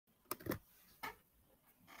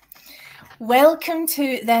Welcome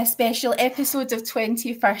to the special episode of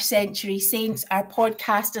 21st Century Saints, our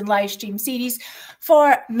podcast and live stream series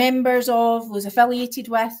for members of, those affiliated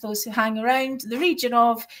with, those who hang around the region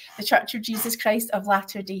of the Church of Jesus Christ of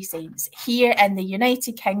Latter-day Saints here in the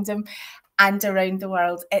United Kingdom and around the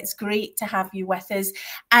world. It's great to have you with us.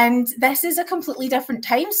 And this is a completely different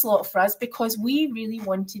time slot for us because we really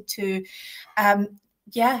wanted to,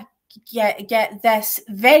 get this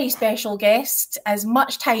very special guest as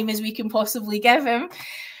much time as we can possibly give him.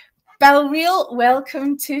 Bill Reel,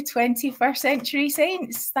 welcome to 21st Century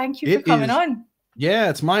Saints. Thank you for coming on. Yeah,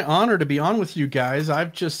 it's my honor to be on with you guys.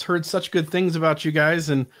 I've just heard such good things about you guys,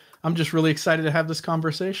 and I'm just really excited to have this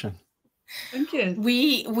conversation. Thank you.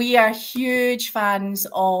 We are huge fans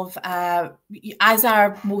of, as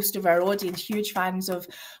are most of our audience, huge fans of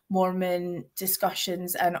Mormon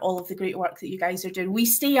discussions and all of the great work that you guys are doing. We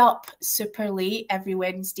stay up super late every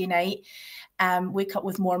Wednesday night, wake up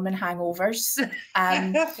with Mormon hangovers,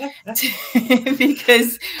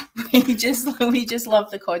 because we just love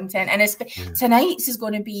the content. And tonight's is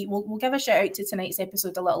going to be, we'll give a shout out to tonight's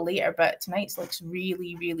episode a little later, but tonight's looks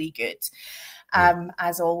really, really good,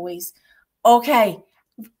 as always. Okay,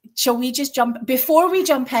 shall we just jump? Before we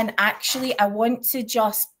jump in, actually, I want to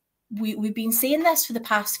we've been saying this for the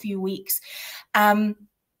past few weeks. A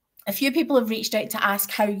few people have reached out to ask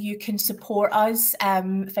how you can support us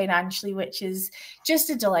financially, which is just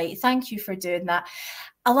a delight. Thank you for doing that.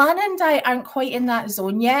 Alana and I aren't quite in that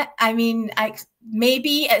zone yet. I mean,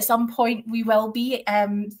 maybe at some point we will be.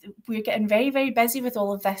 We're getting very, very busy with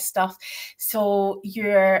all of this stuff. So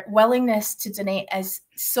your willingness to donate is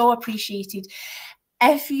so appreciated.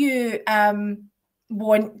 If you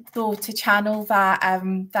want, though, to channel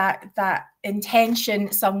that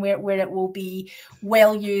intention somewhere where it will be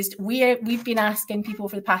well used, we've been asking people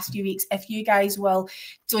for the past few weeks if you guys will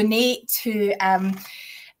donate to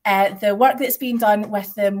the work that's being done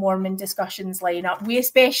with the Mormon discussions lineup. We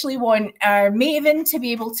especially want our Maven to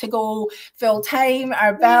be able to go full time,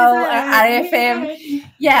 our Bill, our RFM.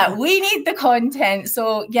 Yeah, we need the content.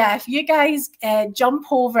 So yeah, if you guys jump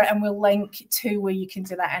over and we'll link to where you can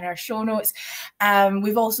do that in our show notes.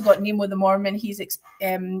 We've also got Nemo the Mormon. He's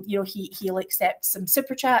he'll accept some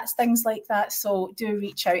super chats, things like that. So do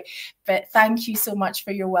reach out. But thank you so much for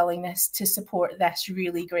your willingness to support this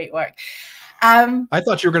really great work. I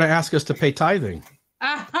thought you were going to ask us to pay tithing.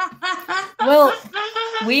 Well,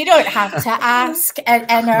 we don't have to ask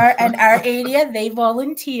in our area. They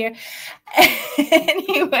volunteer.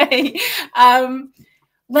 Anyway,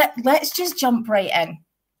 let's just jump right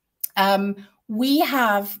in. We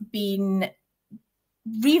have been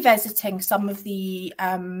revisiting some of the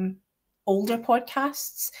older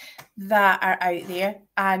podcasts that are out there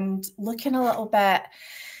and looking a little bit,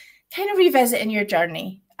 kind of revisiting your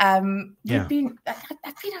journey. I've been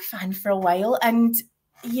a fan for a while, and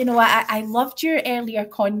I loved your earlier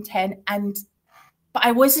content, but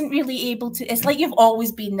I wasn't really able to. It's like you've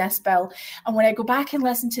always been this, Bill. And when I go back and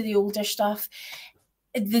listen to the older stuff,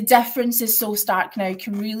 the difference is so stark now. You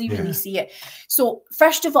can really see it. So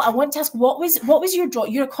first of all, I want to ask, what was your draw?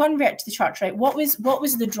 You're a convert to the church, right? What was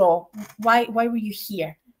the draw? Why were you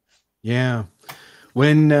here? Yeah,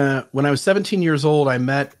 when I was 17 years old, I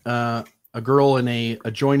met a girl in a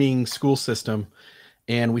adjoining school system,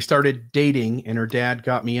 and we started dating, and her dad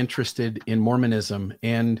got me interested in Mormonism.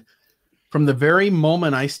 And from the very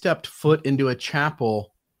moment I stepped foot into a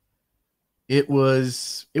chapel, it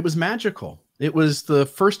was magical. It was the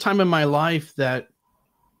first time in my life that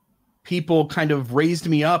people kind of raised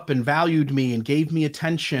me up and valued me and gave me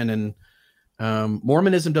attention. And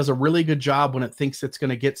Mormonism does a really good job when it thinks it's going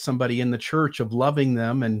to get somebody in the church of loving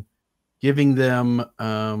them and giving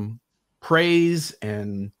them praise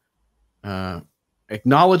and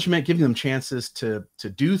acknowledgement, giving them chances to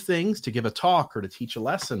do things, to give a talk or to teach a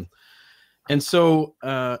lesson. And so,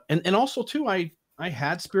 and also too, I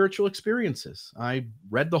had spiritual experiences. I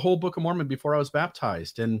read the whole Book of Mormon before I was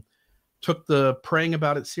baptized and took the praying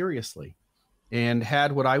about it seriously and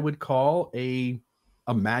had what I would call a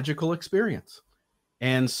magical experience.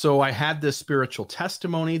 And so I had this spiritual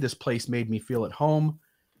testimony. This place made me feel at home.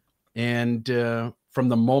 And from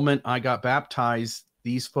the moment I got baptized,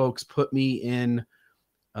 these folks put me in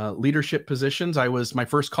leadership positions. My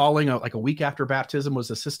first calling, like a week after baptism,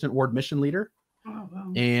 was assistant ward mission leader. Oh,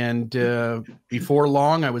 wow. And before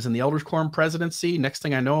long, I was in the elders quorum presidency. Next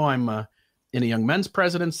thing I know, I'm in a young men's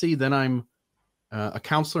presidency. Then I'm a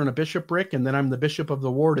counselor and a bishopric. And then I'm the bishop of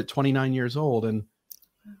the ward at 29 years old. And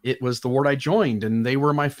it was the ward I joined, and they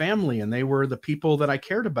were my family, and they were the people that I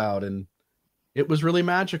cared about. And it was really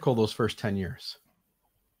magical those first 10 years.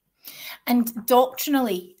 And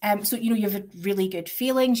doctrinally, so you've had really good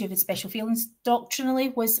feelings, you've had special feelings. Doctrinally,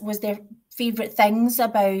 was there favourite things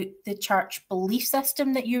about the church belief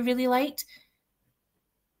system that you really liked?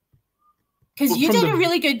 Because you did a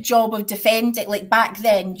really good job of defending, like back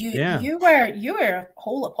then. You were a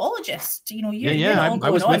whole apologist. I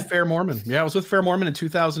was with Fair Mormon. Yeah, I was with Fair Mormon in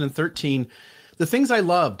 2013. The things I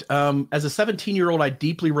loved, as a 17-year-old, I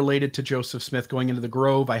deeply related to Joseph Smith going into the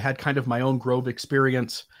Grove. I had kind of my own Grove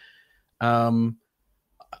experience.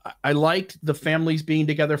 I liked the families being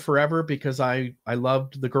together forever because I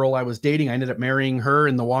loved the girl I was dating. I ended up marrying her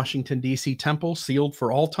in the Washington, D.C. temple, sealed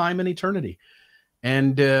for all time and eternity.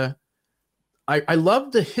 And I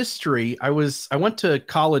loved the history. I went to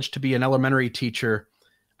college to be an elementary teacher.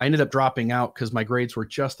 I ended up dropping out because my grades were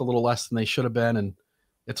just a little less than they should have been. And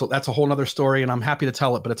that's a whole nother story, and I'm happy to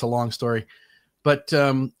tell it, but it's a long story. But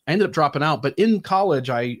I ended up dropping out. But in college,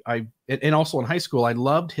 and also in high school, I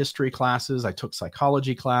loved history classes. I took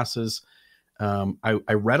psychology classes.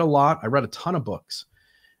 I read a lot. I read a ton of books.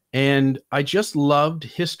 And I just loved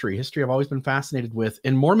history. History I've always been fascinated with.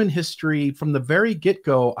 And Mormon history, from the very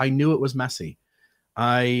get-go, I knew it was messy.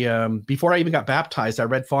 Before I even got baptized, I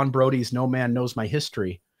read Fawn Brody's No Man Knows My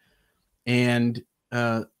History, and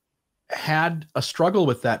had a struggle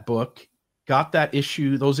with that book, got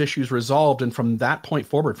those issues resolved. And from that point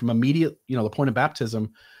forward, from immediate, the point of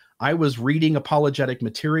baptism, I was reading apologetic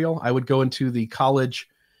material. I would go into the college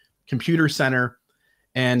computer center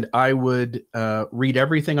and I would read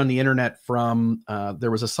everything on the internet from,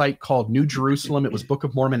 there was a site called New Jerusalem. It was Book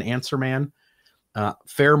of Mormon Answer Man.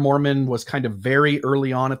 Fair Mormon was kind of very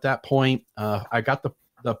early on at that point. I got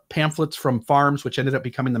the pamphlets from Farms, which ended up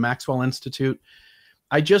becoming the Maxwell Institute.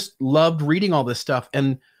 I just loved reading all this stuff.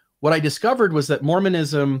 And what I discovered was that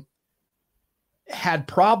Mormonism had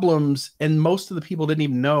problems, and most of the people didn't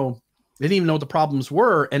even know what the problems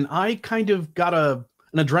were. And I kind of got an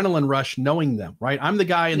adrenaline rush knowing them, right? I'm the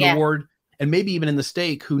guy in the ward, and maybe even in the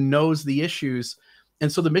stake, who knows the issues.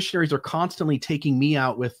 And so the missionaries are constantly taking me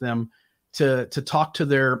out with them to talk to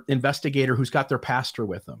their investigator who's got their pastor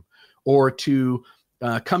with them, or to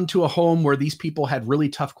come to a home where these people had really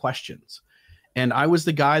tough questions. And I was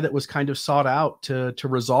the guy that was kind of sought out to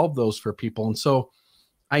resolve those for people. And so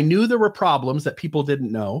I knew there were problems that people didn't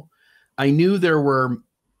know. I knew there were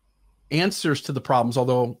answers to the problems,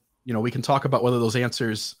 although, we can talk about whether those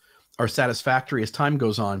answers are satisfactory as time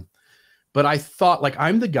goes on. But I thought, like,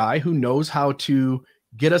 I'm the guy who knows how to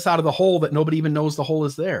get us out of the hole that nobody even knows the hole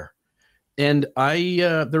is there. And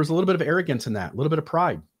there was a little bit of arrogance in that, a little bit of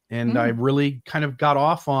pride. And I really kind of got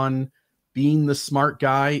off on being the smart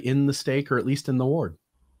guy in the stake, or at least in the ward.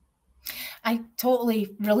 I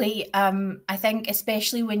totally relate. I think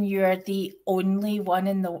especially when you're the only one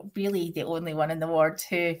in the ward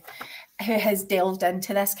who has delved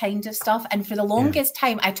into this kind of stuff. And for the longest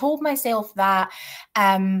time, I told myself that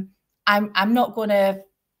I'm not going to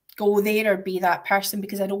go there or be that person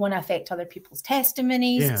because I don't want to affect other people's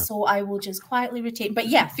testimonies. Yeah. So I will just quietly retain. But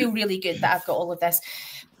yeah, feel really good that I've got all of this.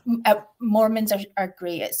 Mormons are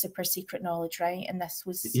great at super secret knowledge, right? And this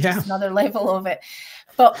was just another level of it.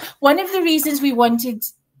 But one of the reasons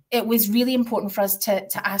it was really important for us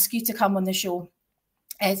to ask you to come on the show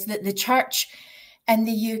is that the church in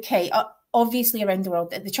the UK, obviously around the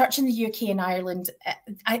world, the church in the UK and Ireland,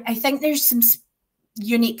 I think there's some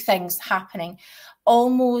unique things happening,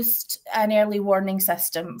 almost an early warning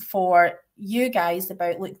system for you guys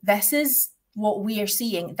about, look, this is what we are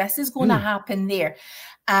seeing. This is going to happen there.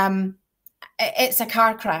 It's a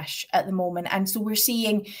car crash at the moment. And so we're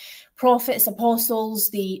seeing prophets, apostles,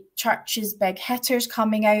 the church's big hitters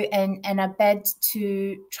coming out in a bid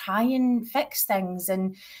to try and fix things.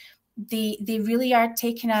 And they really are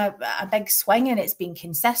taking a big swing, and it's been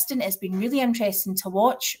consistent. It's been really interesting to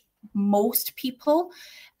watch. Most people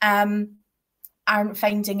aren't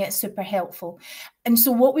finding it super helpful. And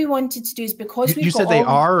so what we wanted to do is, because you said they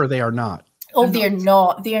are or they are not? Oh, they're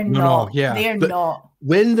not. They're not. Yeah. They're not.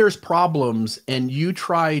 When there's problems and you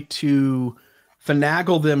try to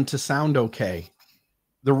finagle them to sound okay,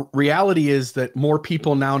 the reality is that more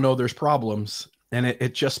people now know there's problems, and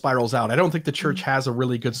it just spirals out. I don't think the church has a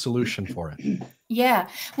really good solution for it. Yeah.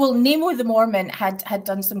 Well, Nemo the Mormon had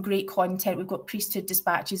done some great content. We've got Priesthood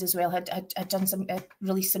Dispatches as well, had done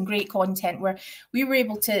released some great content where we were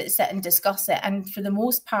able to sit and discuss it. And for the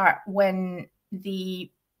most part, when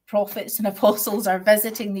the prophets and apostles are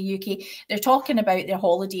visiting the UK, they're talking about their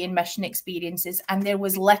holiday and mission experiences, and there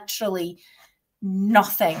was literally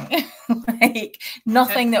nothing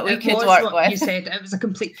that we could work with. You said it was a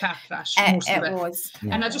complete car crash. It was.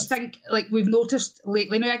 And I just think, like, we've noticed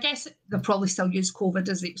lately, now I guess they'll probably still use COVID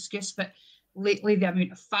as the excuse, but lately the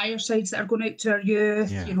amount of firesides that are going out to our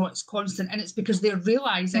youth, you know, it's constant, and it's because they're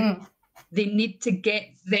realising they need to get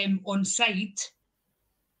them on side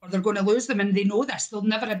or they're going to lose them, and they know this. They'll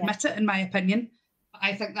never admit it, in my opinion. But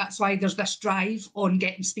I think that's why there's this drive on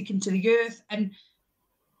speaking to the youth. And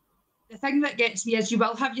the thing that gets me is you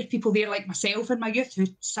will have your people there like myself in my youth who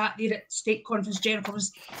sat there at stake conference,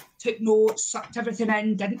 Jennifer's, took notes, sucked everything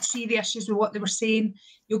in, didn't see the issues with what they were saying.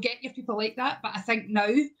 You'll get your people like that. But I think now,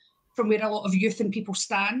 from where a lot of youth and people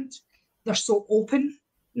stand, they're so open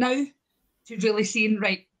now to really seeing,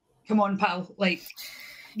 right, come on, pal, like,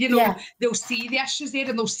 you know, they'll see the issues there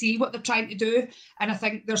and they'll see what they're trying to do. And I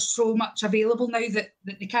think there's so much available now that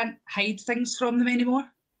they can't hide things from them anymore.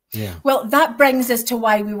 Yeah. Well, that brings us to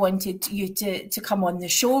why we wanted you to come on the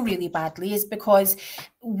show really badly, is because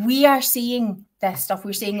we are seeing this stuff.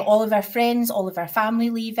 We're seeing all of our friends, all of our family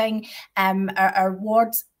leaving, our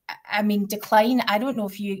wards, I mean, decline. I don't know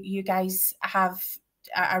if you guys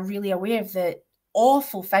are really aware of the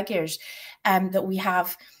awful figures that we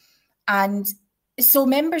have. And so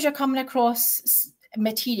members are coming across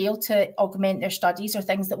material to augment their studies or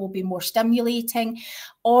things that will be more stimulating,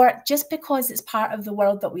 or just because it's part of the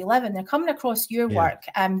world that we live in. They're coming across your work,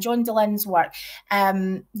 John DeLynne's work,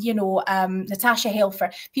 Natasha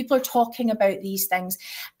Helfer. People are talking about these things,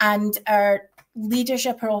 and our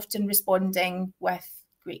leadership are often responding with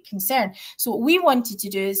great concern. So what we wanted to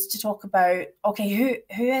do is to talk about, okay,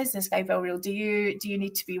 who is this guy Bill Reel? Do you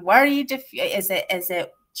need to be worried? Is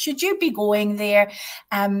it should you be going there,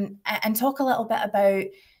 and talk a little bit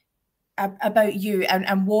about you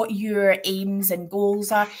and what your aims and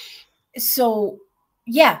goals are? So,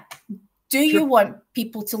 do you want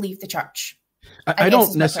people to leave the church? I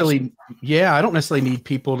don't necessarily need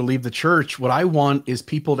people to leave the church. What I want is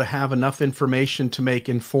people to have enough information to make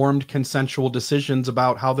informed, consensual decisions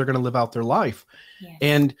about how they're going to live out their life. Yes.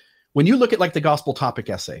 And when you look at like the gospel topic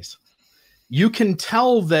essays, you can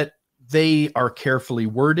tell that they are carefully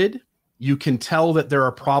worded. You can tell that there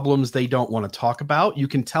are problems they don't want to talk about. You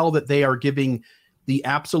can tell that they are giving the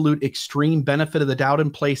absolute extreme benefit of the doubt in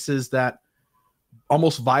places that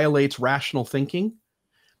almost violates rational thinking.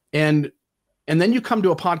 And then you come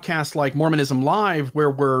to a podcast like Mormonism Live,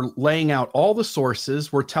 where we're laying out all the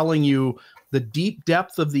sources. We're telling you the deep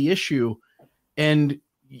depth of the issue. And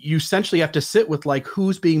you essentially have to sit with, like,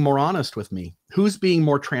 who's being more honest with me? Who's being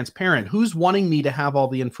more transparent? Who's wanting me to have all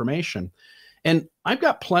the information? And I've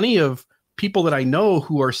got plenty of people that I know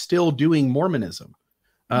who are still doing Mormonism.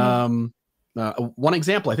 One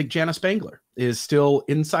example, I think Janice Spangler is still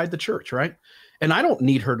inside the church, right? And I don't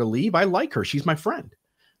need her to leave. I like her. She's my friend.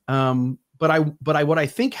 But what I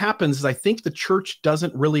think happens is I think the church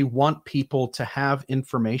doesn't really want people to have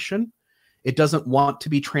information. It doesn't want to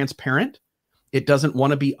be transparent. It doesn't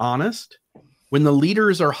want to be honest. When the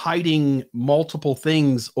leaders are hiding multiple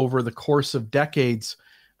things over the course of decades,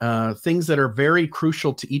 things that are very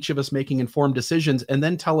crucial to each of us making informed decisions, and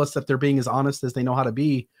then tell us that they're being as honest as they know how to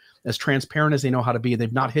be, as transparent as they know how to be,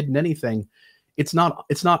 they've not hidden anything. It's not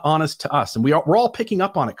honest to us. And we're all picking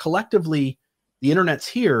up on it. Collectively, the internet's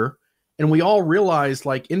here, and we all realize,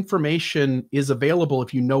 like, information is available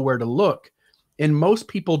if you know where to look. And most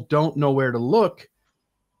people don't know where to look.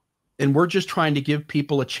 And we're just trying to give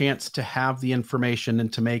people a chance to have the information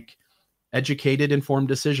and to make educated, informed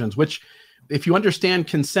decisions, which, if you understand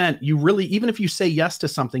consent, you really, even if you say yes to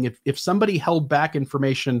something, if somebody held back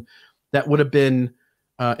information that would have been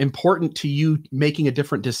important to you making a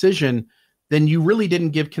different decision, then you really didn't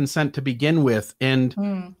give consent to begin with.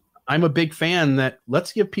 And I'm a big fan that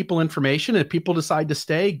let's give people information, and if people decide to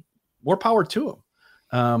stay, more power to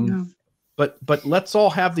them. But let's all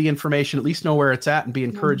have the information, at least know where it's at, and be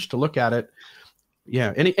encouraged to look at it.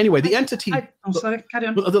 Yeah. Anyway, the entity. Sorry, carry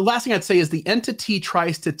on. The last thing I'd say is the entity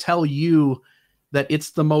tries to tell you that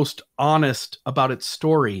it's the most honest about its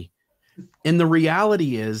story. And the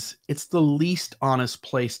reality is it's the least honest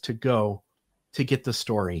place to go to get the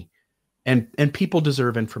story. And people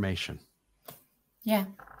deserve information. Yeah.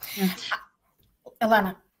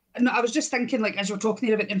 Ilana. No, I was just thinking, like, as you're talking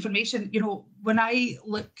here about information, you know, when I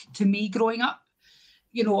look to me growing up,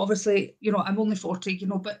 you know, obviously, you know, I'm only 40, you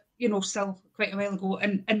know, but, you know, still quite a while ago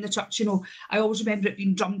in the church, you know, I always remember it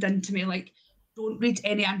being drummed into me, like, don't read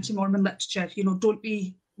any anti-Mormon literature, you know, don't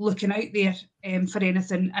be looking out there for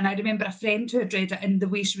anything. And I remember a friend who had read it, and the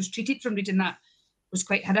way she was treated from reading that was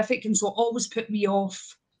quite horrific. And so it always put me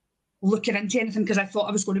off looking into anything because I thought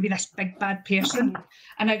I was going to be this big bad person.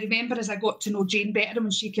 And I remember as I got to know Jane better when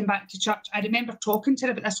she came back to church, I remember talking to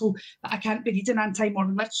her about this whole, but I can't be reading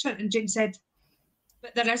anti-Mormon literature. And Jane said,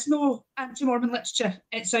 but there is no anti-Mormon literature.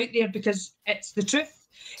 It's out there because it's the truth.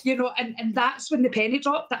 you know, and that's when the penny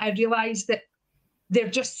dropped, that I realised that they're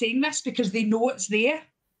just saying this because they know it's there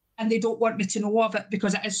and they don't want me to know of it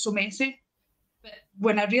because it is so messy. But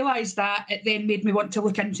when I realised that, it then made me want to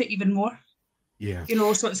look into it even more. Yeah. You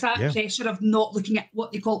know, so it's that pressure of not looking at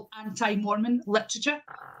what they call anti-Mormon literature,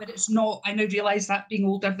 but it's not. I now realise that being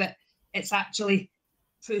older, that it's actually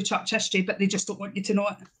true church history, but they just don't want you to know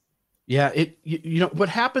it. Yeah, you know what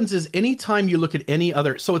happens is anytime you look at any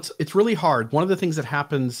other, so it's really hard. One of the things that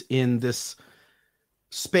happens in this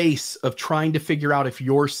space of trying to figure out if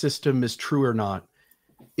your system is true or not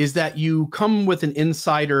is that you come with an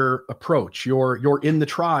insider approach. You're in the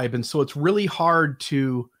tribe, and so it's really hard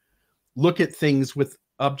to look at things with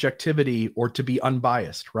objectivity or to be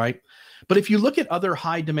unbiased, right? But if you look at other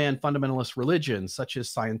high demand fundamentalist religions such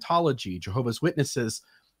as Scientology, Jehovah's Witnesses,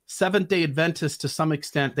 Seventh-day Adventists, to some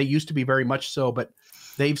extent, they used to be very much so, but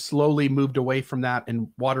they've slowly moved away from that and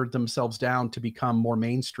watered themselves down to become more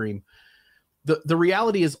mainstream. The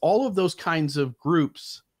reality is all of those kinds of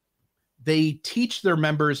groups, they teach their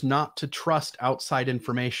members not to trust outside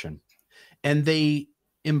information. And they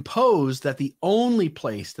impose that the only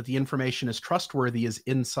place that the information is trustworthy is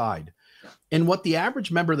inside. And what the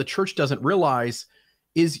average member of the church doesn't realize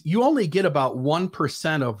is you only get about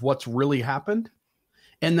 1% of what's really happened.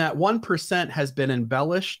 And that 1% has been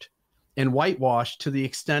embellished and whitewashed to the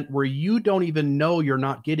extent where you don't even know you're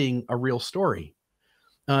not getting a real story.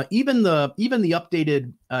 Even the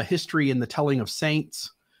updated history and the telling of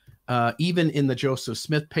saints, even in the Joseph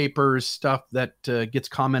Smith papers, stuff that gets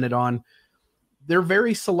commented on, they're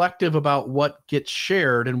very selective about what gets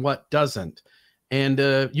shared and what doesn't. And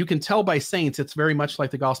you can tell by saints, it's very much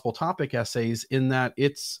like the gospel topic essays in that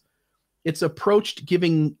it's approached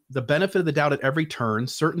giving the benefit of the doubt at every turn.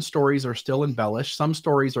 Certain stories are still embellished. Some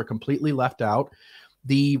stories are completely left out.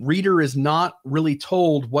 The reader is not really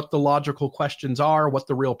told what the logical questions are, what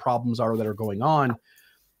the real problems are that are going on.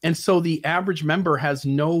 And so the average member has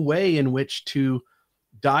no way in which to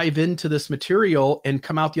dive into this material and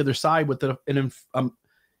come out the other side with an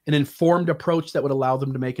informed approach that would allow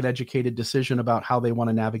them to make an educated decision about how they want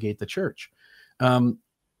to navigate the church.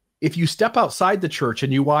 If you step outside the church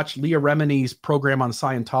and you watch Leah Remini's program on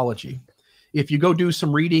Scientology, if you go do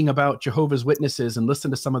some reading about Jehovah's Witnesses and listen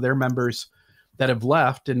to some of their members that have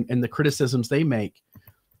left and the criticisms they make,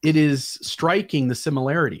 it is striking the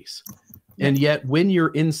similarities. And yet when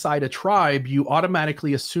you're inside a tribe, you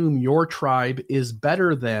automatically assume your tribe is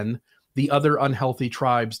better than the other unhealthy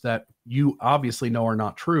tribes that you obviously know are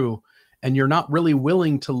not true. And you're not really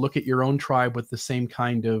willing to look at your own tribe with the same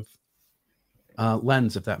kind of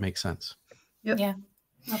lens, if that makes sense. Yep. Yeah,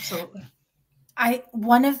 absolutely.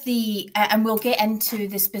 One of the, and we'll get into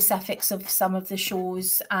the specifics of some of the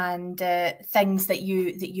shows and things that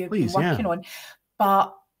you've been working on,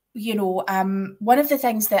 but you know, one of the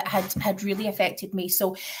things that had really affected me.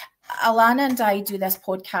 So Alana and I do this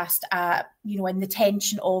podcast, you know, in the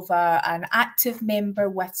tension of an active member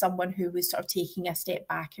with someone who was sort of taking a step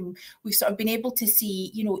back, and we've sort of been able to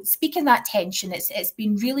see, you know, speaking that tension, it's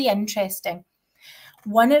been really interesting.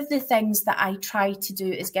 One of the things that I try to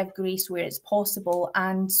do is give grace where it's possible.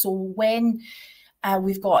 And so when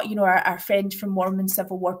we've got, you know, our friend from Mormon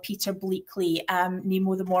Civil War, Peter Bleakley,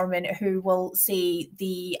 Nemo the Mormon, who will say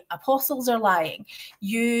the apostles are lying.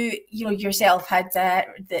 You know, yourself had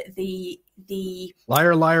the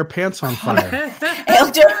liar, liar, pants on fire.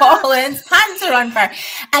 Elder Holland's pants are on fire.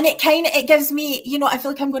 And it gives me, you know, I feel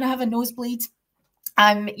like I'm going to have a nosebleed.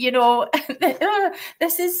 You know,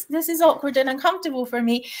 this is awkward and uncomfortable for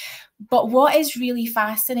me. But what is really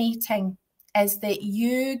fascinating is that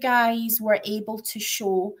you guys were able to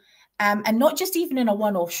show, and not just even in a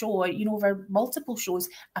one-off show, you know, over multiple shows,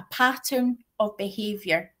 a pattern of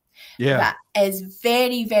behavior that is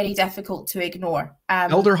very, very difficult to ignore.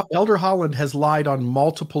 Elder Holland has lied on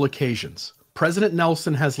multiple occasions. President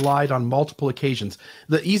Nelson has lied on multiple occasions.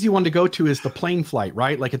 The easy one to go to is the plane flight,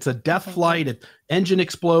 right? Like it's a death flight, an engine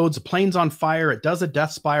explodes, a plane's on fire, it does a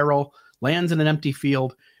death spiral, lands in an empty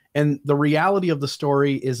field. And the reality of the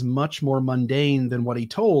story is much more mundane than what he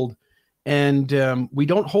told. And we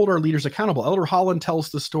don't hold our leaders accountable. Elder Holland tells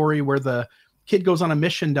the story where the kid goes on a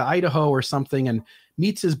mission to Idaho or something and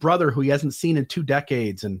meets his brother who he hasn't seen in 2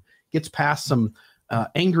 decades and gets past some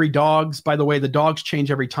angry dogs. By the way, the dogs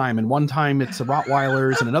change every time. And one time it's the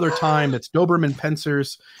Rottweilers and another time it's Doberman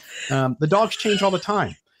Pinschers. The dogs change all the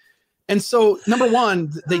time. And so, number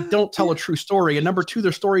one, they don't tell a true story. And number two,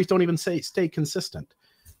 their stories don't even stay consistent.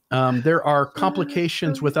 There are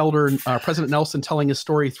complications with President Nelson telling his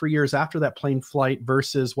story 3 years after that plane flight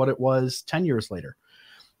versus what it was 10 years later.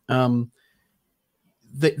 They're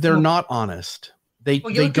not honest. they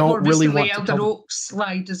don't really want to Elder Oaks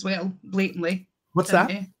lied as well, blatantly. What's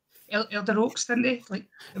that? Elder Oaks, didn't they? Like,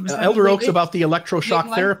 it was Elder Oaks about the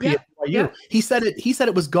electroshock therapy at BYU. Yeah. He said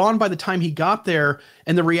it was gone by the time he got there,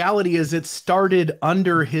 and the reality is it started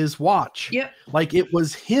under his watch. Yeah. Like it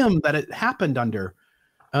was him that it happened under.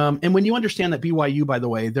 And when you understand that BYU, by the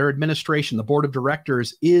way, their administration, the board of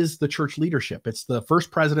directors, is the church leadership. It's the first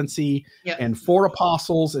presidency and 4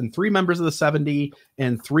 apostles and 3 members of the 70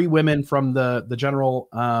 and 3 women from the general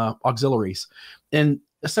auxiliaries. And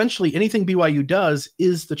essentially anything BYU does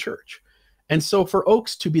is the church. And so for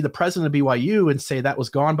Oaks to be the president of BYU and say that was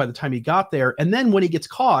gone by the time he got there, and then when he gets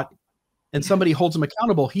caught and somebody holds him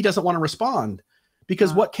accountable, he doesn't want to respond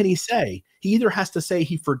because what can he say? He either has to say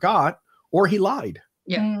he forgot or he lied.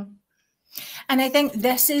 Yeah. And I think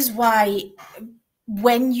this is why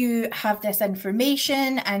when you have this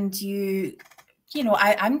information and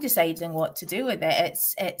I'm deciding what to do with it.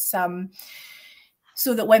 It's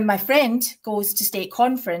so that when my friend goes to state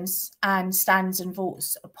conference and stands and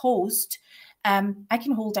votes opposed, I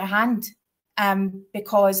can hold her hand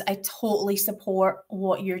because I totally support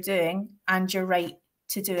what you're doing and you're right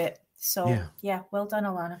to do it. So yeah well done,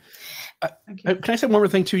 Alana. Can I say one more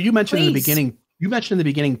thing too? You mentioned in the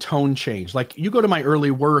beginning tone change. Like you go to my early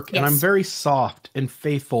work and I'm very soft and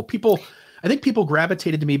faithful. I think people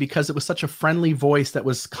gravitated to me because it was such a friendly voice that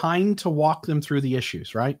was kind to walk them through the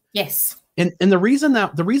issues, right? Yes. And the reason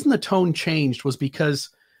the tone changed was because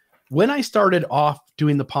when I started off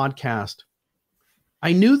doing the podcast,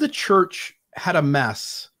 I knew the church had a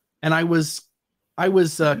mess and I was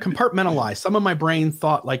compartmentalized. Some of my brain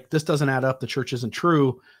thought like, this doesn't add up. The church isn't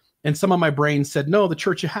true. And some of my brain said, no, the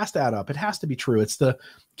church, it has to add up. It has to be true. It's the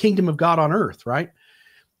kingdom of God on earth, right?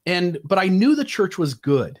 But I knew the church was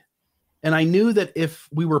good. And I knew that if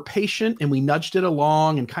we were patient and we nudged it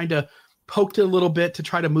along and kind of poked it a little bit to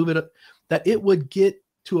try to move it up, that it would get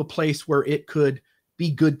to a place where it could be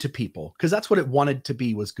good to people, because that's what it wanted to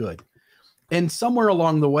be, was good. And somewhere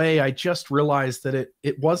along the way, I just realized that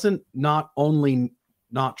it wasn't not only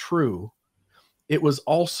not true, it was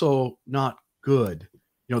also not good.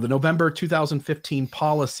 You know, the November 2015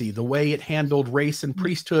 policy, the way it handled race and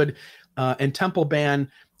priesthood and temple ban,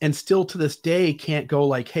 and still to this day can't go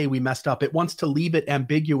like, hey, we messed up. It wants to leave it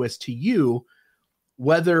ambiguous to you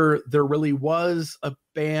whether there really was a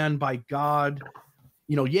ban by God.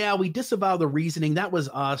 You know, yeah, we disavow the reasoning. That was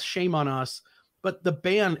us. Shame on us. But the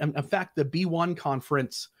ban, in fact, the B1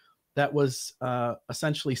 conference that was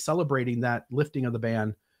essentially celebrating that lifting of the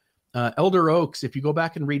ban, Elder Oaks, if you go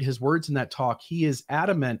back and read his words in that talk, he is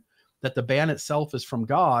adamant that the ban itself is from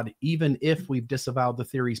God, even if we've disavowed the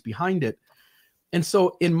theories behind it. And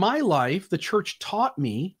so in my life, the church taught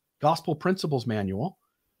me Gospel Principles Manual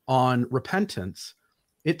on repentance.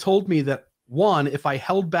 It told me that, 1, if I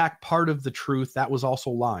held back part of the truth, that was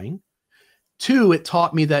also lying. 2, it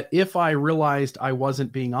taught me that if I realized I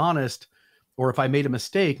wasn't being honest, or if I made a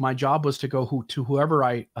mistake, my job was to go to whoever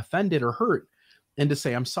I offended or hurt and to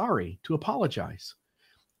say, I'm sorry, to apologize.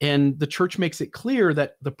 And the church makes it clear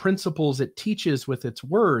that the principles it teaches with its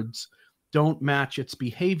words don't match its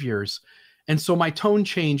behaviors. And so my tone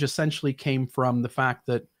change essentially came from the fact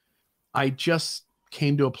that I just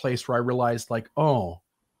came to a place where I realized, like, oh,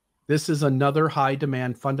 this is another high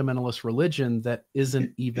demand fundamentalist religion that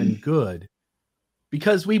isn't even good.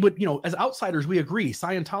 Because we would, as outsiders, we agree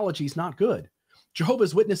Scientology is not good.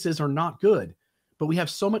 Jehovah's Witnesses are not good. But we have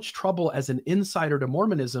so much trouble as an insider to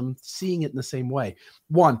Mormonism seeing it in the same way.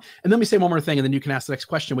 1, and let me say one more thing, and then you can ask the next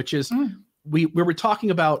question, which is we were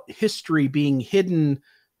talking about history being hidden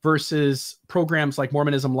versus programs like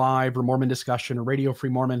Mormonism Live or Mormon Discussion or Radio Free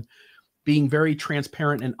Mormon being very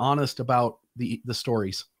transparent and honest about the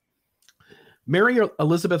stories. Mary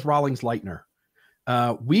Elizabeth Rawlings Lightner.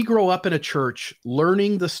 We grow up in a church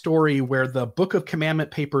learning the story where the Book of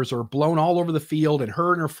Commandment papers are blown all over the field, and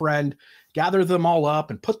her and her friend gather them all up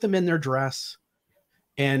and put them in their dress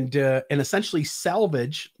and essentially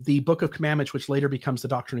salvage the Book of Commandments, which later becomes the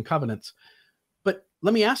Doctrine and Covenants. But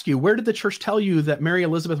let me ask you, where did the church tell you that Mary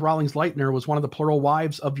Elizabeth Rawlings Lightner was one of the plural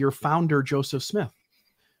wives of your founder, Joseph Smith?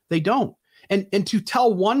 They don't. And to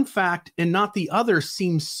tell one fact and not the other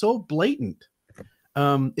seems so blatant.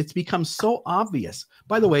 It's become so obvious.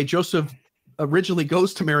 By the way, Joseph originally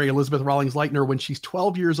goes to Mary Elizabeth Rawlings Lightner when she's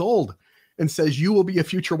 12 years old and says, you will be a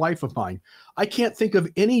future wife of mine. I can't think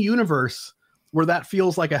of any universe where that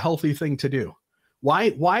feels like a healthy thing to do. Why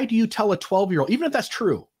do you tell a 12-year-old, even if that's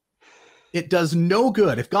true, it does no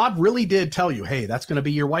good. If God really did tell you, hey, that's going to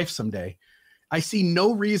be your wife someday, I see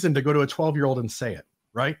no reason to go to a 12-year-old and say it,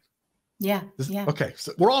 right? Yeah. Okay.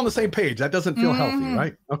 So we're all on the same page. That doesn't feel healthy,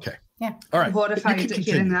 right? Okay. Yeah. All right. Horrified at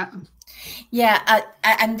hearing that. Yeah,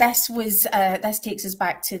 and this takes us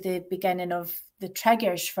back to the beginning of the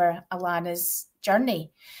triggers for Alana's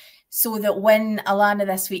journey. So that when Alana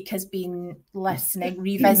this week has been listening,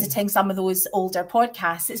 revisiting some of those older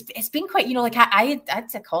podcasts, it's been quite, like I had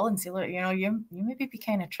to call and say, look, you maybe be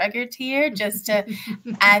kind of triggered here, just to,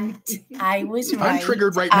 and I was right. I'm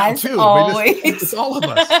triggered right now too. Always. It's all of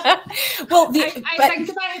us. Well, I think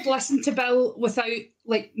if I had listened to Bill without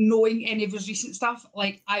knowing any of his recent stuff,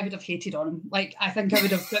 I would have hated on him. I think I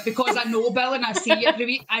would have, but because I know Bill and I see you every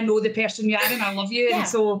week, I know the person you are and I love you, and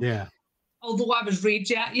so although I was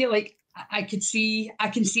raging at you, I can see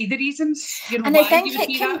the reasons. And I think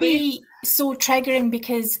it can be so triggering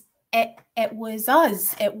because it was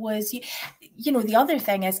us. It was the other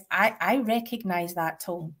thing is I recognize that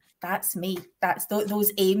tone. That's me. That's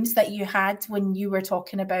those aims that you had when you were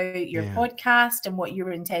talking about your podcast and what you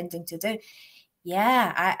were intending to do.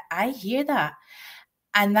 Yeah, I hear that,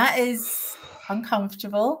 and that is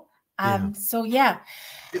uncomfortable. So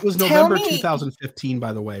it was November 2015,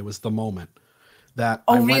 by the way, was the moment that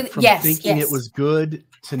I went from thinking it was good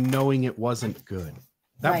to knowing it wasn't good.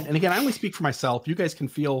 And again, I only speak for myself. You guys can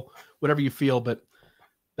feel whatever you feel, but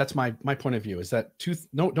that's my point of view is that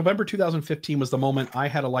November 2015 was the moment I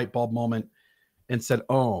had a light bulb moment and said,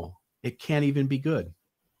 oh, it can't even be good.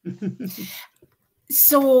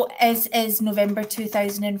 So is November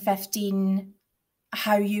 2015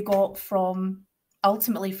 how you got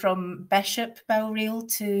ultimately from Bishop Bill Reel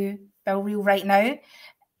to Bill Reel right now?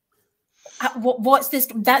 What's this?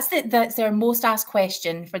 That's their most asked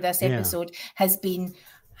question for this episode has been,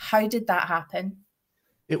 how did that happen?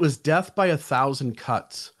 It was death by 1,000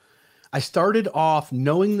 cuts. I started off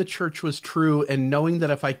knowing the church was true and knowing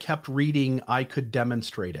that if I kept reading, I could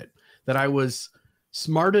demonstrate it, that I was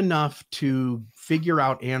smart enough to figure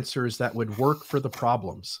out answers that would work for the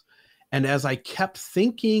problems. And as I kept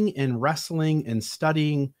thinking and wrestling and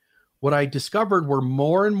studying, what I discovered were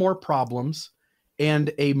more and more problems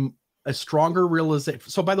and a stronger realization.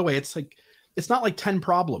 So by the way, it's not like 10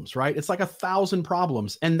 problems, right? It's like 1,000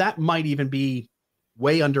 problems. And that might even be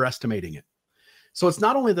way underestimating it. So it's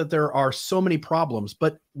not only that there are so many problems,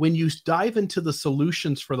 but when you dive into the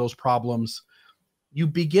solutions for those problems, you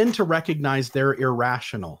begin to recognize they're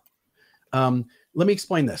irrational. Let me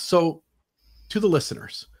explain this. So to the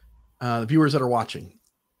listeners, viewers that are watching,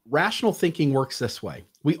 rational thinking works this way.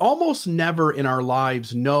 We almost never in our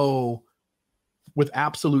lives know with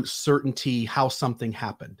absolute certainty how something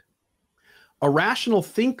happened. A rational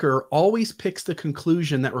thinker always picks the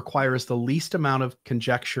conclusion that requires the least amount of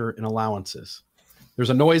conjecture and allowances. There's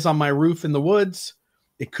a noise on my roof in the woods.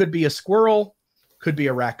 It could be a squirrel, could be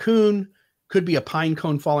a raccoon, could be a pine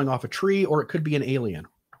cone falling off a tree, or it could be an alien,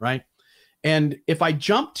 right? And if I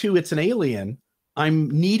jump to it's an alien,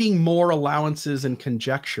 I'm needing more allowances and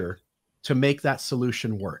conjecture to make that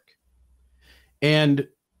solution work. And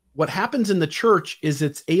what happens in the church is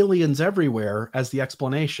it's aliens everywhere as the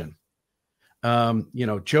explanation.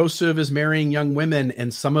 Joseph is marrying young women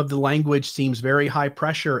and some of the language seems very high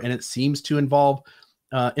pressure and it seems to involve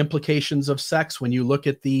implications of sex when you look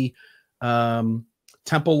at the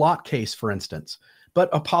Temple Lot case, for instance. But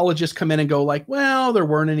apologists come in and go well, there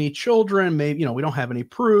weren't any children. Maybe, we don't have any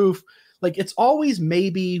proof. It's always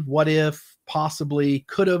maybe, what if, possibly,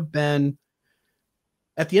 could have been.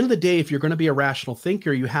 At the end of the day, if you're going to be a rational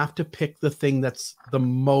thinker, you have to pick the thing that's the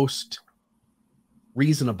most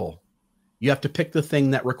reasonable. You have to pick the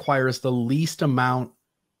thing that requires the least amount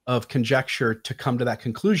of conjecture to come to that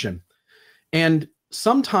conclusion. And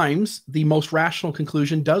sometimes the most rational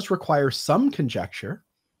conclusion does require some conjecture.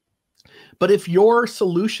 But if your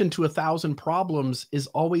solution to 1,000 problems is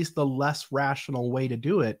always the less rational way to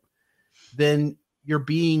do it, then you're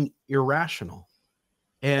being irrational.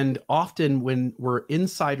 And often when we're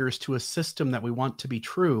insiders to a system that we want to be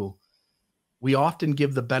true, we often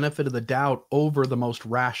give the benefit of the doubt over the most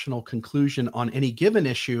rational conclusion on any given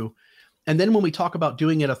issue. And then when we talk about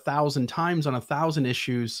doing it 1,000 times on 1,000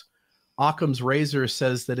 issues, Occam's razor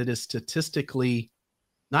says that it is statistically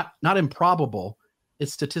not improbable,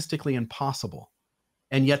 it's statistically impossible.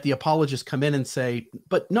 And yet the apologists come in and say,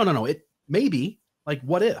 but no, it maybe,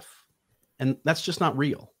 what if? And that's just not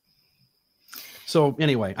real. So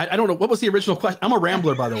anyway, I don't know. What was the original question? I'm a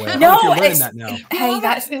rambler, by the way. No, you're learning that now. Hey,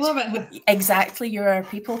 I love it. Exactly. You're our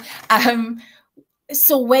people.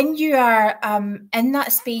 So when you are in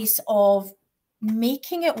that space of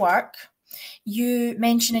making it work, you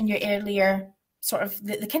mentioned in your earlier sort of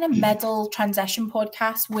the kind of middle transition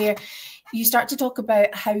podcast where you start to talk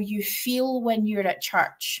about how you feel when you're at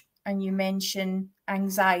church, and you mention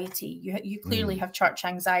anxiety. You clearly have church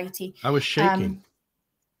anxiety. I was shaking.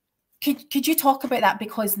 Could you talk about that?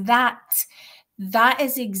 Because that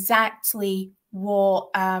is exactly what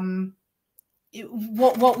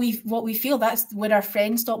we feel. That's when our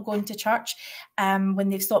friends stop going to church, when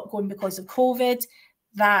they've stopped going because of COVID.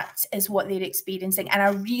 That is what they're experiencing. And I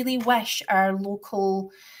really wish our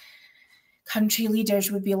local country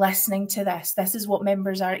leaders would be listening to this. This is what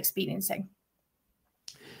members are experiencing.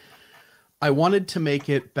 I wanted to make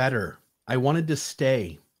it better. I wanted to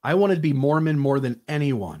stay. I wanted to be Mormon more than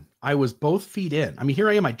anyone. I was both feet in. I mean, here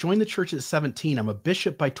I am. I joined the church at 17. I'm a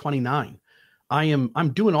bishop by 29. I'm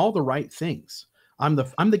doing all the right things. I'm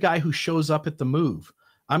the guy who shows up at the move.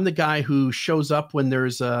 I'm the guy who shows up when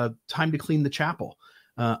there's time to clean the chapel.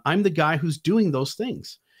 I'm the guy who's doing those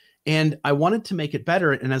things. And I wanted to make it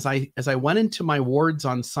better. And as I went into my wards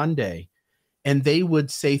on Sunday, and they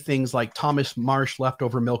would say things like Thomas Marsh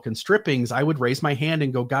leftover milk and strippings, I would raise my hand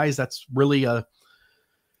and go, guys, that's really a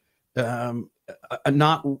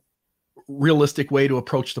not realistic way to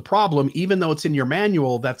approach the problem. Even though it's in your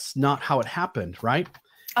manual, that's not how it happened, right?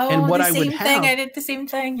 Oh, and what I would have, I did the same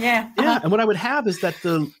thing. Yeah. Yeah. And what I would have is that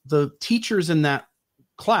the teachers in that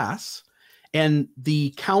class and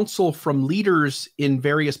the counsel from leaders in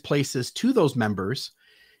various places to those members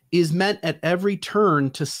is meant at every turn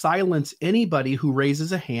to silence anybody who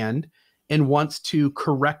raises a hand and wants to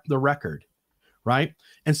correct the record, right?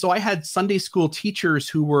 And so I had Sunday school teachers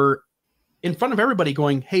who were in front of everybody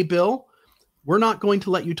going, hey, Bill, we're not going to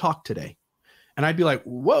let you talk today. And I'd be like,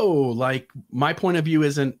 whoa, like my point of view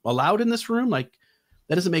isn't allowed in this room? Like,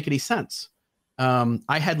 that doesn't make any sense.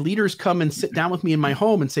 I had leaders come and sit down with me in my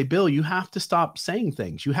home and say, Bill, you have to stop saying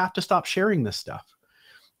things. You have to stop sharing this stuff.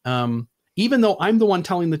 Even though I'm the one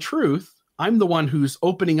telling the truth, I'm the one who's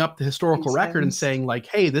opening up the historical record and saying like,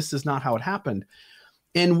 hey, this is not how it happened.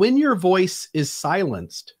 And when your voice is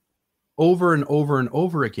silenced over and over and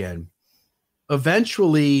over again,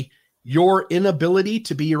 eventually your inability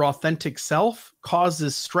to be your authentic self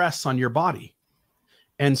causes stress on your body.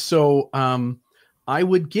 And so I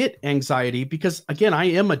would get anxiety because, again, I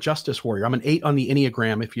am a justice warrior. I'm an 8 on the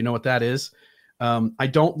Enneagram, if you know what that is. I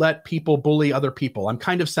don't let people bully other people. I'm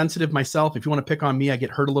kind of sensitive myself. If you want to pick on me, I get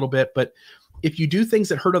hurt a little bit. But if you do things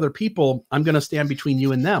that hurt other people, I'm going to stand between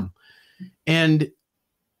you and them. And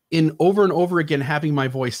in over and over again, having my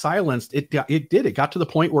voice silenced, it got to the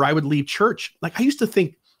point where I would leave church. Like I used to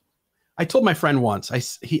think, I told my friend once, I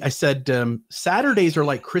said, Saturdays are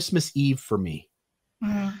like Christmas Eve for me.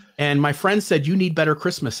 Mm. And my friend said, you need better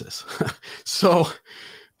Christmases. So,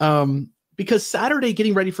 because Saturday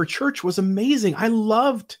getting ready for church was amazing. I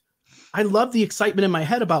loved the excitement in my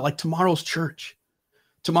head about like tomorrow's church.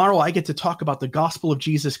 Tomorrow I get to talk about the gospel of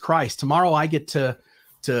Jesus Christ. Tomorrow I get to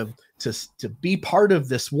be part of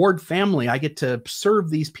this ward family. I get to serve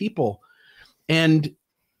these people. And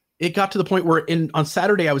it got to the point where on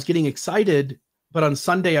Saturday I was getting excited, but on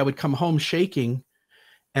Sunday I would come home shaking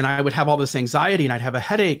and I would have all this anxiety and I'd have a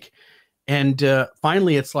headache. And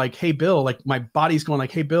finally it's like, hey, Bill, like my body's going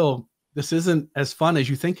like, hey, Bill, this isn't as fun as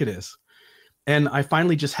you think it is. And I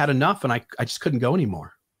finally just had enough and I just couldn't go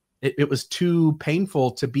anymore. It was too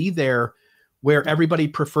painful to be there where everybody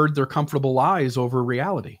preferred their comfortable lives over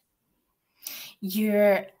reality.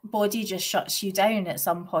 Your body just shuts you down at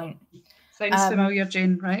some point. Sounds familiar,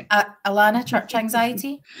 Jane, right? Alana, church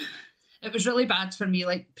anxiety? It was really bad for me,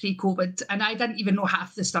 like pre-COVID. And I didn't even know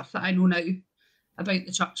half the stuff that I know now about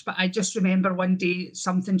the church. But I just remember one day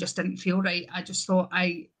something just didn't feel right. I just thought,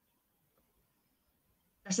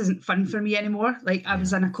 this isn't fun for me anymore. Like I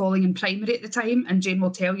was in a calling in primary at the time, and Jane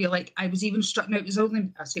will tell you, like I was even struck. Now it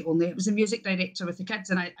was a music director with the kids,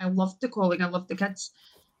 and I loved the calling, I loved the kids.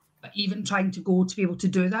 But even trying to go to be able to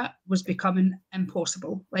do that was becoming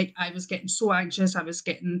impossible. Like I was getting so anxious. I was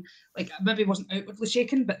getting like, maybe wasn't outwardly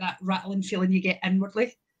shaken, but that rattling feeling you get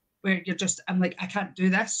inwardly where I'm like, I can't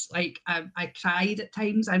do this. Like I cried at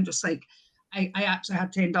times. I'm just like, I actually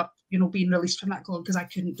had to end up, being released from that calling because I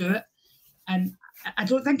couldn't do it. And I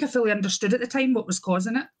don't think I fully understood at the time what was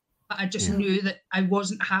causing it, but I just knew that I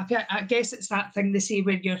wasn't happy. I guess it's that thing they say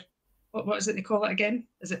where you're, what is it they call it again?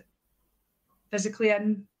 Is it physically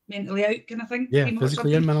in, mentally out kind of thing? Yeah,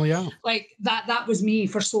 physically in, mentally out. Like that was me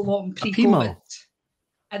for so long pre-COVID.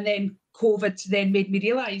 And then COVID then made me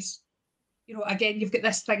realise, again, you've got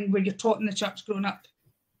this thing where you're taught in the church growing up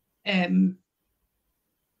that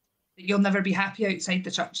you'll never be happy outside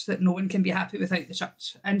the church, that no one can be happy without the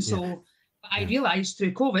church. And so I realised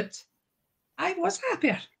through COVID, I was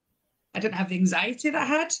happier. I didn't have the anxiety that I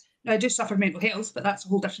had. Now, I do suffer mental health, but that's a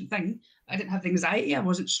whole different thing. I didn't have the anxiety. I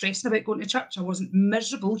wasn't stressing about going to church. I wasn't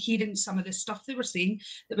miserable hearing some of the stuff they were saying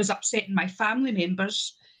that was upsetting my family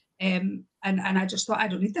members. And I just thought, I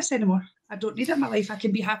don't need this anymore. I don't need it in my life. I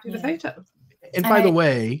can be happy without it. And by the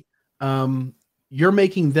way, you're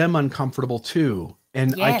making them uncomfortable too.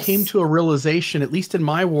 And I came to a realization, at least in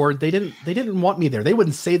my ward, they didn't want me there. They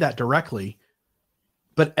wouldn't say that directly,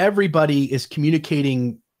 but everybody is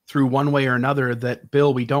communicating through one way or another that,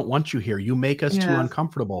 Bill, we don't want you here. You make us too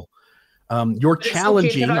uncomfortable. You're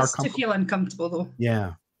challenging our to feel uncomfortable though.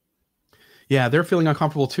 Yeah. Yeah, they're feeling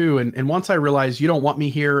uncomfortable too. And once I realized you don't want me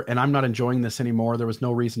here and I'm not enjoying this anymore, there was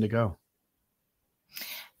no reason to go.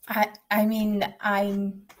 I mean,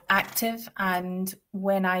 I'm active, and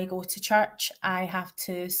when I go to church, I have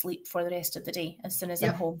to sleep for the rest of the day as soon as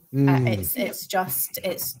I'm home. It's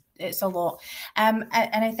a lot. And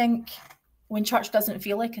I think when church doesn't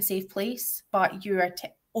feel like a safe place, but you're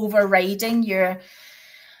overriding your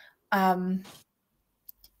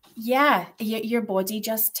your body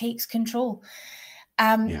just takes control.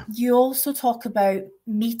 You also talk about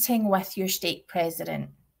meeting with your stake president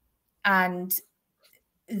and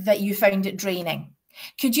that you found it draining.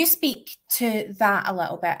 Could you speak to that a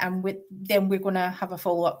little bit? And then we're going to have a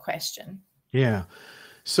follow-up question. Yeah.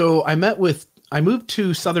 So I moved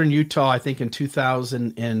to Southern Utah, I think in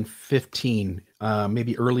 2015,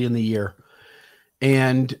 maybe early in the year.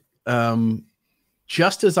 And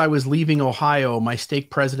just as I was leaving Ohio, my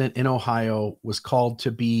stake president in Ohio was called to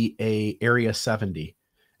be a Area 70.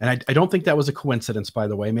 And I don't think that was a coincidence, by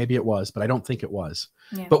the way. Maybe it was, but I don't think it was.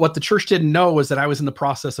 Yeah. But what the church didn't know was that I was in the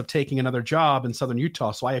process of taking another job in Southern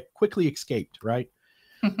Utah. So I quickly escaped, right?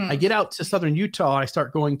 I get out to Southern Utah. I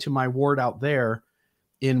start going to my ward out there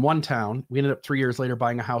in one town. We ended up 3 years later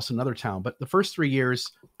buying a house in another town. But the first 3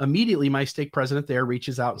 years, immediately my stake president there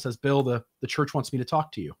reaches out and says, Bill, the church wants me to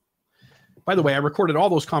talk to you. By the way, I recorded all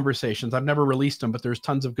those conversations. I've never released them, but there's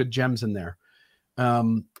tons of good gems in there.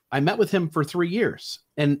 I met with him for 3 years.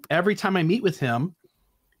 And every time I meet with him,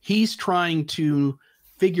 he's trying to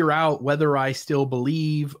figure out whether I still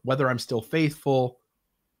believe, whether I'm still faithful.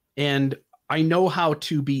 And I know how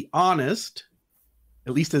to be honest,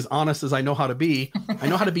 at least as honest as I know how to be. I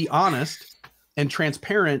know how to be honest and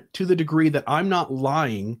transparent to the degree that I'm not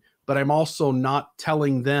lying, but I'm also not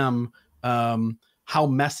telling them how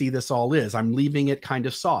messy this all is. I'm leaving it kind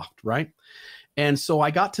of soft, right? And so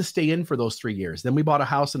I got to stay in for those 3 years. Then we bought a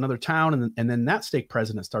house in another town, and then that stake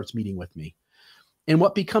president starts meeting with me. And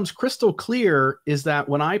what becomes crystal clear is that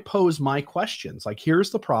when I pose my questions, like, here's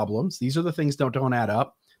the problems, these are the things that don't add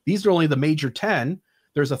up, these are only the major 10,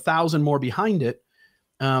 there's 1,000 more behind it.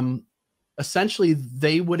 Essentially,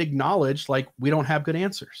 they would acknowledge, like, we don't have good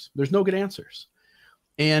answers. There's no good answers.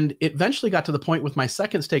 And it eventually got to the point with my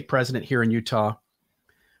second stake president here in Utah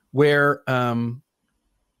where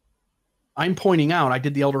I'm pointing out, I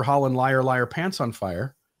did the Elder Holland Liar, Liar, Pants on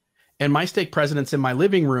Fire. And my stake president's in my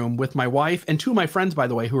living room with my wife and two of my friends, by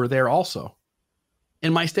the way, who are there also.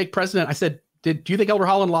 And my stake president, I said, do you think Elder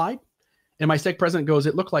Holland lied? And my stake president goes,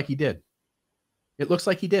 it looked like he did. It looks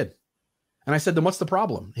like he did. And I said, then what's the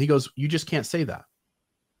problem? He goes, you just can't say that.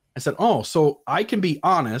 I said, oh, so I can be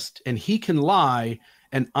honest and he can lie.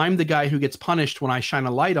 And I'm the guy who gets punished when I shine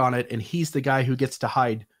a light on it. And he's the guy who gets to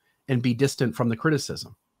hide and be distant from the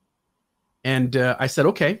criticism. And I said,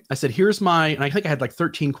 okay. I said, and I think I had like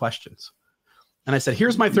 13 questions. And I said,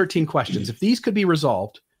 here's my 13 questions. If these could be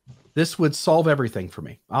resolved, this would solve everything for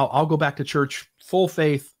me. I'll go back to church, full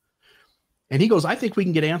faith. And he goes, I think we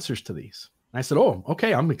can get answers to these. And I said, oh,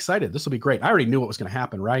 okay, I'm excited. This will be great. I already knew what was going to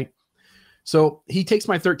happen, right? So he takes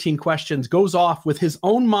my 13 questions, goes off with his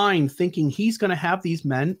own mind thinking he's going to have these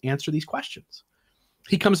men answer these questions.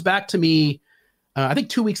 He comes back to me, I think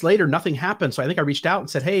 2 weeks later, nothing happened. So I think I reached out and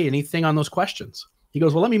said, hey, anything on those questions? He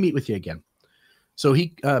goes, well, let me meet with you again. So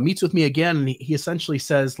he meets with me again. And he essentially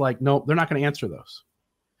says, like, no, they're not going to answer those.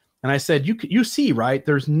 And I said, you see, right?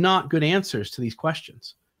 There's not good answers to these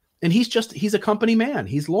questions. And he's a company man.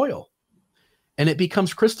 He's loyal. And it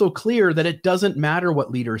becomes crystal clear that it doesn't matter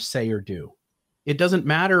what leaders say or do. It doesn't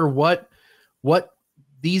matter what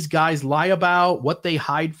these guys lie about, what they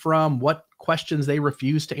hide from, what questions they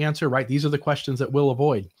refuse to answer, right? These are the questions that we'll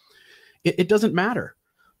avoid. It doesn't matter.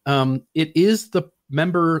 It is the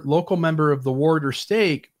local member of the ward or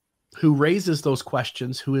stake who raises those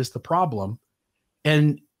questions, who is the problem.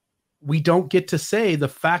 And we don't get to say the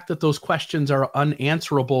fact that those questions are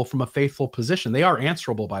unanswerable from a faithful position. They are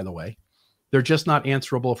answerable, by the way. They're just not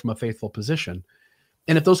answerable from a faithful position.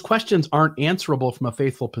 And if those questions aren't answerable from a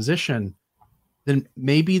faithful position, then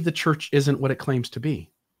maybe the church isn't what it claims to be.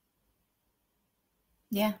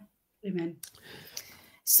 Yeah. Amen.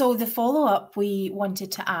 So the follow-up we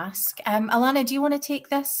wanted to ask, Alana, do you want to take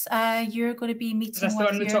this? You're going to be meeting That's the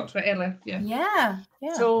one we talked about earlier. Yeah.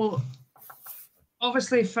 So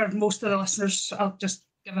obviously for most of the listeners, I'll just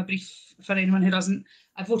give a brief for anyone who doesn't.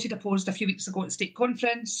 I voted opposed a few weeks ago at state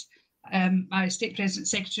conference. My state president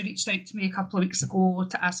secretary reached out to me a couple of weeks ago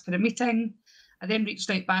to ask for a meeting. I then reached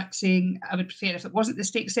out back saying I would prefer if it wasn't the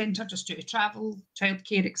state centre, just due to travel,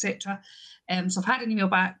 childcare, etc. So I've had an email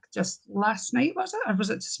back just last night, was it? Or was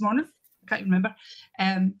it this morning? I can't even remember.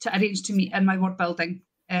 To arrange to meet in my ward building.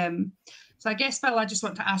 So I guess, Bill, I just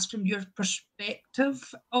want to ask from your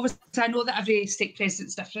perspective. Obviously, I know that every state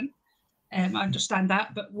president's different. I understand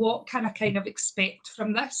that, but what can I kind of expect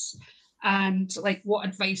from this? And like, what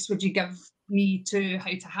advice would you give me to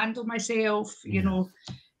how to handle myself? You know,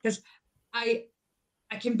 because I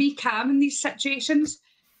can be calm in these situations,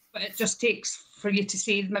 but it just takes for you to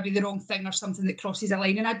say maybe the wrong thing or something that crosses a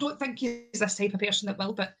line. And I don't think he's this type of person that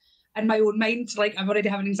will, but in my own mind, like I'm already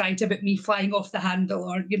having anxiety about me flying off the handle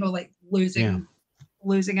or, you know, like losing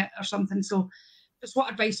it or something. So just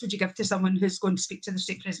what advice would you give to someone who's going to speak to the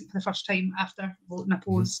state president for the first time after voting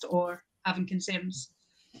opposed or having concerns?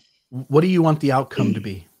 What do you want the outcome to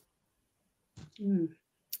be?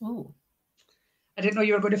 Oh, I didn't know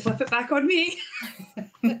you were going to flip it back on me.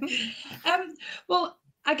 Well,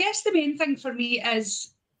 I guess the main thing for me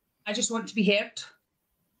is I just want to be heard,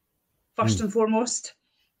 first and foremost.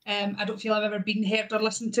 I don't feel I've ever been heard or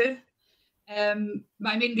listened to.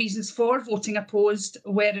 My main reasons for voting opposed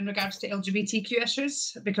were in regards to LGBTQ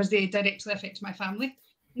issues because they directly affect my family.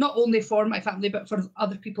 Not only for my family, but for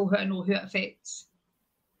other people who I know who it affects.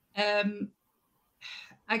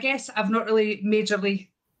 I guess I've not really majorly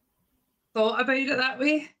thought about it that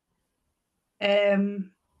way.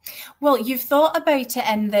 Well, you've thought about it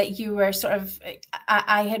in that you were sort of,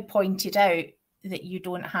 I had pointed out that you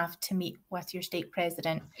don't have to meet with your state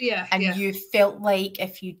president. And you felt like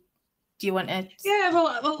do you want to? Yeah,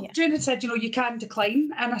 well, June had said, you know, you can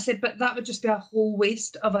decline. And I said, but that would just be a whole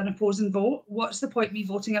waste of an opposing vote. What's the point of me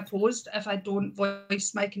voting opposed if I don't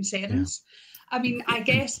voice my concerns? I mean, I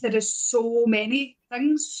guess there is so many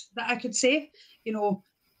things that I could say. You know,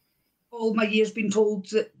 all my years being told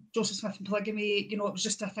that Joseph Smith and polygamy, you know, it was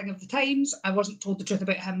just a thing of the times. I wasn't told the truth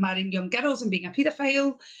about him marrying young girls and being a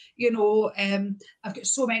paedophile. You know, I've got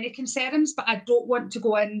so many concerns, but I don't want to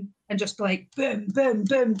go in and just be like, boom, boom,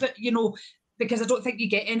 boom, but, you know, because I don't think you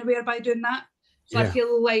get anywhere by doing that. So I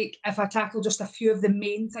feel like if I tackle just a few of the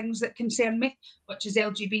main things that concern me, which is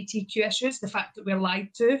LGBTQ issues, the fact that we're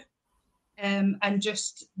lied to, and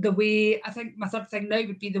just the way, I think my third thing now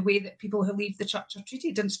would be the way that people who leave the church are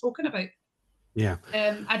treated and spoken about.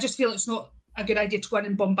 I just feel it's not a good idea to go in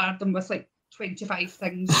and bombard them with like 25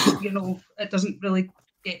 things. You know, it doesn't really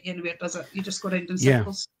get you anywhere, does it? You just go around in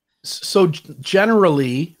circles. So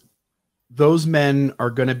generally, those men are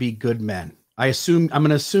going to be good men. I'm going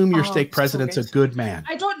to assume your stake president's a good man.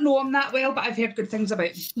 I don't know him that well, but I've heard good things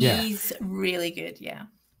about him. He's really good. Yeah.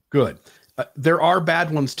 Good. There are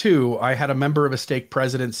bad ones too. I had a member of a stake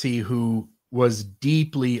presidency who was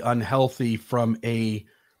deeply unhealthy from a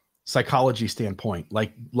psychology standpoint,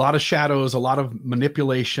 like a lot of shadows, a lot of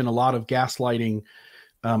manipulation, a lot of gaslighting.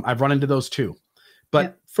 I've run into those too.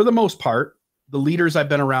 But for the most part, the leaders I've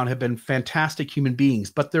been around have been fantastic human beings,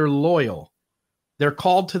 but they're loyal. They're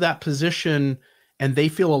called to that position and they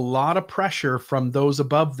feel a lot of pressure from those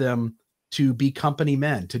above them to be company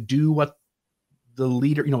men, to do what the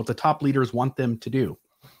leader, you know, what the top leaders want them to do.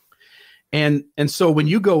 And so when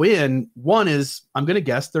you go in, one is, I'm going to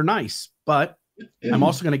guess they're nice, but I'm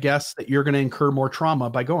also going to guess that you're going to incur more trauma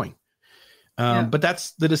by going. But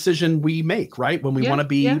that's the decision we make, right? When we want to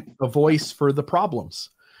be a voice for the problems.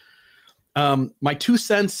 My 2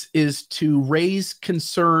 cents is to raise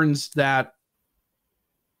concerns that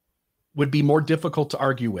would be more difficult to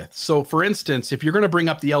argue with. So for instance, if you're going to bring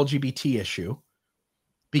up the LGBT issue,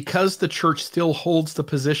 because the church still holds the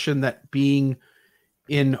position that being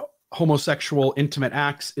in homosexual intimate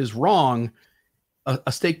acts is wrong,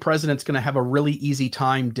 a stake president's going to have a really easy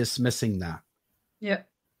time dismissing that. Yeah.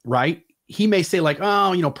 Right? He may say like,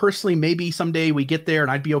 oh, you know, personally, maybe someday we get there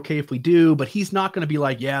and I'd be okay if we do, but he's not going to be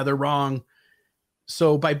like, yeah, they're wrong.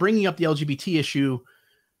 So by bringing up the LGBT issue,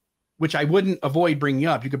 which I wouldn't avoid bringing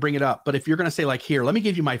up, you could bring it up. But if you're going to say like, here, let me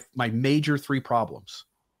give you my major 3 problems.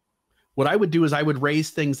 What I would do is I would raise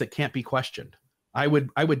things that can't be questioned. I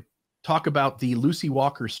would talk about the Lucy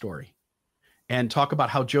Walker story and talk about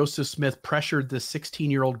how Joseph Smith pressured this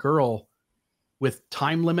 16-year-old girl with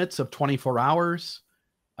time limits of 24 hours,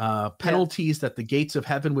 penalties that the gates of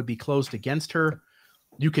heaven would be closed against her.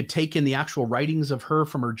 You could take in the actual writings of her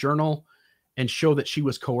from her journal and show that she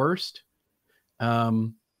was coerced.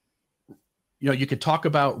 You know, you could talk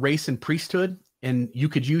about race and priesthood, and you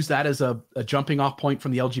could use that as a jumping off point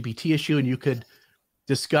from the LGBT issue, and you could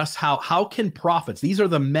discuss how can prophets, these are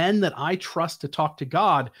the men that I trust to talk to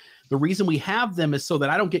God. The reason we have them is so that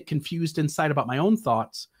I don't get confused inside about my own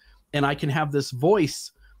thoughts, and I can have this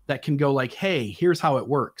voice that can go like, hey, here's how it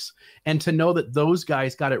works. And to know that those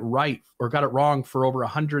guys got it right or got it wrong for over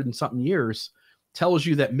 100 and something years tells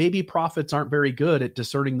you that maybe prophets aren't very good at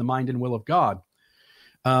discerning the mind and will of God.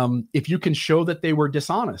 If you can show that they were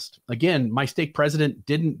dishonest, again, my stake president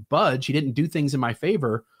didn't budge. He didn't do things in my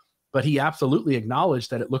favor, but he absolutely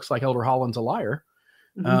acknowledged that it looks like Elder Holland's a liar.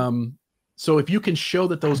 So if you can show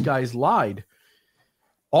that those guys lied,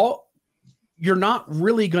 you're not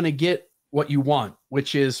really going to get what you want,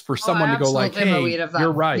 which is for someone to go like, hey,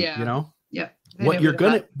 you're right. Yeah. You know, yeah. What you're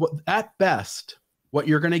going to, at best, what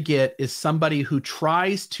you're going to get is somebody who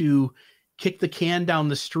tries to kick the can down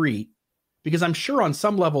the street, because I'm sure on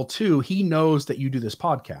some level too, he knows that you do this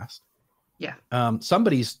podcast. Yeah.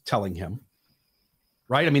 Somebody's telling him,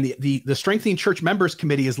 right? I mean, the Strengthening Church Members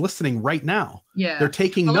Committee is listening right now. Yeah. They're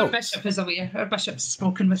taking notes. Our bishop is aware. Our bishop's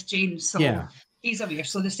spoken with James. So yeah. He's aware.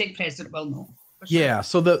 So the stake president will know. Sure. Yeah.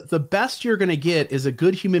 So the best you're going to get is a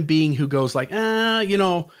good human being who goes like, you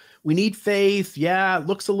know, we need faith. Yeah. It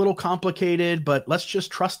looks a little complicated, but let's just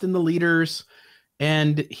trust in the leaders.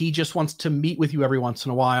 And he just wants to meet with you every once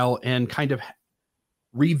in a while and kind of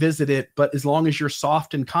revisit it. But as long as you're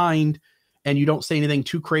soft and kind and you don't say anything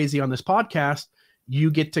too crazy on this podcast,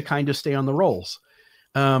 you get to kind of stay on the rolls.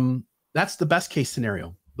 That's the best case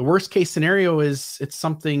scenario. The worst case scenario is it's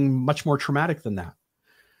something much more traumatic than that.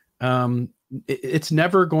 It's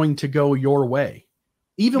never going to go your way.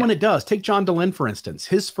 Even when it does. Take John Dehlin, for instance.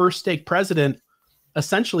 His first stake president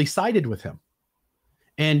essentially sided with him.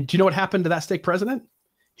 And do you know what happened to that stake president?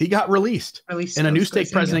 He got released. And a new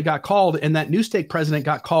stake president got called. And that new stake president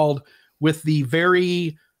got called with the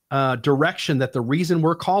very direction that the reason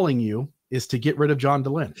we're calling you is to get rid of John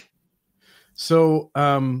Dehlin. So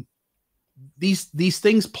these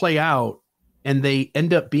things play out and they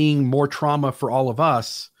end up being more trauma for all of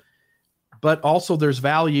us. But also there's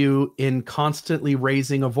value in constantly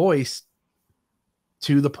raising a voice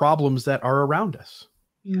to the problems that are around us.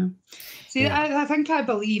 Yeah. See, I think I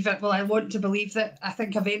believe it. Well, I want to believe that I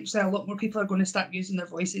think eventually a lot more people are going to start using their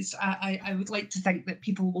voices. I would like to think that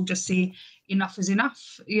people will just say enough is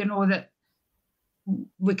enough, you know, that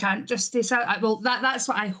we can't just stay silent. Well, that's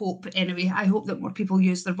what I hope anyway. I hope that more people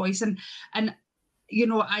use their voice. And you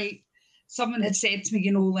know, someone had said to me,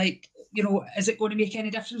 you know, like, you know, is it going to make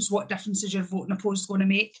any difference? What difference is your voting opposed going to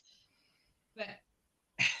make? But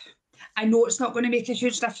I know it's not going to make a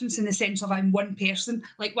huge difference in the sense of I'm one person,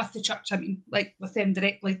 like with the church, I mean, like with them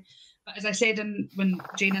directly. But as I said, when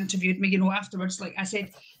Jane interviewed me, you know, afterwards, like I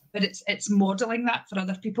said, but it's modelling that for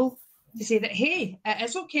other people to say that, hey, it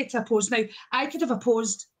is okay to oppose. Now, I could have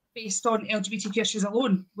opposed based on LGBTQ issues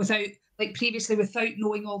alone without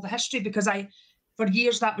knowing all the history, because for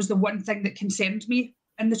years, that was the one thing that concerned me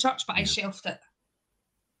in the church, but I shelved it.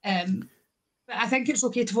 But I think it's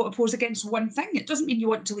okay to vote opposed against one thing. It doesn't mean you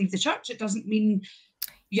want to leave the church. It doesn't mean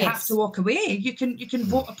you have to walk away. You can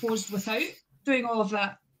vote opposed without doing all of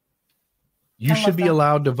that. You should be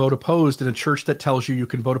allowed to vote opposed in a church that tells you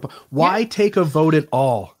can vote opposed. Why take a vote at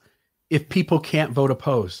all if people can't vote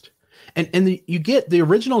opposed? And you get the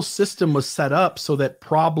original system was set up so that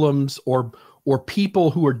problems or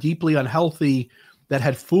people who are deeply unhealthy that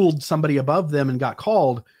had fooled somebody above them and got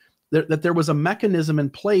called, that there was a mechanism in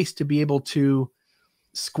place to be able to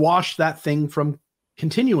squash that thing from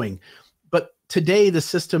continuing. But today the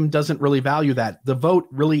system doesn't really value that. The vote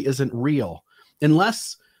really isn't real.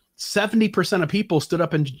 Unless 70% of people stood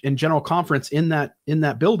up in general conference in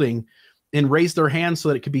that building and raised their hand so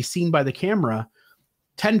that it could be seen by the camera,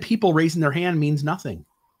 10 people raising their hand means nothing.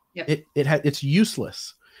 Yep. It's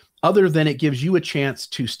useless, other than it gives you a chance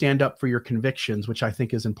to stand up for your convictions, which I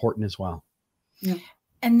think is important as well. Yeah.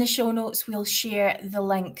 In the show notes, we'll share the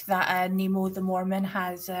link that Nemo the Mormon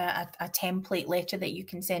has a template letter that you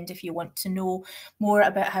can send if you want to know more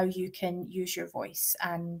about how you can use your voice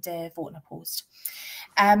and vote opposed.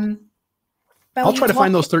 I'll try to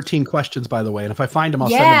find those 13 questions, by the way. And if I find them, I'll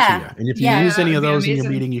send them to you. And if you use any of those in your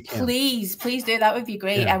meeting, you can. Please do. That would be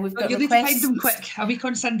great. Yeah. And we've got you need to find them quick. A week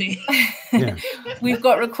on Sunday. We've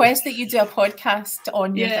got requests that you do a podcast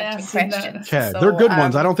on your 13 questions. Okay, they're good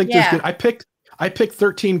ones. I don't think there's good. I picked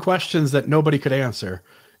 13 questions that nobody could answer.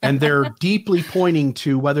 And they're deeply pointing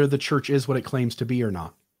to whether the church is what it claims to be or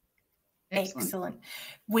not. Excellent.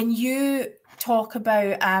 When you talk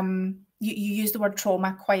about you use the word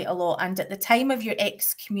trauma quite a lot, and at the time of your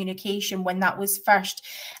excommunication, when that was first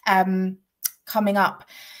coming up,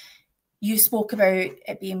 you spoke about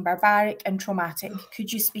it being barbaric and traumatic.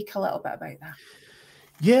 Could you speak a little bit about that?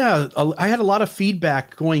 Yeah, I had a lot of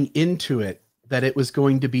feedback going into it that it was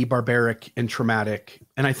going to be barbaric and traumatic.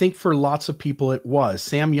 And I think for lots of people it was.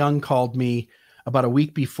 Sam Young called me about a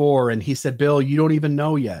week before and he said, Bill, you don't even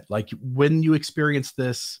know yet. Like when you experience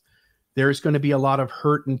this, there's going to be a lot of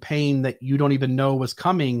hurt and pain that you don't even know was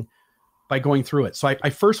coming by going through it. So I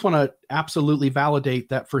first want to absolutely validate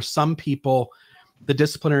that for some people, the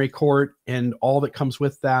disciplinary court and all that comes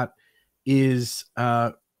with that is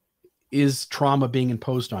trauma being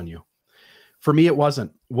imposed on you. For me, it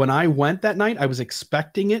wasn't. When I went that night, I was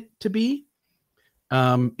expecting it to be.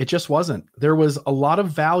 It just wasn't. There was a lot of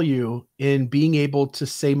value in being able to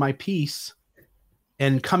say my piece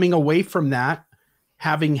and coming away from that,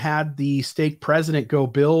 having had the stake president go,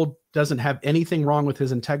 Bill doesn't have anything wrong with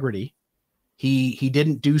his integrity. He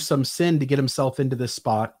didn't do some sin to get himself into this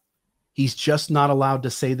spot. He's just not allowed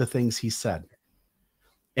to say the things he said.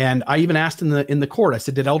 And I even asked in the court, I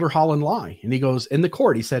said, did Elder Holland lie? And he goes, in the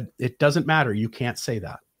court, he said, it doesn't matter. You can't say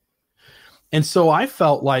that. And so I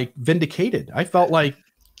felt like vindicated. I felt like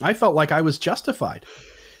I was justified.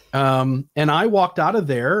 And I walked out of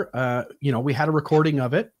there. We had a recording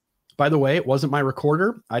of it. By the way, it wasn't my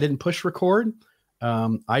recorder. I didn't push record.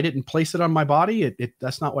 I didn't place it on my body.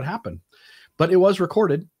 That's not what happened, but it was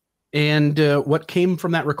recorded. And what came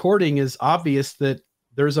from that recording is obvious that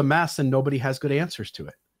there's a mess and nobody has good answers to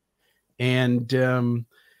it. And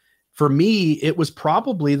for me, it was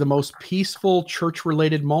probably the most peaceful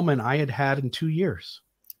church-related moment I had in 2 years.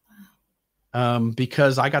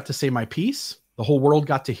 Because I got to say my piece. The whole world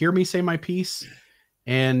got to hear me say my piece.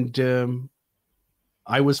 And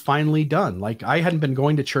I was finally done. Like I hadn't been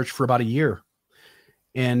going to church for about a year.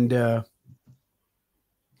 And to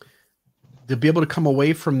be able to come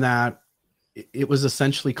away from that, it was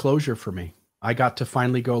essentially closure for me. I got to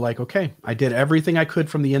finally go like, okay, I did everything I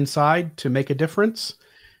could from the inside to make a difference.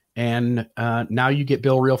 And now you get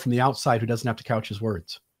Bill Reel from the outside who doesn't have to couch his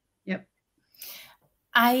words. Yep.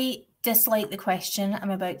 I dislike the question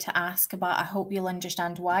I'm about to ask, but I hope you'll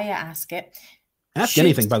understand why I ask it. Ask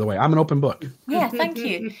anything, by the way. I'm an open book. Yeah, thank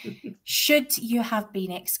you. Should you have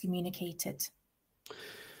been excommunicated?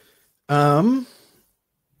 No.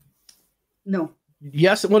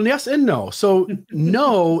 Yes. Well, yes and no. So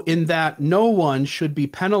no, in that no one should be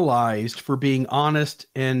penalized for being honest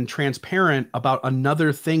and transparent about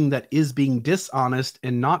another thing that is being dishonest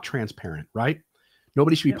and not transparent, right?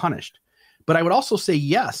 Nobody should be punished. But I would also say,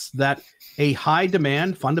 yes, that a high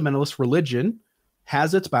demand fundamentalist religion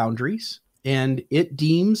has its boundaries and it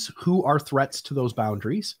deems who are threats to those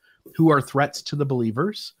boundaries, who are threats to the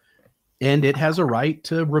believers. And it has a right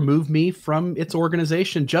to remove me from its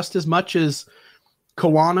organization just as much as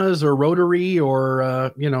Kiwanis or Rotary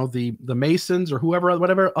or, the Masons or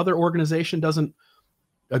whatever other organization doesn't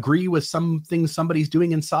agree with some things somebody's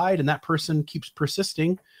doing inside and that person keeps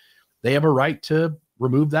persisting. They have a right to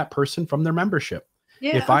remove that person from their membership.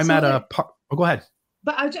 Yeah, if I'm at a go ahead.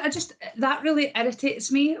 But I just, that really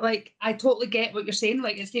irritates me. Like, I totally get what you're saying.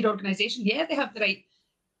 Like, it's their organization. Yeah, they have the right.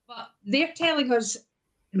 But they're telling us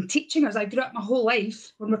and teaching us, I grew up my whole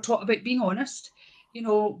life when we're taught about being honest.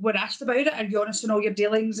 We're asked about it. Are you honest in all your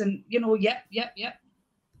dealings? And, yep.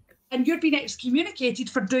 And you're being excommunicated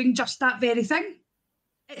for doing just that very thing.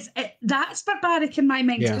 That's barbaric in my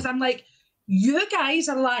mind because I'm like, you guys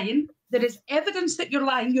are lying. There is evidence that you're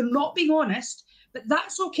lying. You're not being honest. But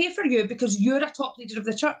that's okay for you because you're a top leader of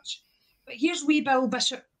the church. But here's wee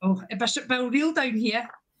Bishop Bill Reel down here.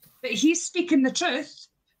 But he's speaking the truth.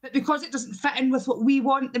 But because it doesn't fit in with what we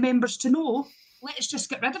want the members to know, let's just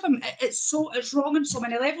get rid of him. It's wrong on so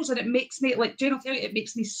many levels, and it makes me, like Jane will tell you, it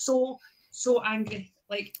makes me so angry.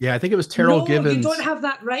 Like, yeah, I think it was Terrell Givens. You don't have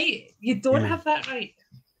that right. You don't have that right.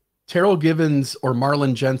 Terrell Givens or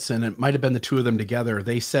Marlon Jensen, it might have been the two of them together.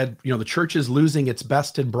 They said, the church is losing its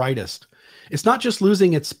best and brightest. It's not just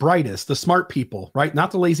losing its brightest, the smart people, right?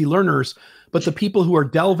 Not the lazy learners, but the people who are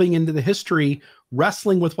delving into the history,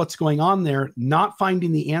 wrestling with what's going on there, not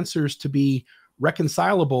finding the answers to be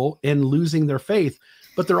reconcilable and losing their faith,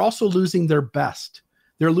 but they're also losing their best.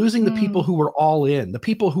 They're losing the people who were all in, the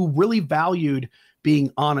people who really valued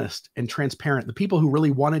being honest and transparent, the people who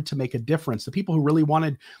really wanted to make a difference, the people who really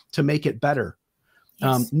wanted to make it better.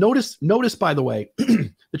 Yes. Notice, by the way,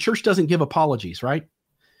 the church doesn't give apologies, right?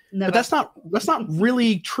 Never. But that's not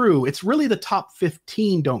really true. It's really the top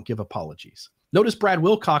 15 don't give apologies. Notice Brad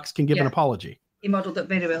Wilcox can give an apology. He modeled it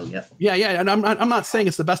very well. Yeah. Yeah. And I'm not saying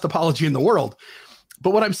it's the best apology in the world,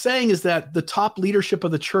 but what I'm saying is that the top leadership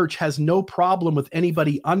of the church has no problem with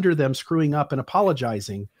anybody under them screwing up and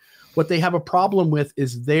apologizing. What they have a problem with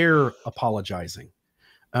is their apologizing.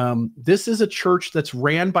 This is a church that's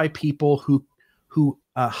ran by people who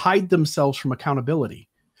hide themselves from accountability.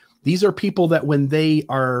 These are people that when they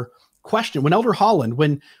are questioned, when Elder Holland,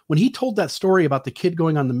 when he told that story about the kid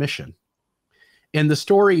going on the mission, and the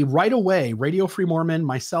story right away, Radio Free Mormon,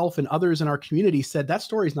 myself, and others in our community said that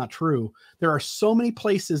story is not true. There are so many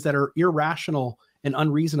places that are irrational and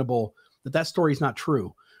unreasonable that story is not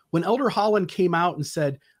true. When Elder Holland came out and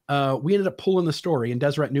said, we ended up pulling the story, and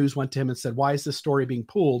Deseret News went to him and said, why is this story being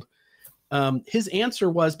pulled? His answer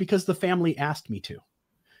was, because the family asked me to.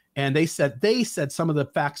 And they said some of the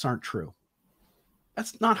facts aren't true.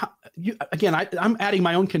 That's not how I'm adding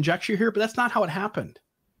my own conjecture here, but that's not how it happened.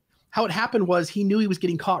 How it happened was he knew he was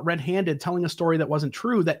getting caught red-handed telling a story that wasn't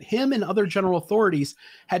true, that him and other general authorities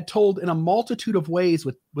had told in a multitude of ways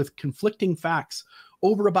with conflicting facts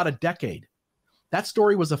over about a decade. That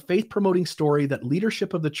story was a faith-promoting story that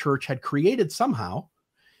leadership of the church had created somehow,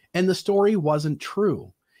 and the story wasn't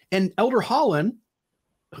true. And Elder Holland,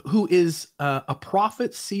 who is a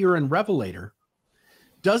prophet, seer, and revelator,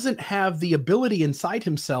 doesn't have the ability inside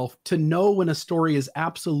himself to know when a story is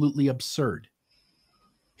absolutely absurd.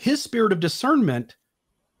 His spirit of discernment.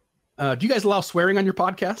 Do you guys allow swearing on your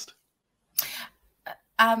podcast?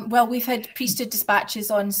 Well, we've had priesthood dispatches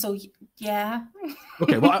on, so yeah.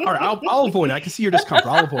 Okay, well, all right, I'll avoid it. I can see your discomfort.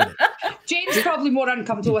 I'll avoid it. Jane's probably more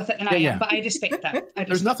uncomfortable with it than I am, but I respect that.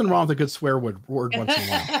 There's nothing wrong with a good swear word once in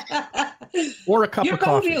a while. Or a cup of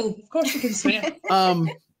coffee. You're Bill Reel. Of course you can swear.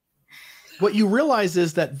 What you realize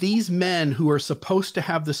is that these men who are supposed to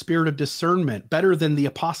have the spirit of discernment better than the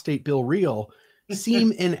apostate Bill Reel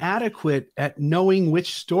seem inadequate at knowing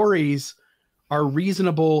which stories are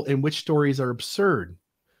reasonable and which stories are absurd.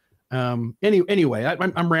 Anyway,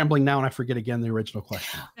 I'm rambling now and I forget again the original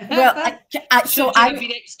question. Well, so I've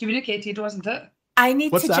been excommunicated, wasn't it? I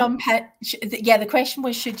need to jump in. Yeah, the question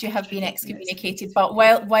was, should you have been excommunicated? But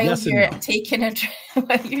while yes you're taking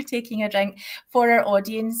a drink, for our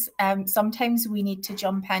audience, sometimes we need to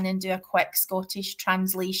jump in and do a quick Scottish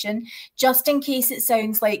translation, just in case it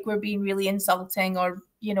sounds like we're being really insulting, or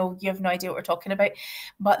you have no idea what we're talking about.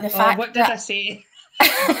 But the fact what did I say?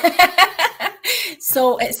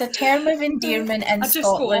 So it's a term of endearment in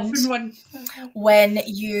Scotland when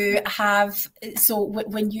you have,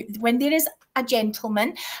 when there is a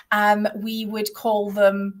gentleman, we would call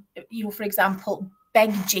them, for example,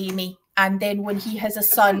 Big Jamie. And then when he has a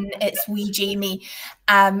son, it's wee Jamie.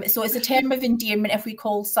 So it's a term of endearment if we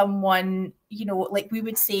call someone, like we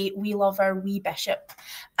would say, we love our wee bishop.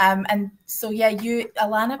 And so, yeah,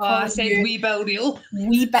 Alana called I said wee Bill Reel.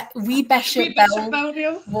 Wee Bishop Bill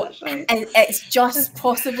Reel. Right. It's just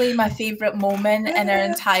possibly my favourite moment in our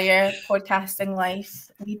entire podcasting life.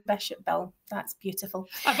 Wee Bishop Bill. That's beautiful.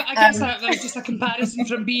 I guess that was just a comparison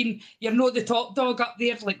from being, you're not the top dog up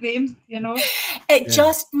there like them,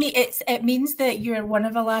 It means that you're one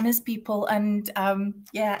of Alana's people, and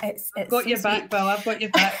it's I've got your back, Bill. I've got your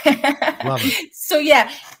back. Love it. So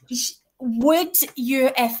yeah, would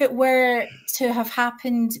you, if it were to have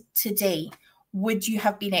happened today, would you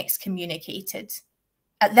have been excommunicated?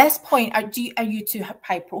 At this point, are you too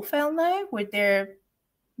high profile now? Would there,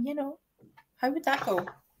 how would that go?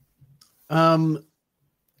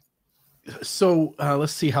 So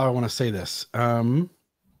let's see how I want to say this.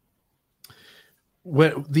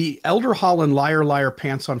 When the Elder Holland Liar Liar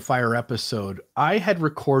Pants on Fire episode, I had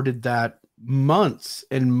recorded that months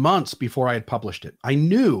and months before I had published it. I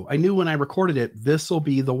knew when I recorded it, this will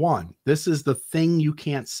be the one. This is the thing you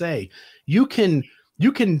can't say. You can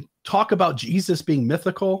talk about Jesus being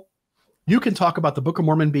mythical. You can talk about the Book of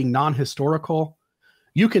Mormon being non-historical.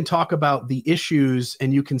 You can talk about the issues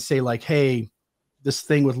and you can say like, hey, this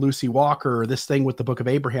thing with Lucy Walker or this thing with the Book of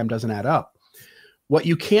Abraham doesn't add up. What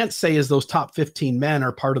you can't say is those top 15 men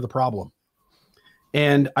are part of the problem.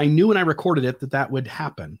 And I knew when I recorded it that would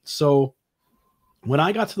happen. So when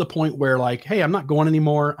I got to the point where like, hey, I'm not going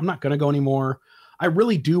anymore, I'm not going to go anymore, I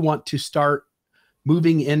really do want to start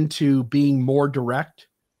moving into being more direct,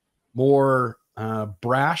 more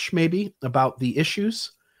brash maybe about the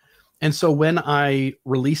issues. And so when I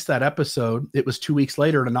released that episode, it was 2 weeks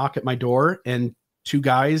later to knock at my door, and two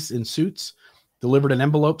guys in suits delivered an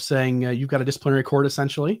envelope saying, you've got a disciplinary court,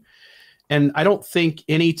 essentially. And I don't think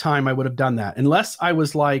any time I would have done that, unless I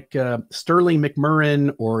was like Sterling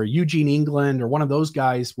McMurrin or Eugene England or one of those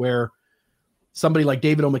guys where somebody like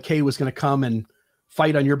David O. McKay was going to come and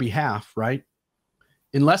fight on your behalf, right?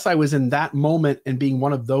 Unless I was in that moment and being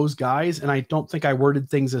one of those guys, and I don't think I worded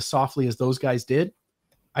things as softly as those guys did,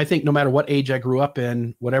 I think no matter what age I grew up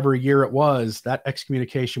in, whatever year it was, that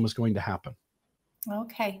excommunication was going to happen.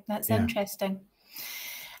 Okay, that's interesting.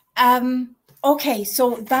 Okay,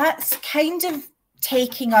 so that's kind of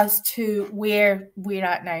taking us to where we're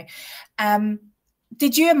at now.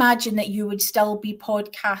 did you imagine that you would still be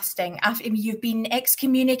podcasting after you've been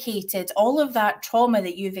excommunicated, all of that trauma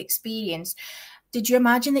that you've experienced? Did you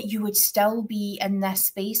imagine that you would still be in this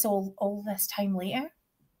space all this time later?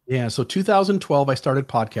 Yeah. So 2012, I started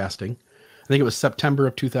podcasting. I think it was September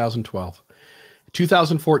of 2012.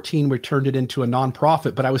 2014, we turned it into a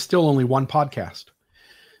nonprofit, but I was still only one podcast.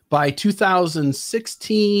 By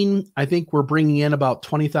 2016, I think we're bringing in about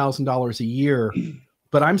 $20,000 a year,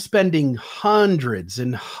 but I'm spending hundreds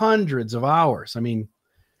and hundreds of hours. I mean,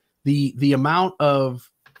 the amount of,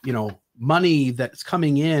 money that's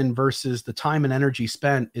coming in versus the time and energy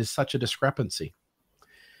spent is such a discrepancy.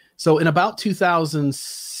 So in about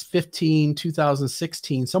 2015,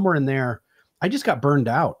 2016, somewhere in there, I just got burned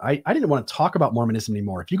out. I didn't want to talk about Mormonism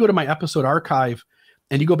anymore. If you go to my episode archive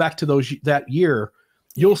and you go back to that year,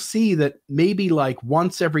 you'll see that maybe like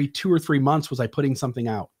once every 2 or 3 months was I putting something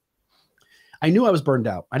out. I knew I was burned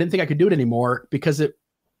out. I didn't think I could do it anymore because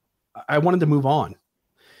I wanted to move on.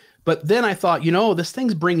 But then I thought, this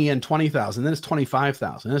thing's bringing in 20,000, then it's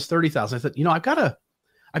 25,000, then it's 30,000. I thought,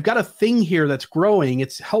 I've got a thing here that's growing.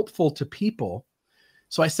 It's helpful to people.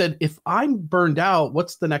 So I said, if I'm burned out,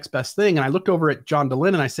 what's the next best thing? And I looked over at John Dehlin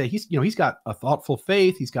and I say, he's got a thoughtful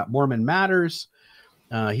faith. He's got Mormon Matters.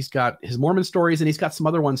 He's got his Mormon stories, and he's got some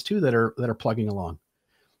other ones too that are plugging along.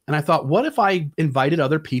 And I thought, what if I invited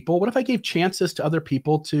other people? What if I gave chances to other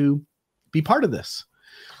people to be part of this?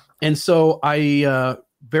 And so I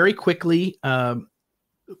very quickly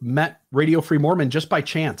met Radio Free Mormon just by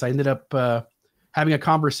chance. I ended up having a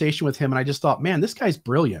conversation with him, and I just thought, man, this guy's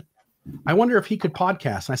brilliant. I wonder if he could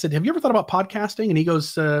podcast. And I said, have you ever thought about podcasting? And he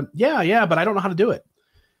goes, yeah, but I don't know how to do it.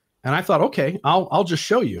 And I thought, okay, I'll just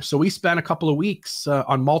show you. So we spent a couple of weeks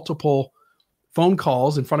on multiple phone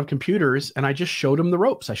calls in front of computers, and I just showed him the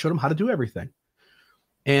ropes. I showed him how to do everything.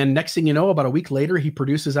 And next thing you know, about a week later, he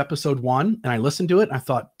produces episode 1, and I listened to it, and I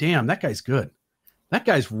thought, damn, that guy's good. That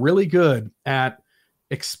guy's really good at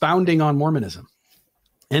expounding on Mormonism.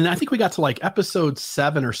 And I think we got to like episode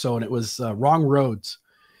 7 or so, and it was Wrong Roads,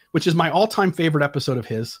 which is my all-time favorite episode of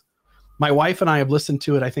his. My wife and I have listened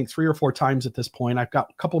to it, I think 3 or 4 times at this point. I've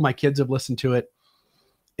got a couple of my kids have listened to it,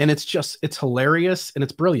 and it's hilarious and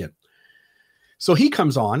it's brilliant. So he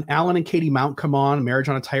comes on, Alan and Katie Mount come on, Marriage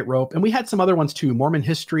on a Tightrope. And we had some other ones too, Mormon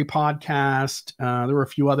History Podcast. There were a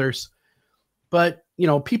few others, but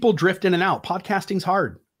people drift in and out. Podcasting's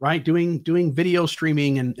hard, right? Doing video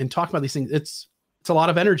streaming and talking about these things. It's a lot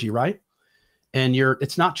of energy, right? And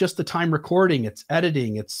it's not just the time recording, it's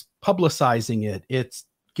editing, it's publicizing it, it's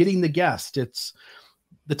getting the guest, it's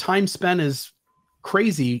the time spent is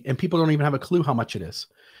crazy, and people don't even have a clue how much it is.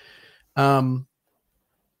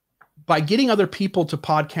 By getting other people to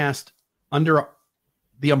podcast under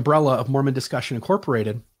the umbrella of Mormon Discussion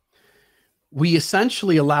Incorporated, we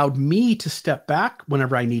essentially allowed me to step back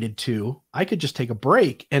whenever I needed to. I could just take a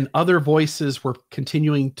break, and other voices were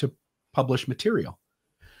continuing to publish material.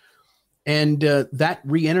 And that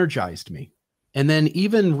re-energized me. And then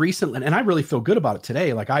even recently, and I really feel good about it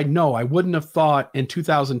today. Like, I know I wouldn't have thought in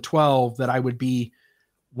 2012 that I would be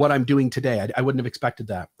what I'm doing today. I wouldn't have expected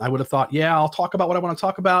that. I would have thought, yeah, I'll talk about what I want to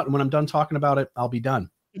talk about. And when I'm done talking about it, I'll be done.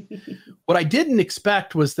 What I didn't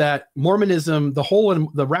expect was that Mormonism,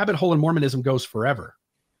 the rabbit hole in Mormonism goes forever.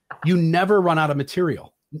 You never run out of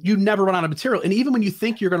material. And even when you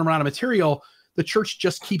think you're going to run out of material, the church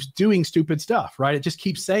just keeps doing stupid stuff, right? It just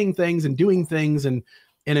keeps saying things and doing things and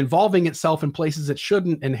involving itself in places it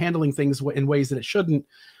shouldn't and handling things in ways that it shouldn't,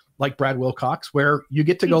 like Brad Wilcox, where you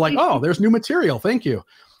get to go like, oh, there's new material. Thank you.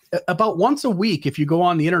 About once a week, if you go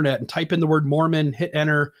on the internet and type in the word Mormon, hit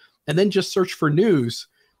enter, and then just search for news,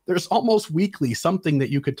 there's almost weekly something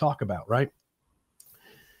that you could talk about, right?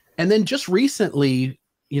 And then just recently,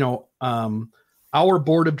 our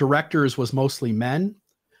board of directors was mostly men.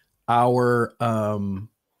 Our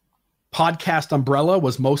podcast umbrella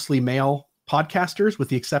was mostly male podcasters, with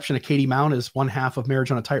the exception of Katie Mount as one half of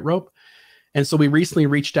Marriage on a Tightrope. And so we recently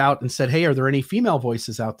reached out and said, hey, are there any female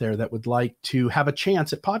voices out there that would like to have a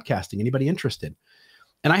chance at podcasting? Anybody interested?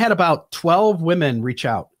 And I had about 12 women reach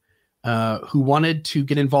out who wanted to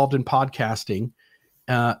get involved in podcasting,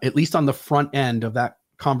 at least on the front end of that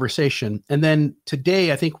conversation. And then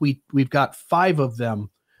today, I think we've got 5 of them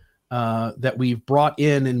that we've brought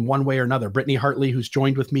in one way or another. Brittany Hartley, who's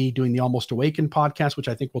joined with me doing the Almost Awakened podcast, which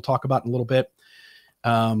I think we'll talk about in a little bit.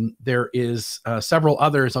 There is several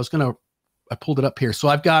others. I pulled it up here. So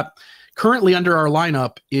I've got currently under our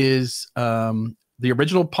lineup is the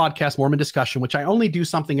original podcast, Mormon Discussion, which I only do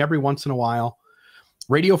something every once in a while.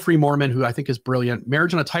 Radio Free Mormon, who I think is brilliant.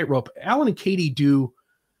 Marriage on a Tightrope. Alan and Katie do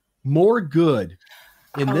more good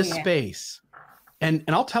in this space And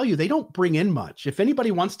I'll tell you, they don't bring in much. If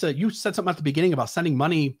anybody wants to, you said something at the beginning about sending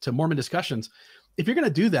money to Mormon Discussions. If you're going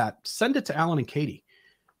to do that, send it to Alan and Katie.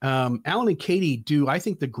 Alan and Katie do, I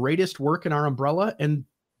think, the greatest work in our umbrella, and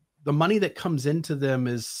the money that comes into them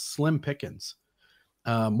is slim pickings.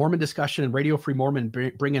 Mormon Discussion and Radio Free Mormon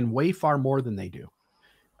bring in way far more than they do.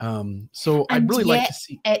 So I'd really like to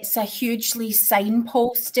see. It's a hugely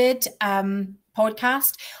signposted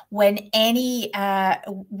podcast. When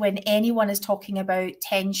anyone is talking about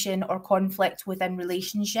tension or conflict within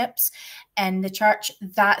relationships in the church,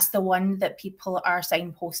 that's the one that people are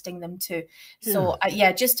signposting them to. Yeah. So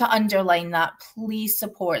just to underline that, please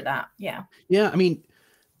support that. Yeah. I mean,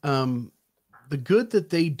 the good that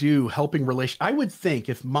they do helping I would think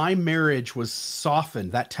if my marriage was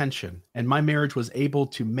softened, that tension, and my marriage was able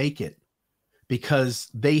to make it because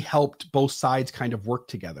they helped both sides kind of work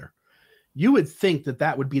together, you would think that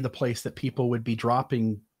that would be the place that people would be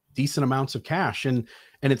dropping decent amounts of cash. And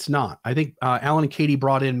it's not. I think Alan and Katie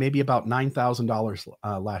brought in maybe about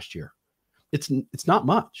 $9,000 last year. It's not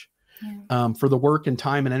much for the work and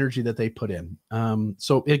time and energy that they put in.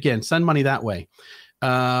 So again, send money that way.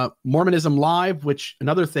 Mormonism Live, which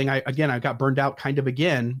another thing, I got burned out kind of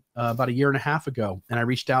again about a year and a half ago. And I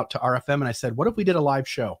reached out to RFM and I said, what if we did a live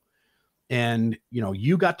show? And,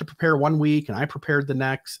 you got to prepare one week and I prepared the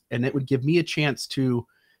next, and it would give me a chance to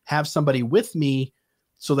have somebody with me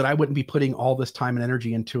so that I wouldn't be putting all this time and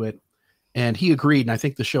energy into it. And he agreed. And I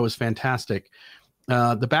think the show is fantastic.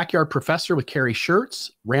 The Backyard Professor with Carrie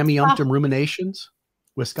Schertz, Rameumptum Ruminations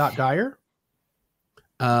with Scott Dyer.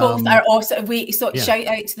 Both are awesome. Shout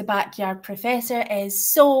out to the Backyard Professor, is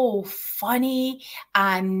so funny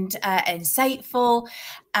and insightful.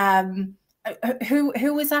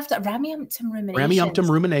 Who was after Rameumptum Ruminations? Rameumptum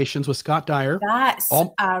Ruminations with Scott Dyer. That's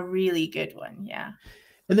a really good one. Yeah.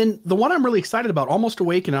 And then the one I'm really excited about, Almost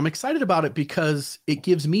Awakened, I'm excited about it because it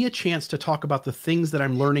gives me a chance to talk about the things that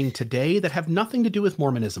I'm learning today that have nothing to do with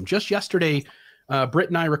Mormonism. Just yesterday, Britt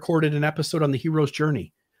and I recorded an episode on the hero's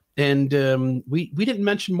journey. And we didn't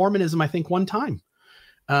mention Mormonism, I think, one time.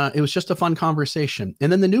 It was just a fun conversation.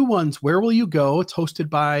 And then the new ones, Where Will You Go? It's hosted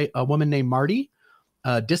by a woman named Marty.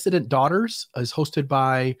 Dissident Daughters is hosted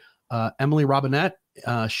by Emily Robinette.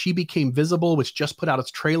 She Became Visible, which just put out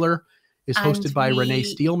its trailer, is hosted by Renee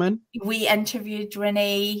Steelman. We interviewed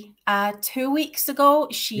Renee 2 weeks ago.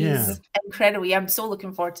 She's incredible. I'm so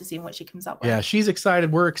looking forward to seeing what she comes up with. Yeah, she's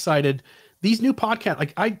excited. We're excited. These new podcasts,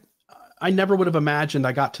 like I never would have imagined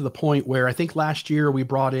I got to the point where I think last year we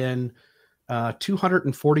brought in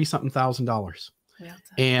 $240,000. Yeah,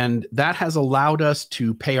 and that has allowed us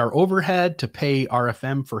to pay our overhead, to pay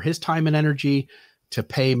RFM for his time and energy, to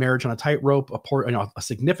pay Marriage on a Tightrope a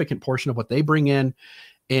significant portion of what they bring in.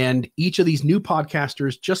 And each of these new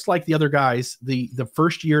podcasters, just like the other guys, the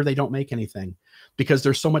first year they don't make anything because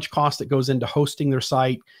there's so much cost that goes into hosting their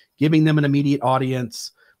site, giving them an immediate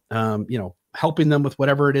audience, helping them with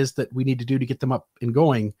whatever it is that we need to do to get them up and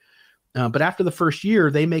going. But after the first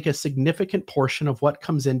year, they make a significant portion of what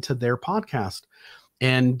comes into their podcast.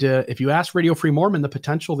 And if you ask Radio Free Mormon, the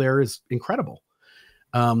potential there is incredible.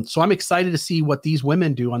 So I'm excited to see what these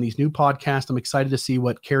women do on these new podcasts. I'm excited to see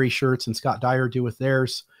what Carrie Schertz and Scott Dyer do with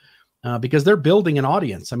theirs because they're building an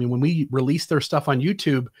audience. I mean, when we release their stuff on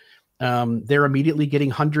YouTube, they're immediately getting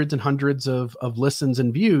hundreds and hundreds of listens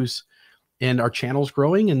and views. And our channel's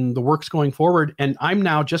growing and the work's going forward. And I'm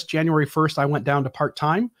now, just January 1st, I went down to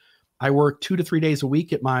part-time. I work 2 to 3 days a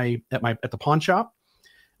week at the pawn shop,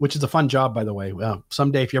 which is a fun job, by the way.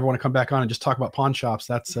 Someday, if you ever want to come back on and just talk about pawn shops,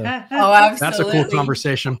 that's that's a cool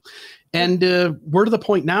conversation. And we're to the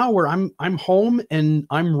point now where I'm home and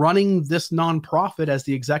I'm running this nonprofit as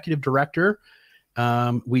the executive director.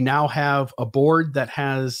 We now have a board that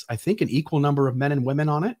has, I think, an equal number of men and women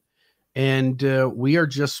on it. And we are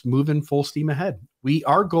just moving full steam ahead.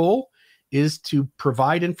 Our goal is to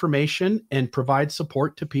provide information and provide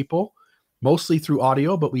support to people, mostly through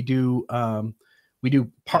audio, but we do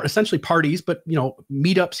essentially parties, but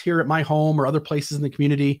meetups here at my home or other places in the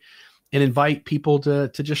community, and invite people to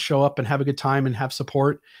just show up and have a good time and have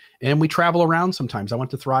support. And we travel around sometimes. I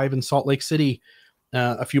went to Thrive in Salt Lake City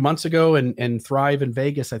a few months ago and Thrive in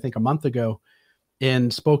Vegas, I think a month ago,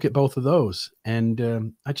 and spoke at both of those.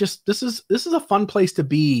 And this is a fun place to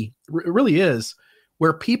be. It really is,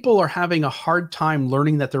 where people are having a hard time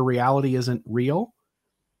learning that their reality isn't real,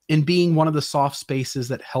 and being one of the soft spaces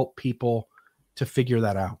that help people to figure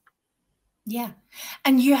that out. Yeah.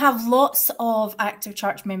 And you have lots of active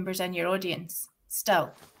church members in your audience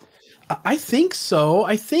still. I think so.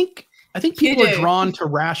 I think people are drawn to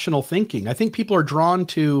rational thinking. I think people are drawn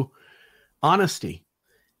to honesty.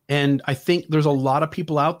 And I think there's a lot of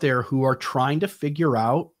people out there who are trying to figure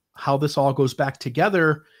out how this all goes back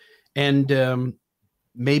together. And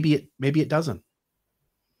maybe it doesn't.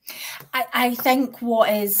 I think what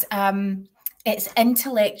is, it's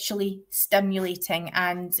intellectually stimulating,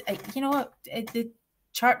 and the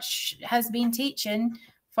church has been teaching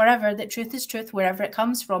forever that truth is truth wherever it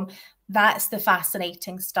comes from. That's the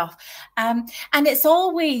fascinating stuff. And it's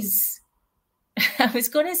always, I was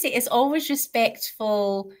going to say, it's always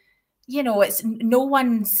respectful. It's no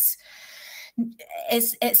one's,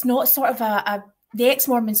 it's not sort of the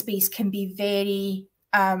ex-Mormon space can be very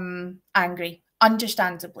angry,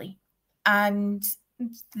 understandably. And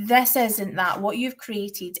this isn't that. What you've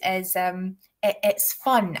created is it's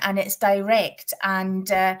fun and it's direct,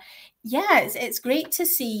 and it's great to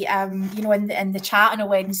see in the chat on a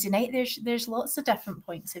Wednesday night there's lots of different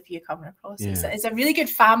points of view coming across. Yeah. It's a really good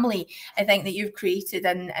family, I think, that you've created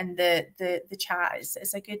in the chat.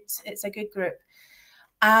 It's a good group.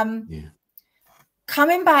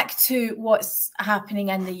 Coming back to what's happening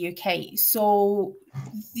in the UK, so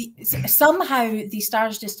somehow the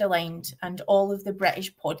stars just aligned, and all of the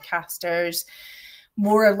British podcasters,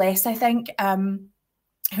 more or less, I think,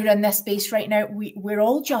 who are in this space right now, we're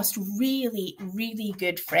all just really, really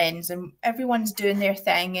good friends, and everyone's doing their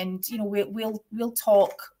thing, and we'll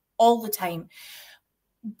talk all the time.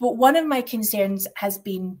 But one of my concerns has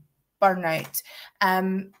been burnout.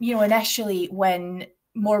 Initially when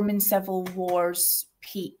Mormon civil wars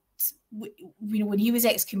peaked, when he was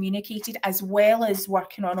excommunicated, as well as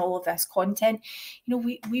working on all of this content,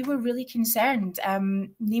 we were really concerned.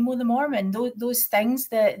 Nemo the Mormon, those things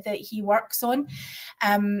that he works on,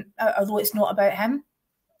 although it's not about him,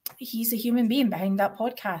 he's a human being behind that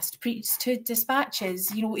podcast, Preach to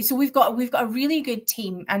Dispatches. So we've got a really good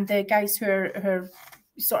team, and the guys who are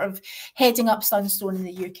sort of heading up Sunstone in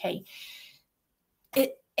the UK.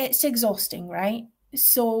 It's exhausting, right?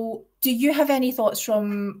 So do you have any thoughts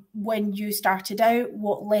from when you started out,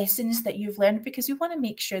 what lessons that you've learned? Because we want to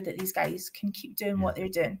make sure that these guys can keep doing what they're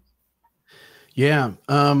doing. Yeah.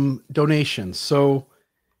 Donations. So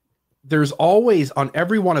there's always, on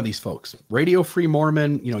every one of these folks, Radio Free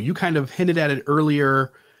Mormon, you kind of hinted at it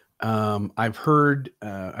earlier. I've heard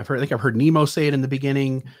Nemo say it in the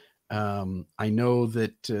beginning. I know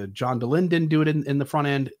that John DeLynn didn't do it in the front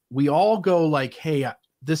end. We all go like, hey,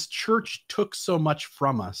 this church took so much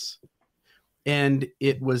from us, and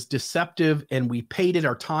it was deceptive, and we paid it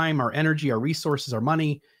our time, our energy, our resources, our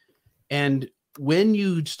money. And when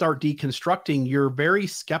you start deconstructing, you're very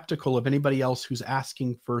skeptical of anybody else who's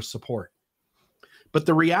asking for support. But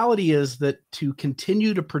the reality is that to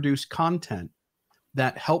continue to produce content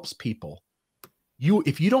that helps people,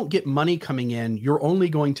 if you don't get money coming in, you're only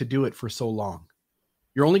going to do it for so long.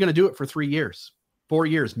 You're only going to do it for 3 years, 4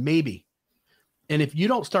 years, maybe. And if you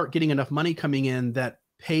don't start getting enough money coming in that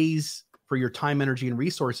pays for your time, energy, and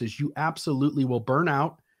resources, you absolutely will burn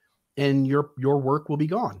out, and your work will be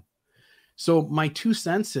gone. So my 2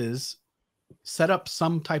 cents is set up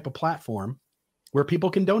some type of platform where people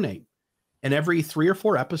can donate, and every 3 or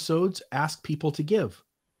 4 episodes, ask people to give.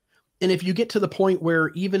 And if you get to the point where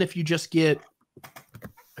even if you just get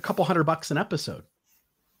a couple $100 an episode,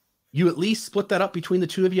 you at least split that up between the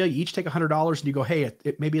two of you. You each take $100 and you go, hey,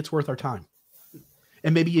 maybe it's worth our time.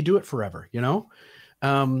 And maybe you do it forever.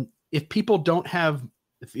 If people don't have,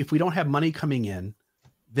 if we don't have money coming in,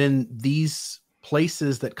 then these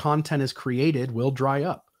places that content is created will dry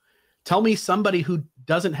up. Tell me somebody who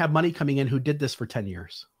doesn't have money coming in who did this for 10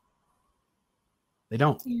 years. They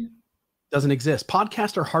don't. Yeah. Doesn't exist.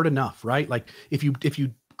 Podcasts are hard enough, right? Like if you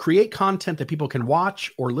create content that people can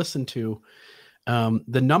watch or listen to,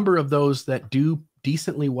 the number of those that do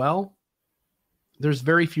decently well, there's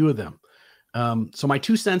very few of them. So my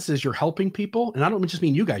 2 cents is you're helping people, and I don't just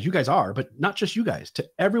mean you guys are, but not just you guys, to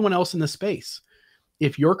everyone else in the space.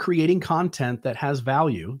 If you're creating content that has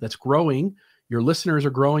value, that's growing, your listeners are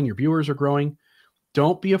growing, your viewers are growing,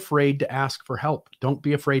 don't be afraid to ask for help. Don't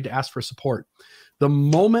be afraid to ask for support. The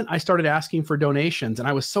moment I started asking for donations, and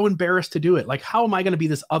I was so embarrassed to do it, like, how am I going to be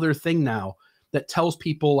this other thing now that tells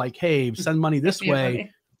people like, hey, send money this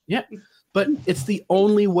way? Yeah. But it's the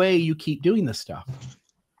only way you keep doing this stuff.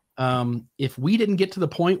 If we didn't get to the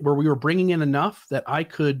point where we were bringing in enough that I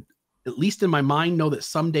could, at least in my mind, know that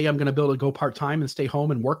someday I'm going to be able to go part-time and stay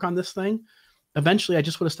home and work on this thing, eventually I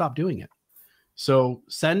just would have stopped doing it. So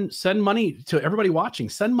send money to everybody watching.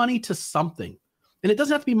 Send money to something. And it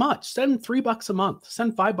doesn't have to be much. Send $3 a month.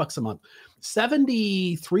 Send $5 a month.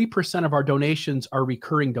 73% of our donations are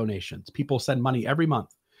recurring donations. People send money every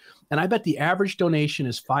month. And I bet the average donation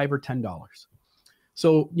is $5 or $10.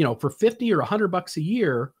 So, for $50 or $100 a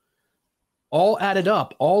year, all added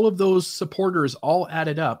up, all of those supporters all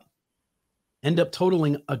added up, end up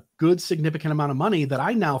totaling a good significant amount of money that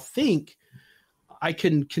I now think I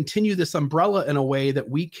can continue this umbrella in a way that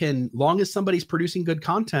we can, long as somebody's producing good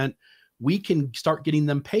content, we can start getting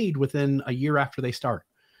them paid within a year after they start.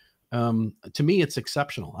 To me, it's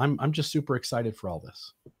exceptional. I'm just super excited for all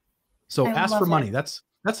this. So ask for money. That's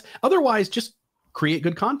otherwise just create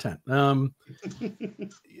good content.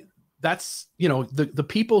 That's, you know, the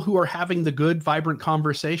people who are having the good, vibrant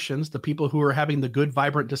conversations, the people who are having the good,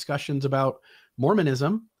 vibrant discussions about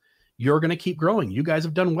Mormonism, you're going to keep growing. You guys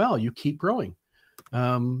have done well. You keep growing.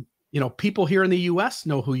 You know, people here in the US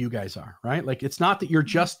know who you guys are, right? Like, it's not that you're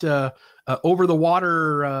just a over the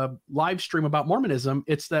water live stream about Mormonism.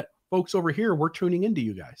 It's that folks over here, we're tuning into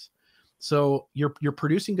you guys. So you're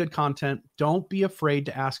producing good content. Don't be afraid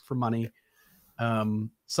to ask for money.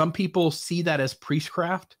 Some people see that as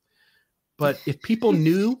priestcraft, but if people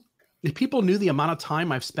knew the amount of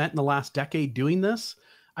time I've spent in the last decade doing this,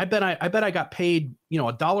 I bet I got paid, you know,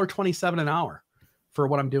 $1.27 an hour for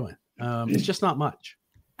what I'm doing. It's just not much.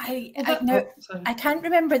 I can't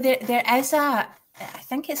remember. There is I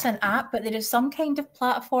think it's an app, but there is some kind of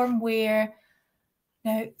platform where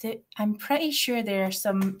now I'm pretty sure there are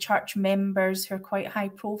some church members who are quite high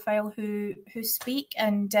profile who speak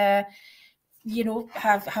and you know,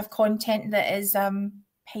 have content that is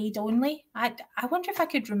paid only. I wonder if I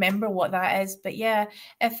could remember what that is, but yeah,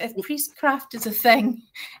 if priestcraft is a thing,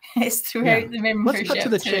 it's throughout the membership. Let's cut to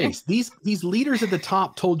the chase. These leaders at the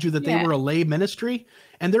top told you that they were a lay ministry,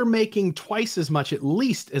 and they're making twice as much at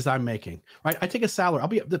least as I'm making. Right? I take a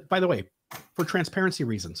salary. By the way, for transparency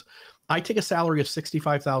reasons, I take a salary of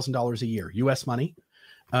 $65,000 a year, U.S. money.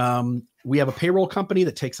 We have a payroll company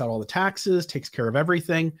that takes out all the taxes, takes care of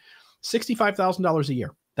everything. $65,000 a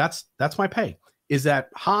year. That's my pay. Is that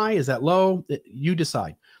high? Is that low? You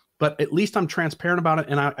decide. But at least I'm transparent about it.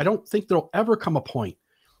 And I don't think there'll ever come a point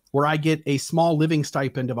where I get a small living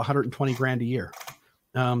stipend of 120 grand a year.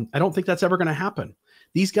 I don't think that's ever going to happen.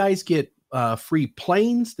 These guys get free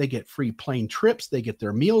planes. They get free plane trips. They get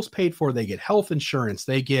their meals paid for. They get health insurance.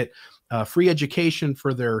 They get free education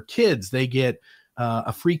for their kids. They get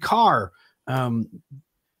a free car.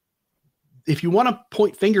 If you want to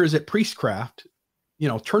point fingers at priestcraft, you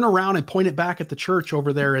know, turn around and point it back at the church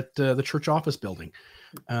over there at the church office building.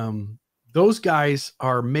 Those guys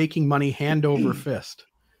are making money hand over fist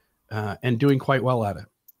and doing quite well at it.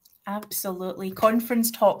 Absolutely.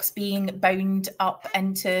 Conference talks being bound up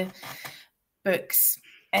into books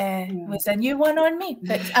was a new one on me.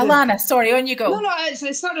 But Alana, sorry, on you go. No,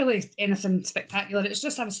 it's not really anything spectacular. It's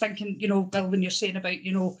just I was thinking, you know, Bill, when you're saying about,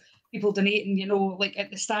 you know, people donating, you know, like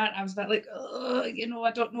at the start, I was a bit like, you know,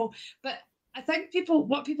 I don't know. But I think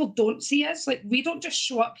what people don't see is, like, we don't just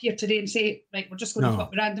show up here today and say, right, we're just going to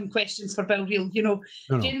put random questions for Bill Reel. You know,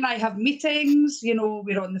 Jane and I have meetings, you know,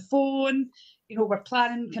 we're on the phone, you know, we're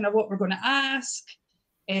planning kind of what we're going to ask.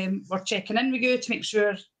 We're checking in with you to make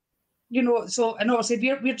sure, you know, so, and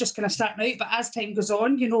obviously we're just kind of starting out, but as time goes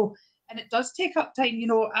on, you know, and it does take up time, you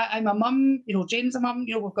know, I'm a mum, you know, Jane's a mum,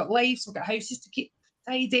 you know, we've got lives, we've got houses to keep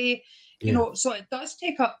tidy, you know, so it does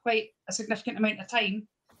take up quite a significant amount of time.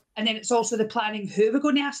 And then it's also the planning who we're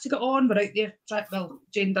going to ask to get on. We're out there, well,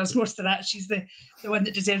 Jane does most of that. She's the one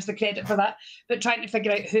that deserves the credit for that. But trying to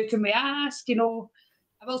figure out who can we ask, you know.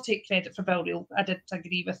 I will take credit for Bill Reel. I did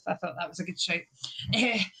agree with, I thought that was a good shout.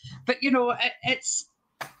 But, you know, it's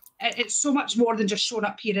so much more than just showing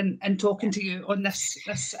up here and talking to you on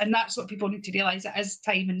this. And that's what people need to realise. It is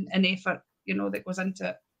time and effort, you know, that goes into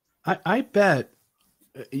it. I bet,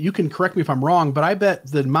 you can correct me if I'm wrong, but I bet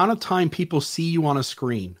the amount of time people see you on a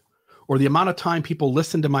screen or the amount of time people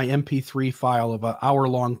listen to my MP3 file of an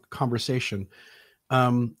hour-long conversation,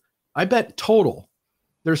 I bet total,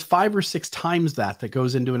 there's 5 or 6 times that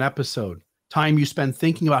goes into an episode. Time you spend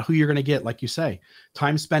thinking about who you're going to get, like you say.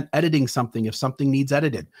 Time spent editing something if something needs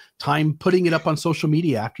edited. Time putting it up on social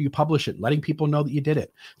media after you publish it, letting people know that you did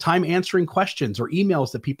it. Time answering questions or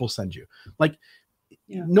emails that people send you. Like,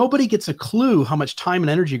 nobody gets a clue how much time and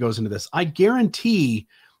energy goes into this. I guarantee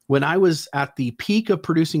when I was at the peak of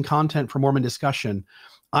producing content for Mormon Discussion,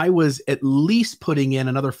 I was at least putting in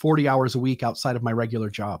another 40 hours a week outside of my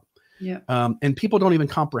regular job. Yeah. And people don't even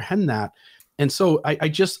comprehend that. And so I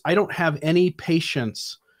don't have any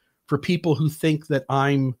patience for people who think that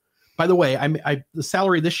by the way, the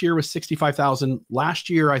salary this year was $65,000. Last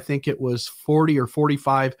year, I think it was 40 or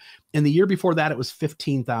 45. And the year before that, it was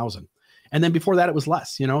 15,000. And then before that, it was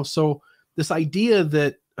less, you know? So this idea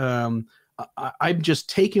that I'm just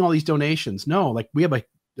taking all these donations. No, like, we have a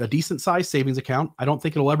decent sized savings account. I don't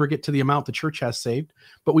think it'll ever get to the amount the church has saved,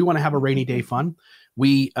 but we want to have a rainy day fund.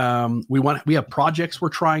 We have projects we're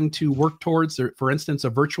trying to work towards. For instance, a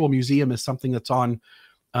virtual museum is something that's on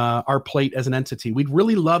our plate as an entity. We'd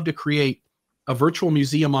really love to create a virtual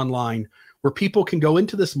museum online where people can go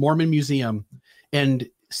into this Mormon museum and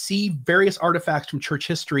see various artifacts from church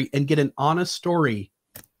history and get an honest story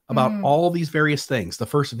about all these various things: the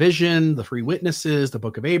first vision, the three witnesses, the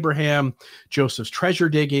book of Abraham, Joseph's treasure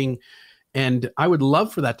digging. And I would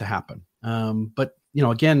love for that to happen. But,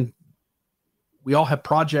 again, we all have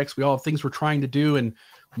projects, we all have things we're trying to do, and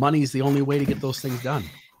money is the only way to get those things done.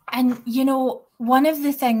 And, one of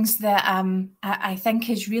the things that I think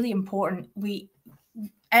is really important,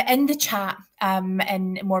 in the chat,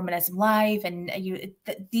 in Mormonism Live and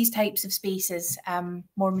these types of spaces,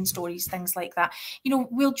 Mormon stories, things like that,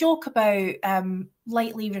 we'll joke about,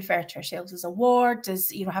 lightly refer to ourselves as a ward,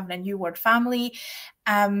 as, having a new ward family.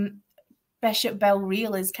 Bishop Bill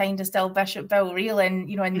Reel is kind of still Bishop Bill Reel, and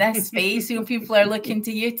in this space, people are looking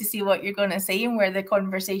to you to see what you're going to say and where the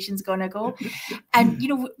conversation's going to go. And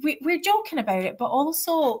we're joking about it, but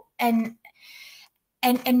also in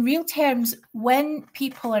real terms, when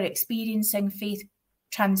people are experiencing faith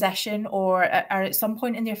transition or are at some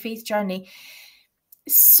point in their faith journey,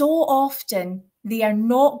 so often they are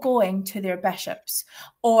not going to their bishops,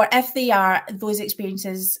 or if they are, those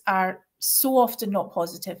experiences are so often not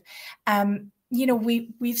positive.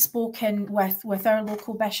 We've spoken with our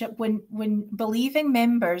local bishop. When believing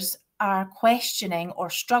members are questioning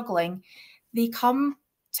or struggling, they come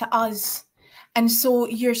to us. And so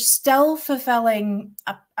you're still fulfilling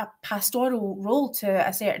a pastoral role to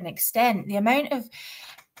a certain extent. The amount of,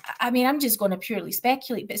 I'm just going to purely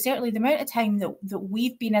speculate, but certainly the amount of time that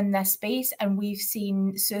we've been in this space and we've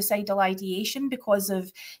seen suicidal ideation because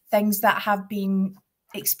of things that have been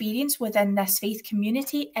experienced within this faith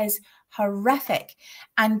community is horrific.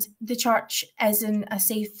 And the church isn't a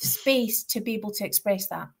safe space to be able to express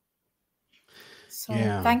that. So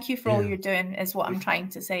thank you for all you're doing is what I'm trying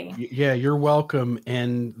to say. Yeah, you're welcome.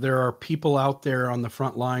 And there are people out there on the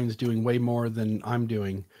front lines doing way more than I'm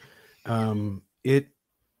doing.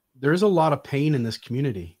 There's a lot of pain in this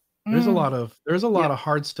community. There's a lot of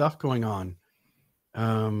hard stuff going on.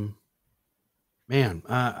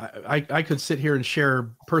 I could sit here and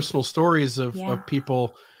share personal stories of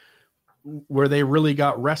people where they really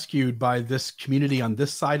got rescued by this community on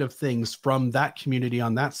this side of things from that community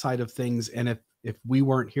on that side of things. And if we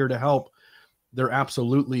weren't here to help, there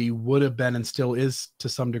absolutely would have been and still is to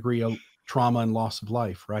some degree a trauma and loss of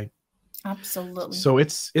life, right? Absolutely. So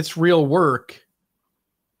it's real work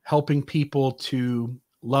helping people to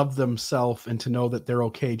love themselves and to know that they're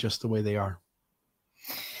okay just the way they are.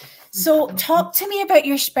 So talk to me about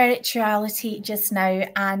your spirituality just now,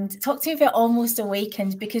 and talk to me about Almost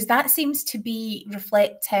Awakened, because that seems to be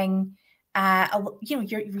reflecting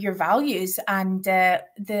your values and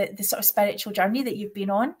the sort of spiritual journey that you've been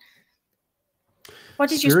on. What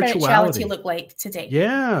does your spirituality look like today?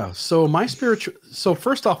 Yeah. So so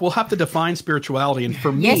first off, we'll have to define spirituality. And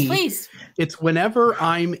for me, yes, please. It's whenever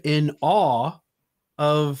I'm in awe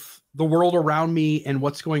of the world around me and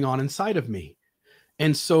what's going on inside of me.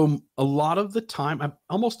 And so a lot of the time,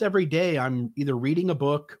 almost every day, I'm either reading a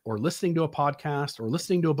book or listening to a podcast or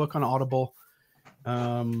listening to a book on Audible.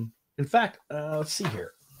 In fact, let's see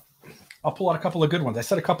here. I'll pull out a couple of good ones. I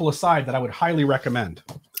set a couple aside that I would highly recommend.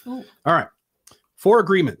 Ooh. All right. 4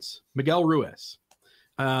 Agreements, Miguel Ruiz.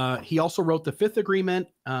 He also wrote The Fifth Agreement.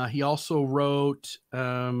 He also wrote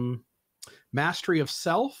Mastery of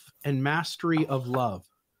Self and Mastery of Love.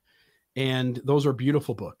 And those are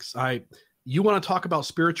beautiful books. You want to talk about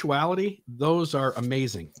spirituality? Those are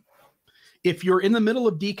amazing. If you're in the middle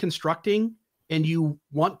of deconstructing and you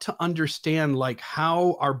want to understand like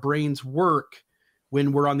how our brains work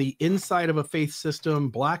when we're on the inside of a faith system,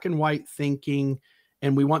 black and white thinking,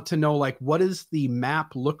 and we want to know like what does the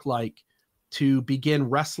map look like to begin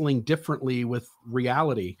wrestling differently with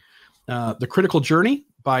reality. The Critical Journey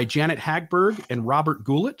by Janet Hagberg and Robert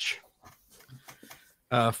Gulich.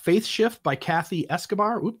 Faith Shift by Kathy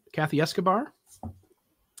Escobar.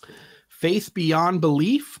 Faith Beyond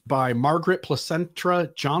Belief by Margaret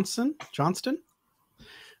Placentra Johnston.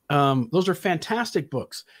 Those are fantastic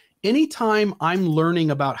books. Anytime I'm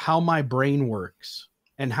learning about how my brain works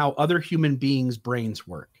and how other human beings' brains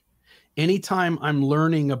work, anytime I'm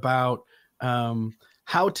learning about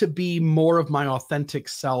how to be more of my authentic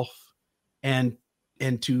self and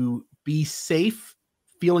to be safe,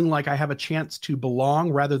 feeling like I have a chance to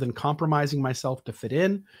belong rather than compromising myself to fit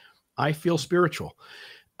in, I feel spiritual.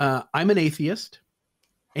 I'm an atheist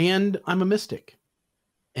and I'm a mystic.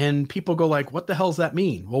 And people go like, what the hell does that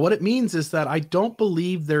mean? Well, what it means is that I don't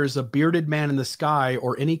believe there's a bearded man in the sky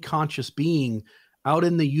or any conscious being out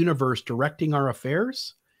in the universe directing our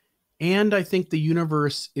affairs. And I think the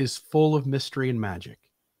universe is full of mystery and magic.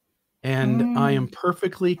 And I am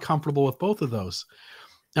perfectly comfortable with both of those.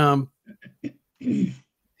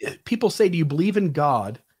 People say, do you believe in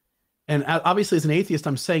God? And obviously as an atheist,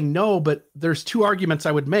 I'm saying no, but there's two arguments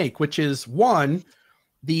I would make, which is one,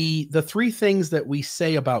 the three things that we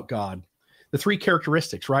say about God, the three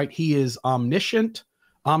characteristics, right? He is omniscient,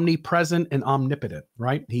 omnipresent, and omnipotent,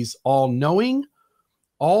 right? He's all knowing,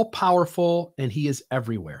 all powerful, and he is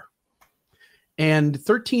everywhere. And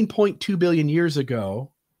 13.2 billion years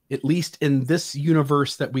ago, at least in this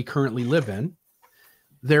universe that we currently live in,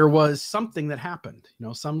 there was something that happened,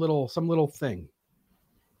 some little thing.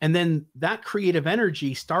 And then that creative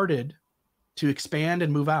energy started to expand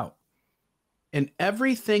and move out. And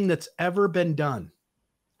everything that's ever been done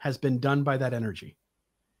has been done by that energy.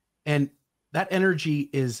 And that energy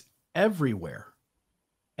is everywhere.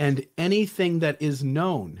 And anything that is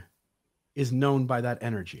known by that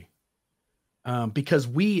energy. Because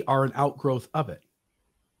we are an outgrowth of it.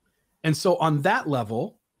 And so on that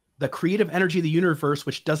level, the creative energy of the universe,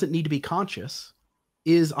 which doesn't need to be conscious,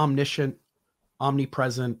 is omniscient,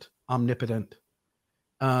 omnipresent, omnipotent.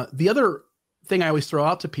 The other thing I always throw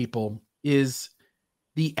out to people is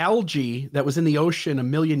the algae that was in the ocean 1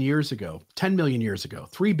 million years ago, 10 million years ago,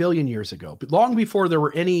 3 billion years ago, but long before there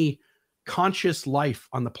were any conscious life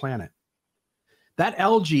on the planet. That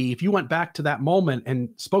algae, if you went back to that moment and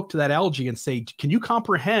spoke to that algae and say, can you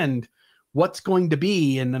comprehend what's going to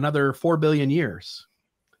be in another 4 billion years?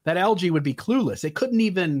 That algae would be clueless. It couldn't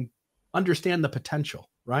even understand the potential,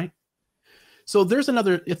 right? So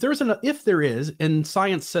if there is, and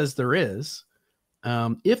science says there is,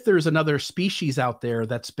 if there's another species out there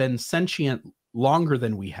that's been sentient longer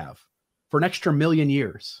than we have, for an extra 1 million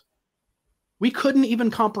years, we couldn't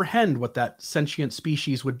even comprehend what that sentient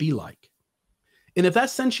species would be like. And if that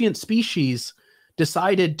sentient species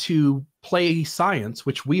decided to play science,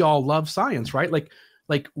 which we all love science, right? Like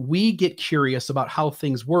we get curious about how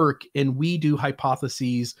things work, and we do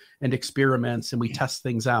hypotheses and experiments and we test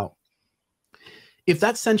things out. If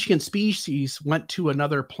that sentient species went to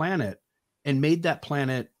another planet and made that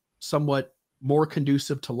planet somewhat more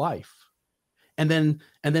conducive to life, and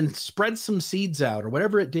then spread some seeds out or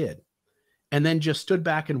whatever it did, and then just stood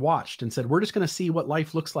back and watched and said, we're just going to see what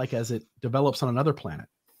life looks like as it develops on another planet,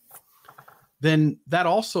 then that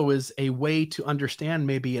also is a way to understand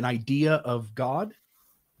maybe an idea of God,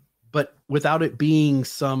 but without it being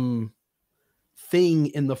some thing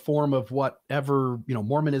in the form of whatever,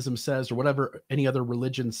 Mormonism says or whatever any other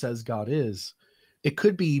religion says God is. It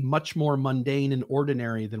could be much more mundane and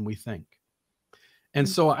ordinary than we think. And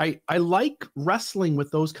so I like wrestling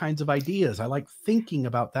with those kinds of ideas. I like thinking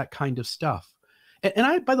about that kind of stuff.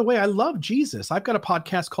 And by the way, I love Jesus. I've got a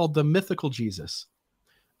podcast called The Mythical Jesus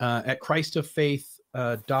at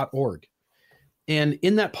christoffaith.org. And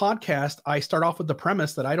in that podcast, I start off with the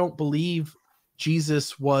premise that I don't believe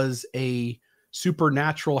Jesus was a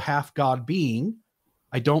supernatural half-God being.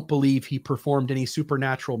 I don't believe he performed any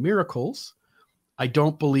supernatural miracles. I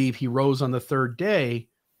don't believe he rose on the third day.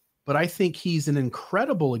 But I think he's an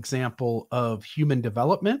incredible example of human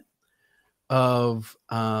development, of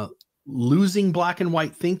losing black and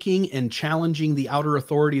white thinking and challenging the outer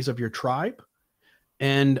authorities of your tribe.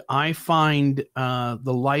 And I find the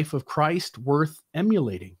life of Christ worth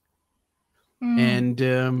emulating. And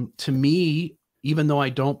to me, even though I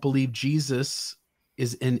don't believe Jesus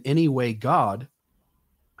is in any way God,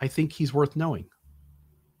 I think he's worth knowing.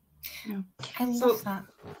 Yeah. I love that.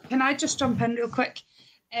 Can I just jump in real quick?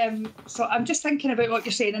 So I'm just thinking about what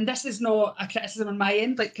you're saying, and this is not a criticism on my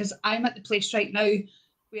end, because I'm at the place right now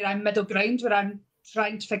where I'm middle ground, where I'm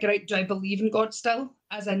trying to figure out, do I believe in God still,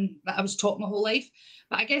 as in that I was taught my whole life.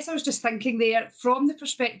 But I guess I was just thinking there from the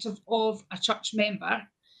perspective of a church member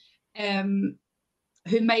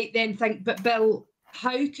who might then think, but Bill,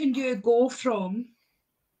 how can you go from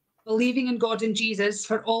believing in God and Jesus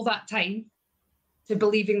for all that time to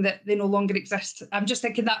believing that they no longer exist? I'm just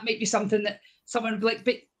thinking that might be something that someone would be like,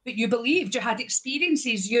 but you believed, you had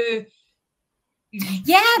experiences, Bill,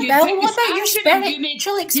 what about your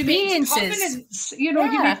spiritual experiences? You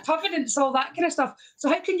made covenants, all that kind of stuff. So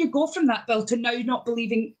how can you go from that, Bill, to now not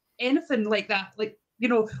believing anything like that?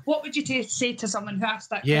 What would you say to someone who asked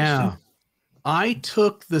that question? I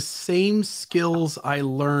took the same skills I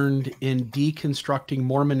learned in deconstructing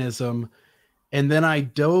Mormonism, and then I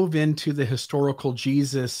dove into the historical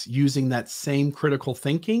Jesus using that same critical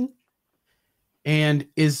thinking, and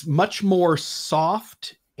is much more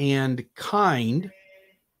soft and kind.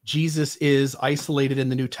 Jesus is isolated in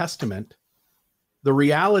the New Testament. The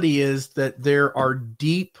reality is that there are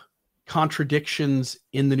deep contradictions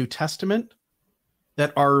in the New Testament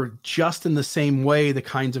that are just in the same way the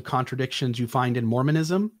kinds of contradictions you find in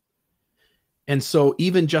Mormonism. And so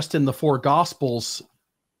even just in the four Gospels,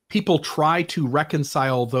 people try to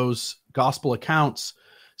reconcile those Gospel accounts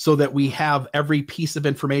so that we have every piece of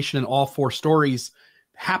information in all four stories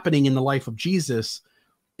happening in the life of Jesus.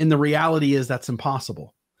 And the reality is that's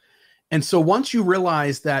impossible. And so once you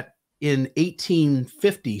realize that in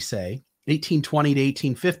 1850, say, 1820 to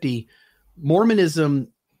 1850, Mormonism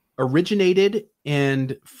originated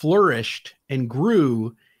and flourished and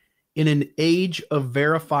grew in an age of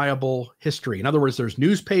verifiable history. In other words, there's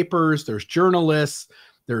newspapers, there's journalists,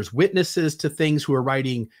 there's witnesses to things who are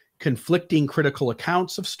writing conflicting critical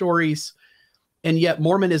accounts of stories. And yet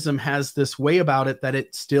Mormonism has this way about it that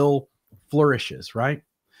it still flourishes, right?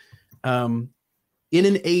 In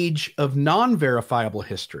an age of non-verifiable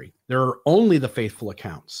history, there are only the faithful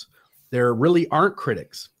accounts. There really aren't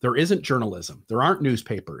critics. There isn't journalism. There aren't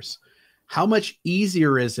newspapers. How much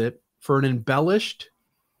easier is it for an embellished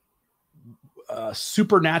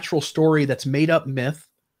supernatural story that's made up myth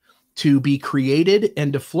to be created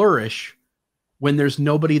and to flourish when there's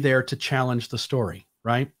nobody there to challenge the story,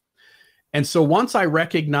 right? And so once I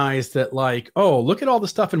recognized that, like, oh, look at all the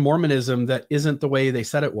stuff in Mormonism that isn't the way they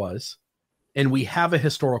said it was, and we have a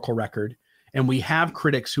historical record, and we have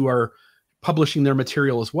critics who are publishing their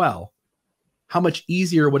material as well, how much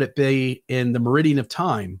easier would it be in the meridian of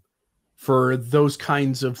time for those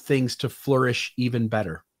kinds of things to flourish even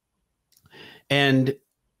better? And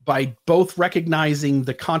by both recognizing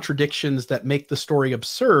the contradictions that make the story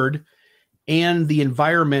absurd and the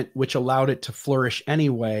environment which allowed it to flourish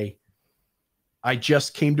anyway, I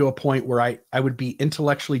just came to a point where I would be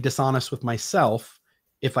intellectually dishonest with myself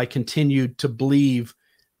if I continued to believe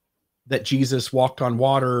that Jesus walked on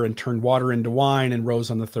water and turned water into wine and rose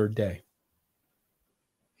on the third day.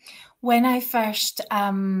 When I first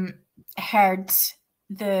heard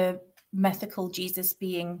the mythical Jesus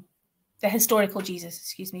being, the historical Jesus,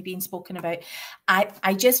 excuse me, being spoken about,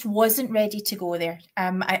 I just wasn't ready to go there.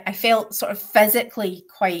 I felt sort of physically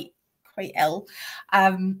quite ill.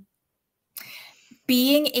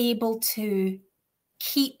 Being able to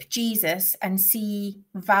keep Jesus and see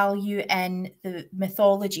value in the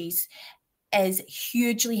mythologies is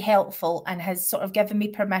hugely helpful and has sort of given me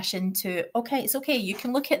permission to, okay, it's okay, you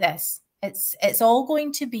can look at this. It's all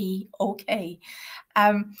going to be okay.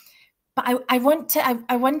 But I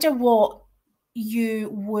wonder what you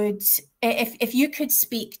would, if you could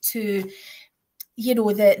speak to, you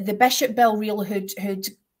know, the Bishop Bill Reel who'd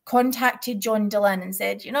contacted John Dehlin and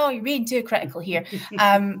said, you know, you're being too critical here.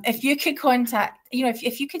 If you could contact, you know,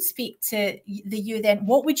 if you could speak to you, then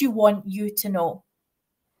what would you want you to know?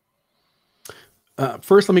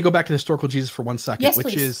 First, let me go back to the historical Jesus for 1 second, yes, which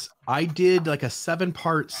please. is I did like a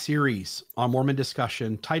 7-part series on Mormon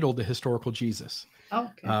discussion titled The Historical Jesus.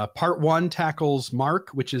 Okay. Part 1 tackles Mark,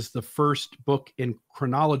 which is the first book in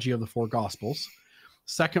chronology of the four Gospels.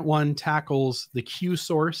 Second one tackles the Q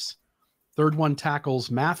source. Third one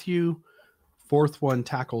tackles Matthew. Fourth one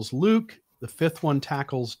tackles Luke. The fifth one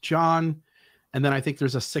tackles John. And then I think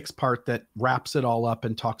there's a 6th part that wraps it all up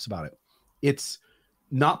and talks about it. It's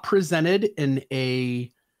not presented in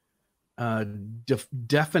a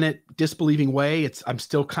definite disbelieving way. I'm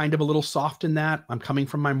still kind of a little soft in that. I'm coming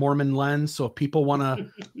from my Mormon lens. So if people want to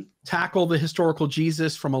tackle the historical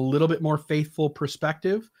Jesus from a little bit more faithful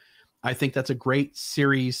perspective, I think that's a great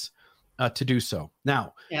series to do so.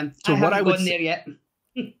 Now, so what I would gone there yet.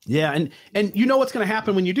 Yeah, and you know what's going to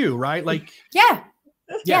happen when you do, right? Like, yeah,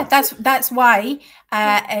 that's why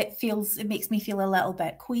it makes me feel a little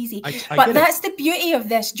bit queasy. But that's the beauty of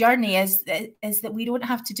this journey is that we don't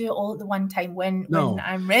have to do it all at the one time when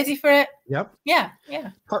I'm ready for it. Yep. Yeah.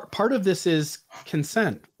 Part of this is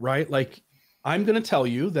consent, right? Like, I'm going to tell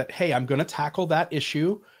you that, hey, I'm going to tackle that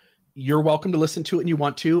issue. You're welcome to listen to it and you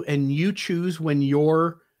want to, and you choose when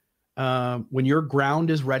your ground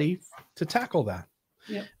is ready to tackle that.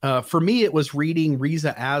 Yep. For me, it was reading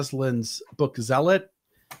Reza Aslan's book Zealot.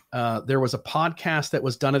 There was a podcast that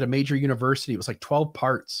was done at a major university. It was like 12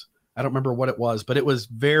 parts. I don't remember what it was, but it was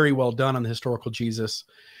very well done on the historical Jesus.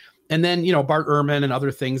 And then, you know, Bart Ehrman and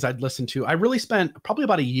other things I'd listened to. I really spent probably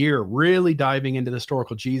about a year really diving into the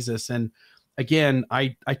historical Jesus. And again,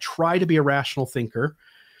 I try to be a rational thinker.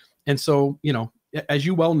 And so, you know, as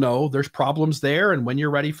you well know, there's problems there. And when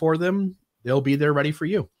you're ready for them, they'll be there ready for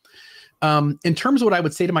you. In terms of what I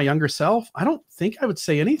would say to my younger self, I don't think I would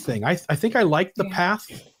say anything. I think I like the path.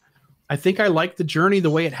 I think I like the journey the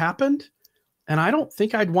way it happened. And I don't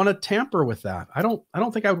think I'd want to tamper with that. I don't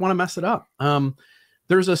think I would want to mess it up.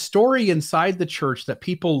 There's a story inside the church that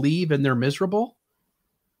people leave and they're miserable.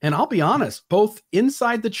 And I'll be honest, both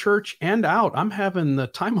inside the church and out, I'm having the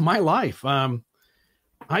time of my life.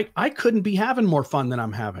 I couldn't be having more fun than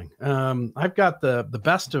I'm having. I've got the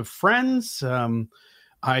best of friends.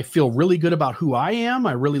 I feel really good about who I am.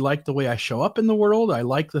 I really like the way I show up in the world. I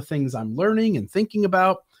like the things I'm learning and thinking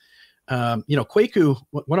about. Kwaku,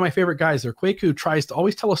 one of my favorite guys there, Kwaku tries to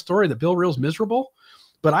always tell a story that Bill Reel's miserable.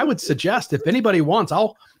 But I would suggest if anybody wants,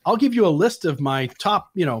 I'll give you a list of my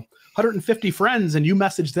top, 150 friends, and you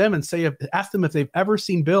message them and ask them if they've ever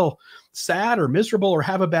seen Bill sad or miserable or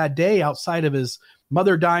have a bad day outside of his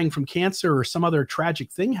mother dying from cancer or some other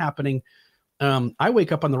tragic thing happening. I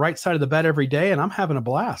wake up on the right side of the bed every day and I'm having a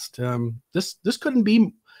blast. This couldn't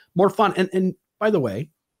be more fun. And by the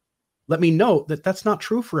way, let me note that that's not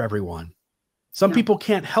true for everyone. Some people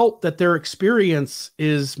can't help that their experience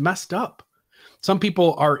is messed up. Some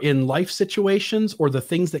people are in life situations or the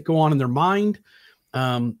things that go on in their mind.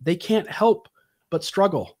 They can't help but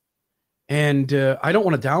struggle. And I don't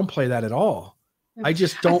want to downplay that at all. I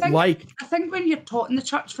just don't I think when you're taught in the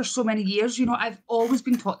church for so many years, I've always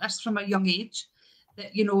been taught this from a young age,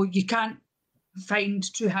 that, you can't find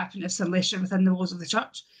true happiness unless you're within the walls of the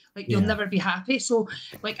church. Like, you'll never be happy. So,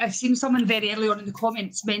 like, I've seen someone very early on in the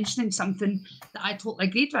comments mentioning something that I totally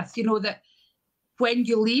agreed with, that when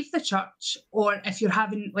you leave the church, or if you're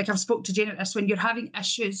having, like I've spoke to Jane at this, when you're having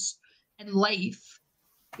issues in life,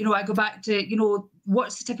 I go back to,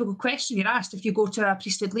 what's the typical question you're asked if you go to a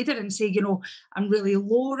priesthood leader and say, I'm really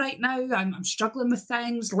low right now, I'm struggling with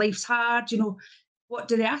things, life's hard, what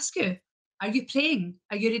do they ask you? Are you praying?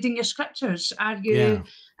 Are you reading your scriptures? Are you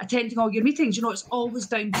attending all your meetings? It's always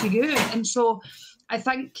down to you. And so I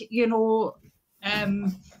think,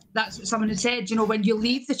 that's what someone had said, when you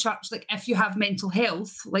leave the church, like if you have mental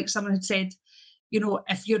health, like someone had said,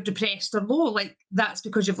 if you're depressed or low, like that's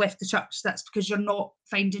because you've left the church. That's because you're not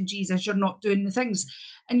finding Jesus. You're not doing the things.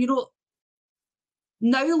 And,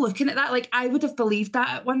 now looking at that, like I would have believed that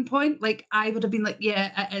at one point. Like I would have been like,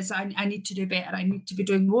 yeah, it is. I need to do better. I need to be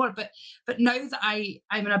doing more. But now that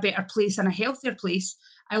I'm in a better place and a healthier place,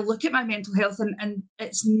 I look at my mental health and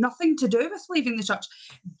it's nothing to do with leaving the church.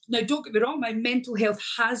 Now, don't get me wrong, my mental health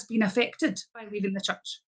has been affected by leaving the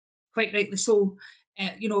church, quite rightly so.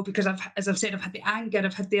 Because as I've said, I've had the anger,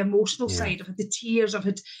 I've had the emotional side, I've had the tears, I've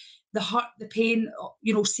had the hurt, the pain,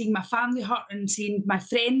 seeing my family hurt and seeing my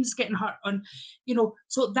friends getting hurt on,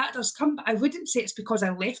 so that does come. But I wouldn't say it's because I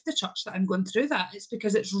left the church that I'm going through that. It's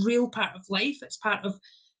because it's real part of life. It's part of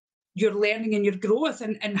your learning and your growth.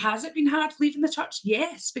 And has it been hard leaving the church?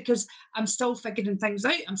 Yes, because I'm still figuring things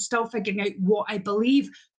out. I'm still figuring out what I believe,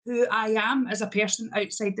 who I am as a person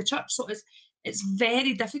outside the church. So it's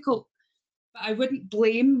very difficult. But I wouldn't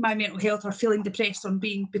blame my mental health or feeling depressed on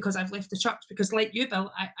being because I've left the church, because like you,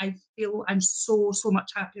 Bill, I feel I'm so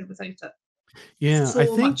much happier without it. Yeah,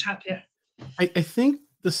 much happier. I think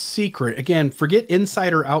the secret, again, forget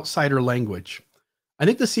insider, outsider language. I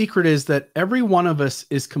think the secret is that every one of us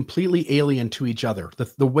is completely alien to each other.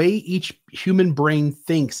 The way each human brain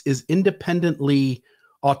thinks is independently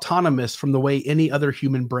autonomous from the way any other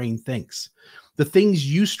human brain thinks. The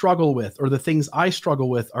things you struggle with or the things I struggle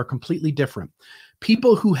with are completely different.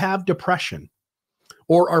 People who have depression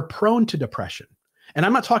or are prone to depression, and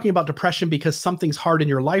I'm not talking about depression because something's hard in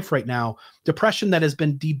your life right now, depression that has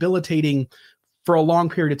been debilitating for a long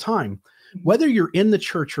period of time. Whether you're in the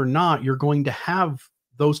church or not, you're going to have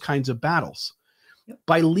those kinds of battles. Yep.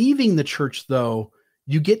 By leaving the church, though,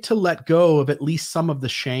 you get to let go of at least some of the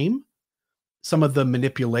shame, some of the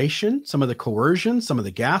manipulation, some of the coercion, some of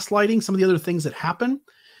the gaslighting, some of the other things that happen.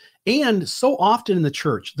 And so often in the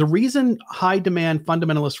church, the reason high demand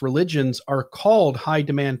fundamentalist religions are called high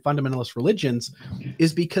demand fundamentalist religions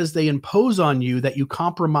is because they impose on you that you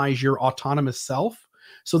compromise your autonomous self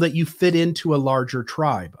so that you fit into a larger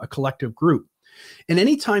tribe, a collective group. And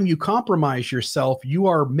anytime you compromise yourself, you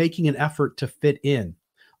are making an effort to fit in.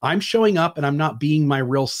 I'm showing up and I'm not being my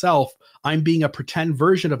real self. I'm being a pretend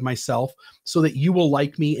version of myself so that you will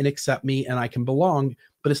like me and accept me and I can belong,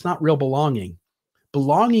 but it's not real belonging.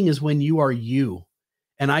 Belonging is when you are you.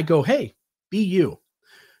 And I go, hey, be you.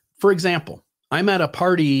 For example, I'm at a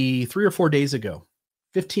party 3 or 4 days ago,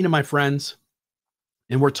 15 of my friends,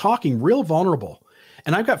 and we're talking real vulnerable.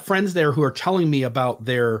 And I've got friends there who are telling me about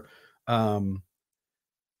their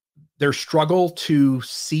struggle to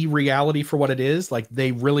see reality for what it is. Like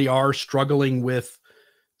they really are struggling with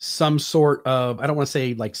some sort of, I don't want to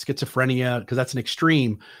say like schizophrenia because that's an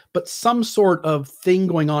extreme, but some sort of thing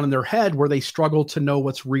going on in their head where they struggle to know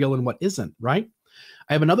what's real and what isn't, right?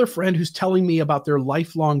 I have another friend who's telling me about their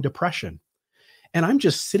lifelong depression. And I'm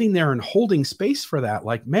just sitting there and holding space for that.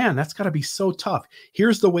 Like, man, that's got to be so tough.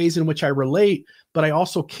 Here's the ways in which I relate, but I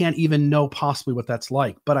also can't even know possibly what that's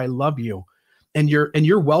like. But I love you. And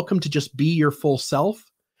you're welcome to just be your full self.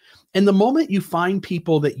 And the moment you find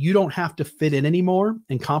people that you don't have to fit in anymore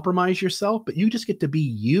and compromise yourself, but you just get to be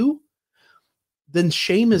you, then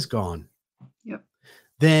shame is gone. Yep.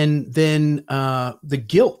 Then the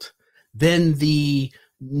guilt, then the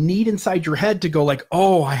need inside your head to go like,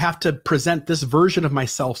 oh, I have to present this version of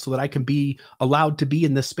myself so that I can be allowed to be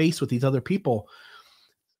in this space with these other people.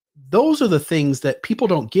 Those are the things that people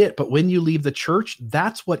don't get. But when you leave the church,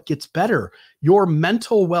 that's what gets better. Your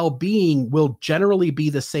mental well-being will generally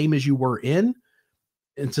be the same as you were in.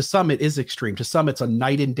 And to some, it is extreme. To some, it's a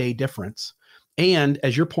night and day difference. And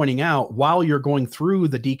as you're pointing out, while you're going through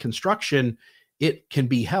the deconstruction, it can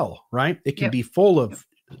be hell, right? It can be full of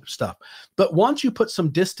stuff. But once you put some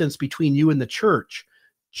distance between you and the church,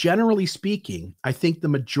 generally speaking, I think the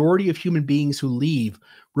majority of human beings who leave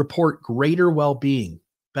report greater well-being,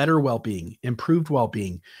 better well-being, improved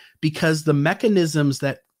well-being, because the mechanisms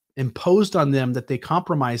that imposed on them that they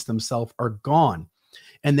compromised themselves are gone,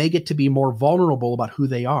 and they get to be more vulnerable about who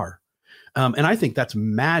they are. And I think that's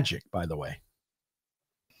magic, by the way.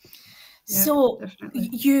 So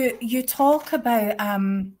you talk about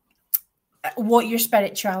what your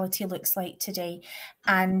spirituality looks like today,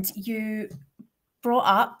 and you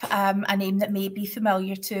brought up a name that may be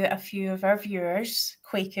familiar to a few of our viewers,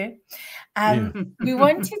 Kwaku. We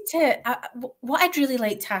wanted to, what I'd really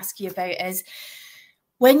like to ask you about is,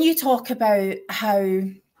 when you talk about how,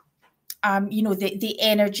 the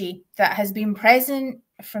energy that has been present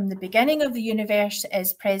from the beginning of the universe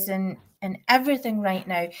is present in everything right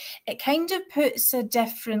now, it kind of puts a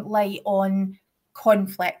different light on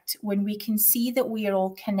conflict when we can see that we are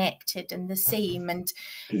all connected and the same, and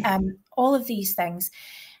all of these things.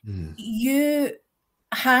 You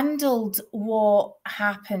handled what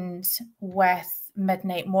happened with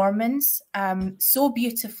Midnight Mormons so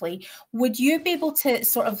beautifully. Would you be able to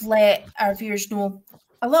sort of let our viewers know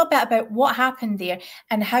a little bit about what happened there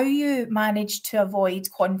and how you managed to avoid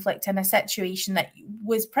conflict in a situation that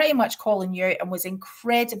was pretty much calling you out and was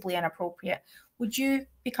incredibly inappropriate? Would you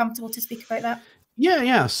be comfortable to speak about that?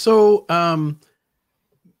 Yeah. So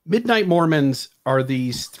Midnight Mormons are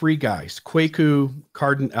these three guys, Kwaku,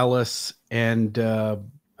 Carden Ellis, and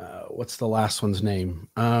what's the last one's name?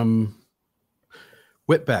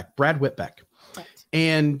 Whitbeck, Brad Whitbeck. Right.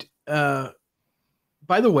 And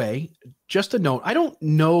by the way, just a note, I don't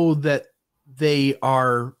know that they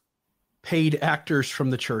are paid actors from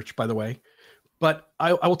the church, by the way, but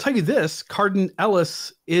I will tell you this, Carden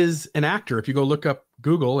Ellis is an actor. If you go look up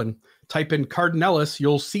Google and type in Carden Ellis,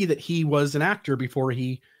 you'll see that he was an actor before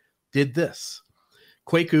he did this.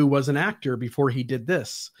 Kwaku was an actor before he did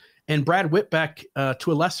this. And Brad Whitbeck,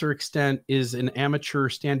 to a lesser extent, is an amateur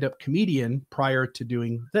stand-up comedian prior to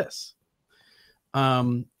doing this.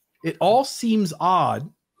 It all seems odd,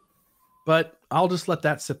 but I'll just let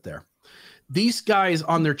that sit there. These guys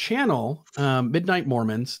on their channel, Midnight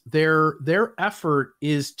Mormons, their effort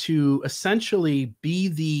is to essentially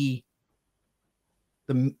be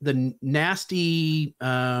the nasty,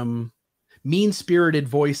 mean-spirited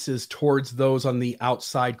voices towards those on the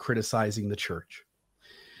outside criticizing the church.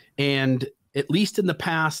 And at least in the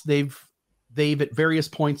past, they've at various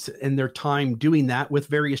points in their time doing that with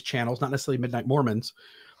various channels, not necessarily Midnight Mormons,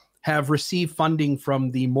 have received funding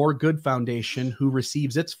from the More Good Foundation, who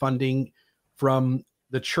receives its funding from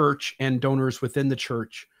the church and donors within the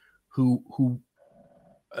church who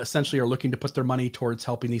essentially are looking to put their money towards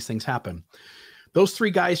helping these things happen. Those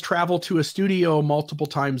three guys travel to a studio multiple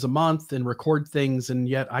times a month and record things, and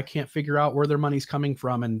yet I can't figure out where their money's coming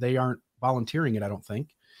from, and they aren't volunteering it, I don't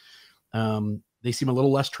think. They seem a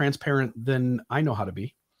little less transparent than I know how to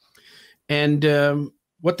be. And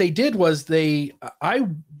what they did was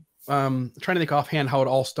I'm trying to think offhand how it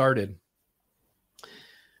all started.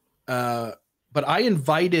 But I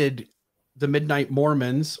invited the Midnight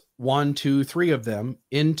Mormons, 1, 2, 3 of them,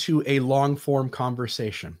 into a long form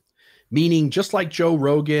conversation, meaning just like Joe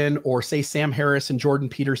Rogan or say Sam Harris and Jordan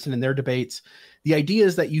Peterson in their debates, the idea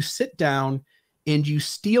is that you sit down and you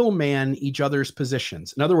steel man each other's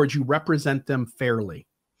positions. In other words, you represent them fairly.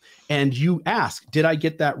 And you ask, did I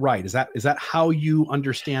get that right? Is that how you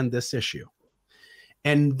understand this issue?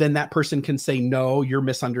 And then that person can say, no, you're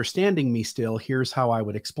misunderstanding me still. Here's how I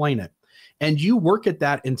would explain it. And you work at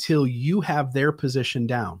that until you have their position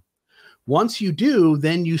down. Once you do,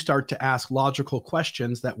 then you start to ask logical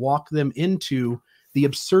questions that walk them into the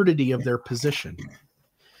absurdity of their position.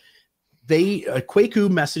 Kwaku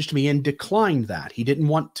messaged me and declined that. He didn't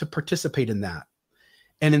want to participate in that.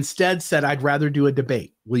 and instead said, I'd rather do a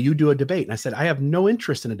debate. Will you do a debate? And I said, I have no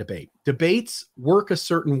interest in a debate. Debates work a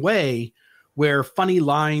certain way where funny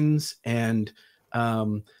lines and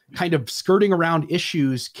kind of skirting around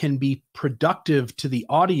issues can be productive to the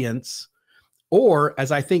audience. Or,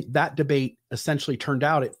 as I think that debate essentially turned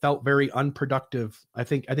out, it felt very unproductive. I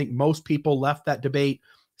think most people left that debate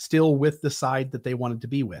still with the side that they wanted to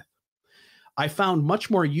be with. I found much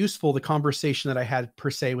more useful the conversation that I had per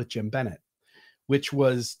se with Jim Bennett, which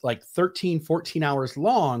was like 13, 14 hours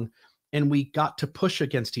long. And we got to push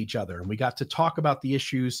against each other, and we got to talk about the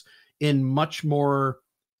issues in much more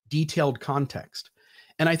detailed context.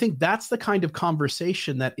 And I think that's the kind of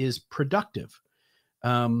conversation that is productive.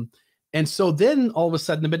 And so then all of a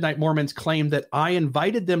sudden the Midnight Mormons claimed that I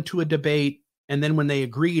invited them to a debate, and then when they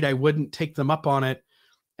agreed, I wouldn't take them up on it.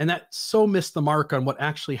 And that so missed the mark on what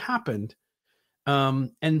actually happened.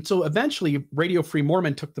 And so eventually Radio Free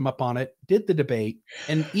Mormon took them up on it, did the debate.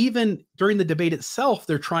 And even during the debate itself,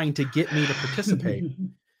 they're trying to get me to participate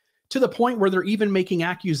to the point where they're even making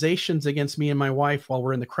accusations against me and my wife while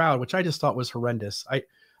we're in the crowd, which I just thought was horrendous.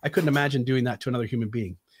 I couldn't imagine doing that to another human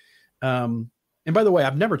being. And by the way,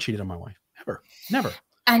 I've never cheated on my wife, never.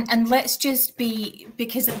 And let's just be,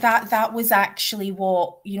 because that was actually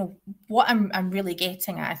what I'm really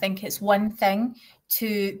getting at. I think it's one thing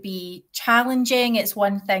to be challenging. It's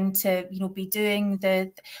one thing to, be doing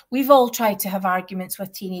we've all tried to have arguments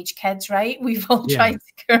with teenage kids, right? We've all tried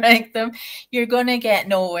to correct them. You're going to get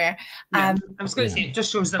nowhere. Yeah, I was going to say, it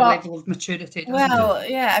just shows their level of maturity.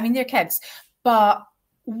 Yeah, I mean, they're kids. But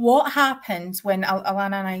what happened when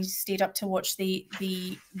Alana and I stayed up to watch the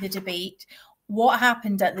debate? What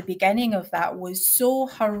happened at the beginning of that was so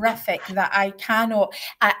horrific that I cannot,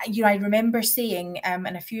 I remember saying, and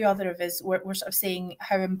a few other of us were sort of saying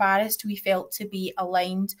how embarrassed we felt to be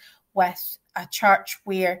aligned with a church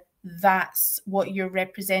where that's what you're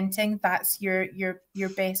representing. That's your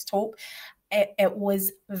best hope. It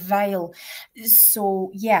was vile.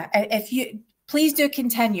 So yeah, if you, please do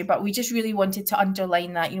continue, but we just really wanted to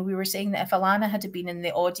underline that. We were saying that if Alana had been in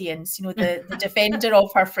the audience, the defender of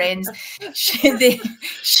her friends,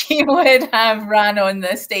 she would have ran on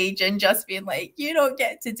the stage and just been like, you don't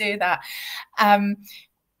get to do that.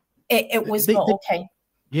 It was not okay.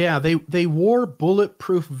 Yeah, they wore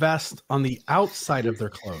bulletproof vests on the outside of their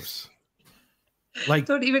clothes. Like,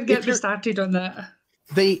 don't even get me started on that.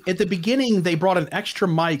 At the beginning, they brought an extra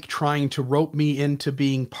mic trying to rope me into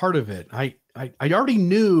being part of it. I already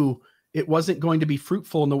knew it wasn't going to be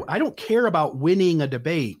fruitful. I don't care about winning a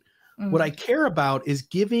debate. Mm-hmm. What I care about is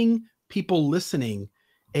giving people listening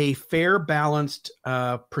a fair, balanced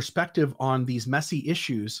perspective on these messy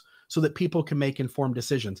issues so that people can make informed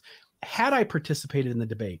decisions. Had I participated in the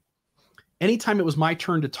debate, anytime it was my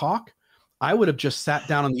turn to talk, I would have just sat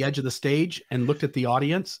down on the edge of the stage and looked at the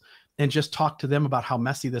audience and just talked to them about how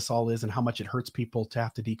messy this all is and how much it hurts people to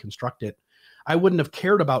have to deconstruct it. I wouldn't have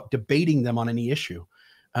cared about debating them on any issue.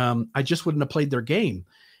 I just wouldn't have played their game.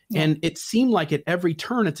 Yeah. And it seemed like at every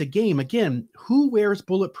turn, it's a game. Again, who wears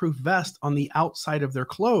bulletproof vest on the outside of their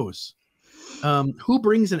clothes? Who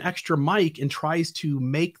brings an extra mic and tries to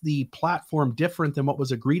make the platform different than what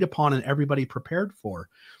was agreed upon and everybody prepared for?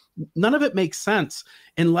 None of it makes sense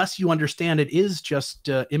unless you understand it is just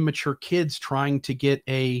immature kids trying to get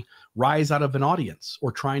a rise out of an audience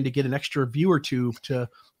or trying to get an extra view or two to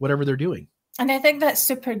whatever they're doing. And I think that's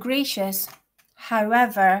super gracious.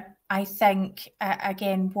 However, I think,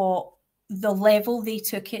 again, what the level they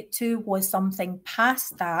took it to was something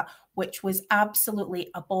past that, which was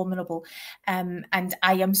absolutely abominable. And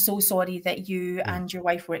I am so sorry that you and your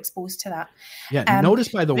wife were exposed to that. Yeah, notice,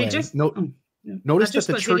 by the way, notice that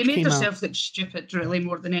the church they made themselves look stupid, really,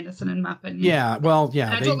 more than anything, in my opinion. Yeah, well, yeah.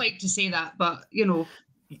 And I don't like to say that, but,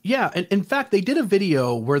 Yeah, and in fact, they did a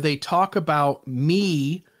video where they talk about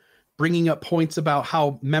me bringing up points about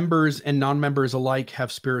how members and non-members alike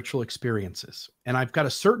have spiritual experiences. And I've got a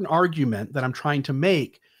certain argument that I'm trying to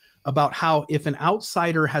make about how if an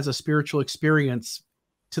outsider has a spiritual experience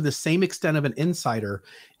to the same extent of an insider,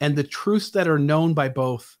 and the truths that are known by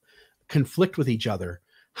both conflict with each other,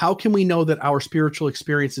 how can we know that our spiritual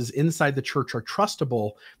experiences inside the church are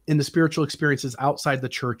trustable and the spiritual experiences outside the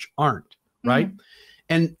church aren't, right?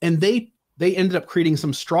 Mm-hmm. And they ended up creating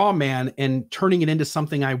some straw man and turning it into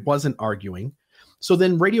something I wasn't arguing. So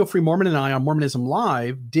then Radio Free Mormon and I on Mormonism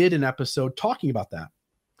Live did an episode talking about that.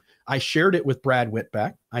 I shared it with Brad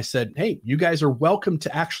Whitbeck. I said, hey, you guys are welcome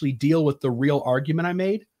to actually deal with the real argument I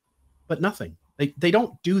made, but nothing. They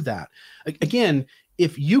don't do that. Again,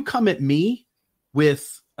 if you come at me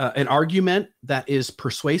with an argument that is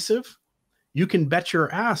persuasive you can bet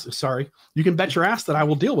your ass. Sorry, you can bet your ass that I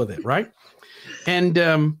will deal with it, right? And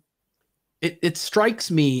it strikes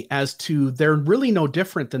me as to they're really no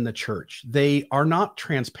different than the church. They are not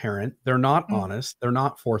transparent. They're not honest. They're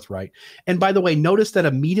not forthright. And by the way, notice that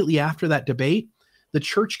immediately after that debate, the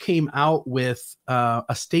church came out with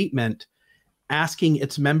a statement asking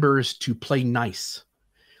its members to play nice.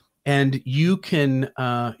 And you can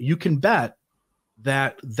bet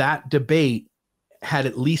that that debate had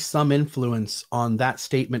at least some influence on that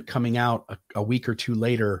statement coming out a week or two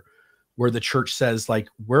later, where the church says, like,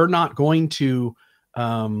 we're not going to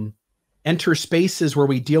enter spaces where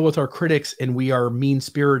we deal with our critics and we are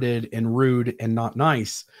mean-spirited and rude and not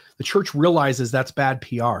nice. The church realizes that's bad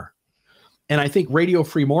PR. And I think Radio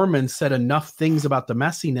Free Mormons said enough things about the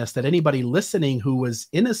messiness that anybody listening who was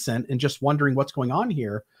innocent and just wondering what's going on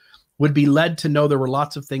here would be led to know there were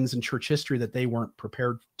lots of things in church history that they weren't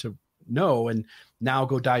prepared to know, and now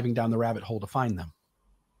go diving down the rabbit hole to find them.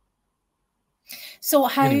 So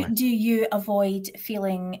how do you avoid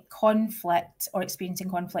feeling conflict or experiencing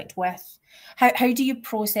conflict with? How do you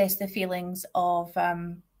process the feelings of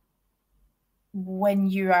when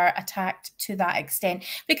you are attacked to that extent?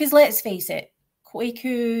 Because let's face it,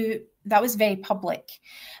 Kwaku, that was very public.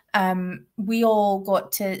 We all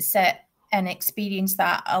got to sit and experience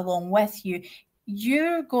that along with you.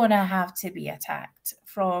 You're going to have to be attacked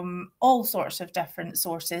from all sorts of different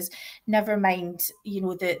sources, never mind,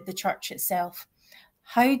 the church itself.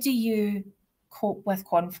 How do you cope with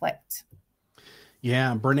conflict?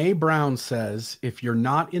 Yeah, Brene Brown says, if you're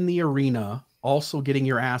not in the arena also getting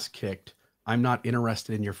your ass kicked, I'm not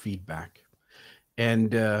interested in your feedback.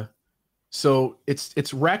 And so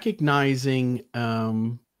it's recognizing,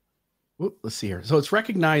 let's see here. So it's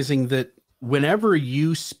recognizing that whenever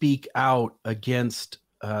you speak out against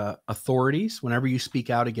authorities, whenever you speak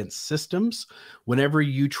out against systems, whenever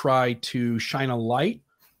you try to shine a light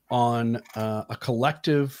on a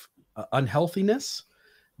collective unhealthiness,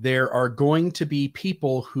 there are going to be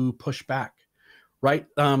people who push back, right?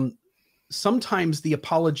 Sometimes the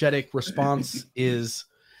apologetic response is,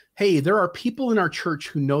 hey, there are people in our church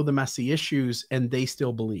who know the messy issues and they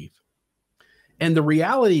still believe. And the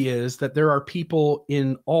reality is that there are people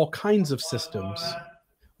in all kinds of systems,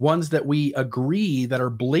 ones that we agree that are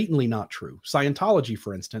blatantly not true. Scientology,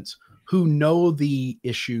 for instance, who know the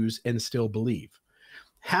issues and still believe.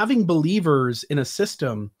 Having believers in a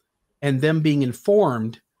system and them being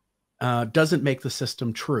informed doesn't make the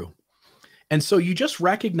system true. And so you just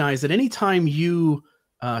recognize that anytime you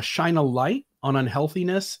shine a light on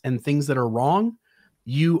unhealthiness and things that are wrong,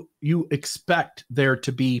 you expect there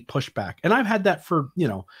to be pushback. And I've had that for,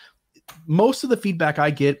 most of the feedback I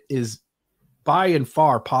get is by and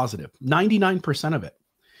far positive, 99% of it.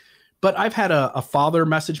 But I've had a father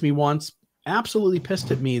message me once, absolutely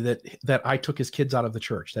pissed at me that I took his kids out of the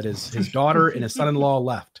church, that his daughter and his son-in-law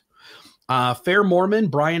left. Fair Mormon,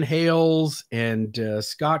 Brian Hales and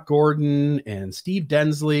Scott Gordon and Steve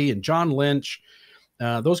Densley and John Lynch,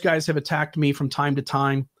 those guys have attacked me from time to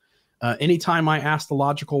time. Anytime I ask the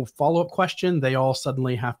logical follow-up question, they all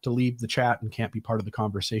suddenly have to leave the chat and can't be part of the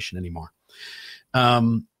conversation anymore.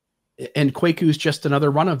 And Kwaku is just another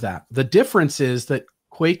run of that. The difference is that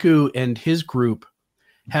Kwaku and his group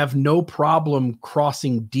have no problem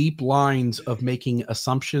crossing deep lines of making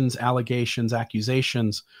assumptions, allegations,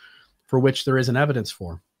 accusations for which there isn't evidence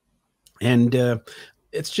for. And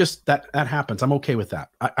it's just that happens. I'm okay with that.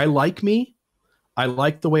 I like me. I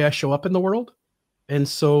like the way I show up in the world. And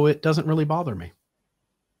so it doesn't really bother me.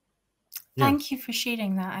 Yeah. Thank you for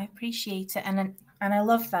sharing that. I appreciate it. And I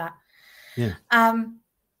love that. Yeah.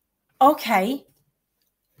 Okay.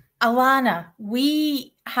 Alana,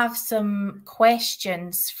 we have some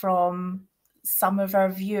questions from some of our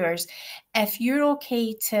viewers. If you're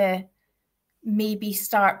okay to maybe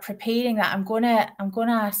start preparing that, I'm gonna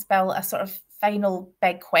ask Bill a sort of final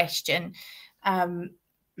big question.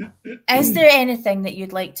 Is there anything that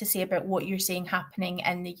you'd like to say about what you're seeing happening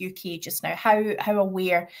in the UK just now? How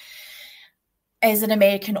aware is an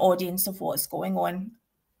American audience of what's going on?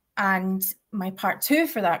 And my part two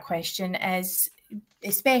for that question is,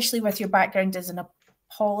 especially with your background as an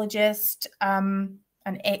apologist, an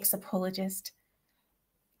ex-apologist,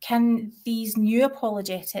 can these new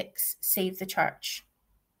apologetics save the church?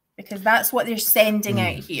 Because that's what they're sending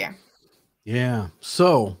out here. Yeah.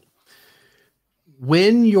 So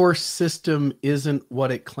when your system isn't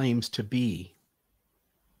what it claims to be,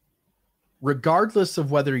 regardless of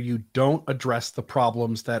whether you don't address the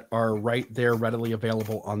problems that are right there readily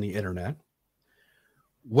available on the internet,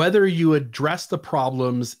 whether you address the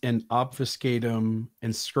problems and obfuscate them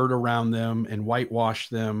and skirt around them and whitewash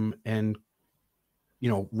them and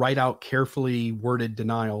write out carefully worded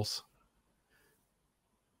denials.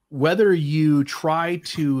 Whether you try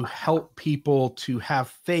to help people to have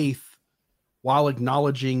faith while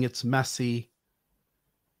acknowledging it's messy.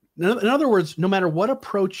 In other words, no matter what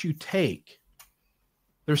approach you take,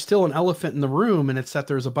 there's still an elephant in the room, and it's that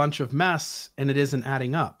there's a bunch of mess and it isn't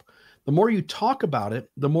adding up. The more you talk about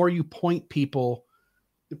it, the more you point people.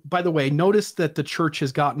 By the way, notice that the church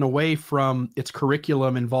has gotten away from its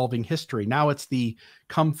curriculum involving history. Now it's the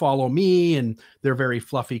come follow me, and they're very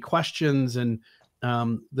fluffy questions. And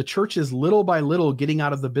the church is little by little getting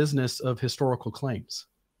out of the business of historical claims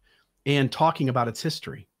and talking about its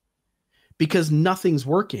history because nothing's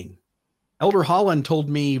working. Elder Holland told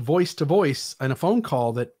me voice to voice in a phone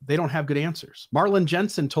call that they don't have good answers. Marlon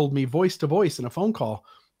Jensen told me voice to voice in a phone call,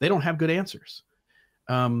 they don't have good answers.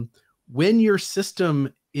 When your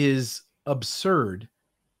system is absurd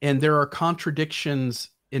and there are contradictions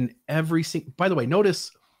in every single, by the way,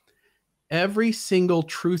 notice every single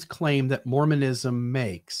truth claim that Mormonism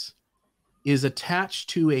makes is attached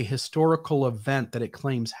to a historical event that it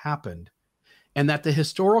claims happened, and that the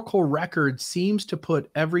historical record seems to put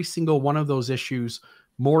every single one of those issues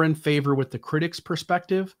more in favor with the critic's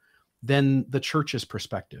perspective than the church's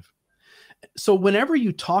perspective. So whenever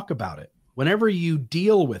you talk about it, whenever you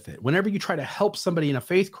deal with it, whenever you try to help somebody in a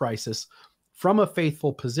faith crisis from a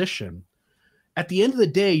faithful position, at the end of the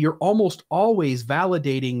day, you're almost always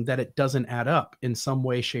validating that it doesn't add up in some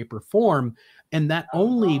way, shape, or form. And that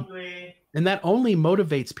only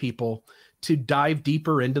motivates people to dive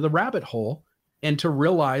deeper into the rabbit hole and to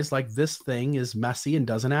realize like this thing is messy and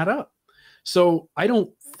doesn't add up. So I don't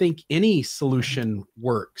think any solution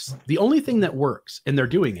works. The only thing that works, and they're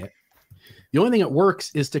doing it, the only thing that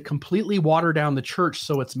works is to completely water down the church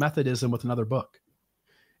so it's Methodism with another book.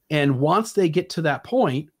 And once they get to that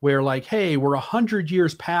point where like, hey, we're 100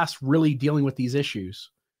 years past really dealing with these issues,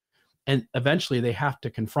 and eventually they have to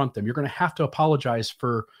confront them. You're going to have to apologize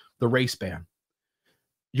for the race ban.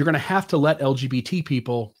 You're going to have to let LGBT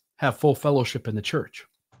people have full fellowship in the church.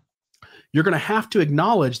 You're going to have to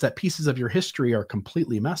acknowledge that pieces of your history are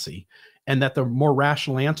completely messy and that there are more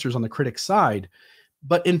rational answers on the critic's side.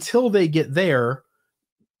 But until they get there,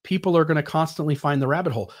 people are going to constantly find the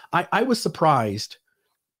rabbit hole. I was surprised,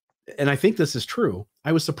 and I think this is true.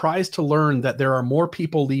 I was surprised to learn that there are more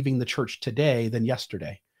people leaving the church today than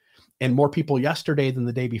yesterday, and more people yesterday than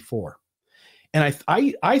the day before. And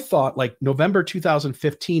I thought like November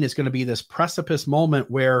 2015 is going to be this precipice moment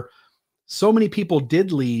where so many people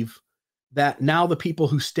did leave that now the people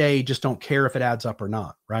who stay just don't care if it adds up or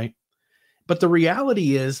not, right? But the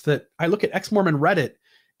reality is that I look at Ex-Mormon Reddit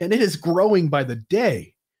and it is growing by the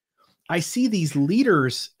day. I see these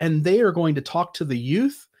leaders and they are going to talk to the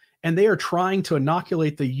youth and they are trying to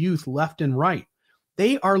inoculate the youth left and right.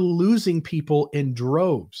 They are losing people in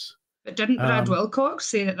droves. But didn't Brad Wilcox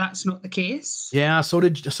say that that's not the case? Yeah, so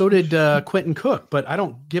did Quentin Cook, but I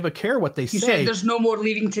don't give a care what they say. He said there's no more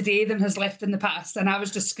leaving today than has left in the past, and I was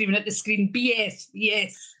just screaming at the screen, BS,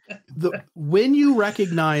 yes. When you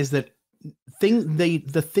recognize that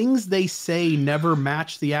the things they say never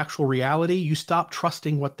match the actual reality, you stop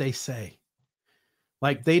trusting what they say.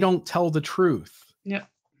 Like they don't tell the truth. Yeah.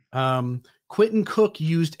 Quentin Cook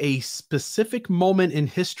used a specific moment in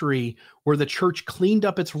history where the church cleaned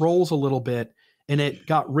up its roles a little bit and it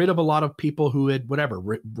got rid of a lot of people who had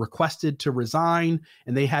requested to resign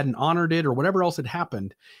and they hadn't honored it or whatever else had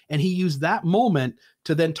happened. And he used that moment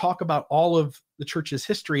to then talk about all of the church's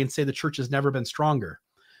history and say the church has never been stronger.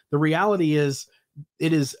 The reality is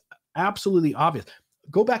it is absolutely obvious.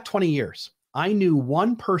 Go back 20 years. I knew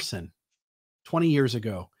one person 20 years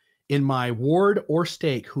ago in my ward or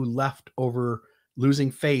stake who left over losing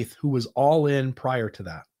faith, who was all in prior to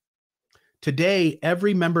that. Today,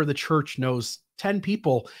 every member of the church knows 10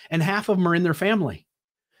 people and half of them are in their family.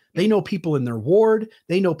 They know people in their ward.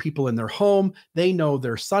 They know people in their home. They know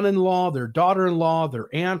their son-in-law, their daughter-in-law, their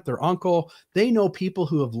aunt, their uncle. They know people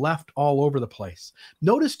who have left all over the place.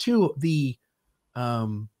 Notice too, the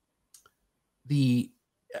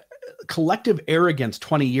collective arrogance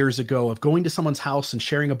 20 years ago of going to someone's house and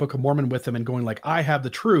sharing a Book of Mormon with them and going like, I have the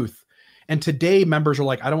truth. And today members are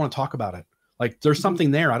like, I don't want to talk about it. Like there's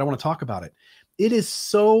something there. I don't want to talk about it. It is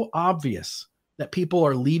so obvious that people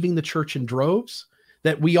are leaving the church in droves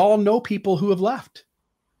that we all know people who have left.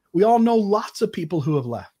 We all know lots of people who have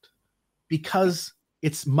left because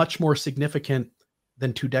it's much more significant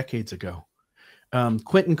than 2 decades ago.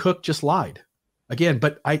 Quentin Cook just lied again,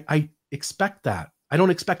 but I expect that. I don't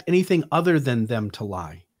expect anything other than them to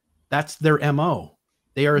lie. That's their MO.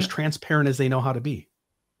 They are as transparent as they know how to be.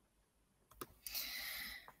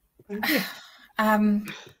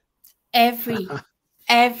 Every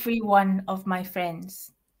every one of my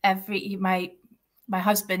friends, my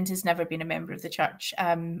husband has never been a member of the church,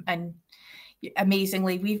 and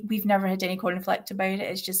amazingly, we've never had any conflict about it.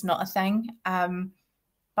 It's just not a thing.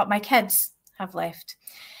 But my kids have left,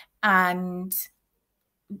 and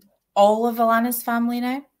all of Alana's family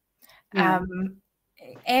now. Yeah.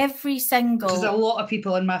 Every single. There's a lot of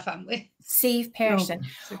people in my family. Save person.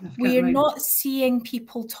 We're not seeing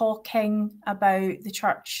people talking about the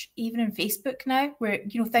church, even on Facebook now, where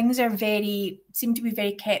things are seem to be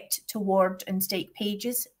very kept to word and stake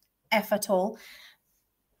pages, if at all.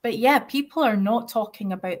 But yeah, people are not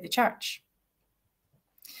talking about the church.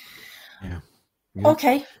 Yeah.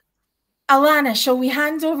 Okay. Alana, shall we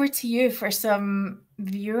hand over to you for some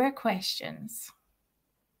viewer questions?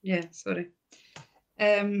 Yeah, sorry.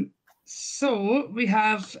 So we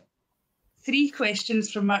have 3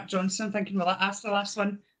 questions from Mark Johnson. I'm thinking, well, I asked the last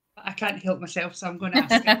one, but I can't help myself, so I'm going to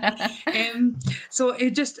ask it. So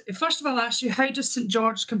it just, first of all, I'll ask you, how does St.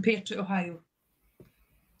 George compare to Ohio?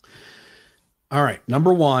 All right.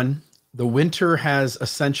 Number 1, the winter has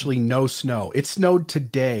essentially no snow. It snowed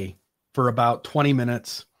today for about 20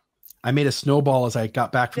 minutes. I made a snowball as I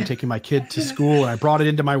got back from taking my kid to school, and I brought it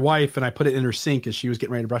into my wife, and I put it in her sink as she was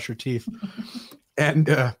getting ready to brush her teeth.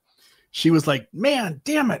 And she was like, man,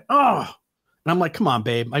 damn it. Oh, and I'm like, come on,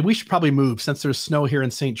 babe. We should probably move since there's snow here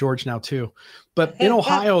in St. George now too. But in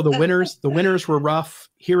Ohio, the winters were rough.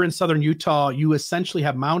 Here in southern Utah, you essentially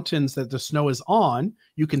have mountains that the snow is on.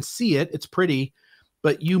 You can see it. It's pretty,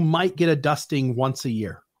 but you might get a dusting once a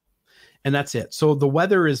year. And that's it. So the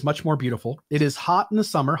weather is much more beautiful. It is hot in the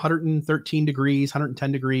summer, 113 degrees,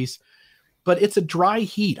 110 degrees, but it's a dry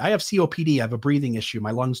heat. I have COPD. I have a breathing issue.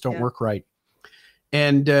 My lungs don't work right.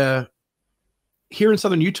 And here in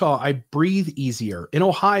southern Utah, I breathe easier. In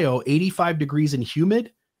Ohio, 85 degrees and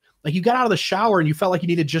humid. Like you got out of the shower and you felt like you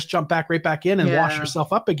needed to just jump back right back in and wash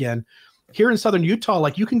yourself up again. Here in southern Utah,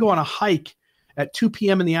 like you can go on a hike at 2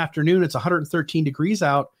 p.m. in the afternoon. It's 113 degrees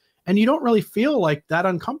out and you don't really feel like that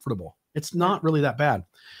uncomfortable. It's not really that bad.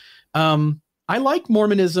 I like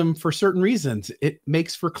Mormonism for certain reasons. It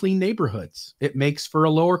makes for clean neighborhoods. It makes for a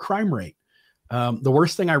lower crime rate. The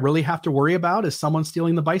worst thing I really have to worry about is someone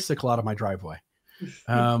stealing the bicycle out of my driveway.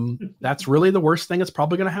 That's really the worst thing that's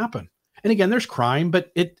probably going to happen. And again, there's crime,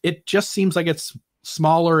 but it just seems like it's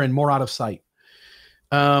smaller and more out of sight.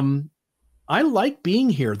 I like being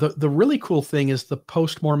here. The really cool thing is the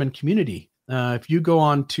post-Mormon community. If you go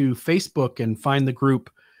on to Facebook and find the group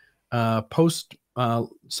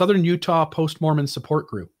Southern Utah Post-Mormon Support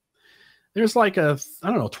Group, there's like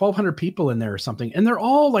 1,200 people in there or something. And they're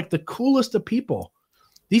all like the coolest of people.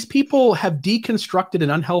 These people have deconstructed an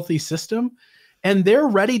unhealthy system and they're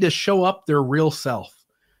ready to show up their real self.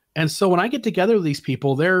 And so when I get together with these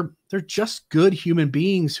people, they're just good human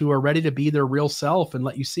beings who are ready to be their real self and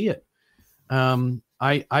let you see it.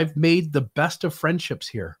 I've made the best of friendships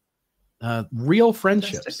here, real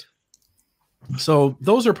friendships. Fantastic. So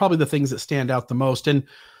those are probably the things that stand out the most. And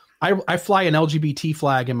I fly an LGBT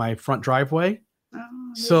flag in my front driveway.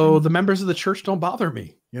 So the members of the church don't bother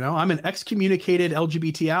me. I'm an excommunicated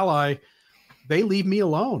LGBT ally. They leave me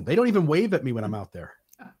alone. They don't even wave at me when I'm out there.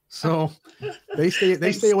 So they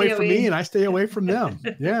stay away from me and I stay away from them.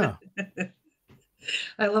 Yeah.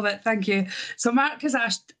 I love it. Thank you. So Mark has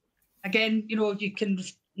asked again, you can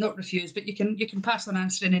not refuse, but you can pass on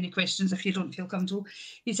answering any questions if you don't feel comfortable.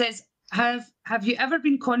 He says, have you ever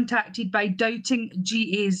been contacted by doubting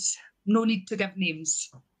GAs? No need to give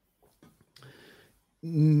names.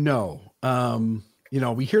 No.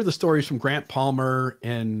 We hear the stories from Grant Palmer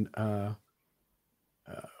and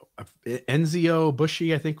Enzio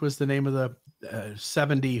Bushy, I think was the name of the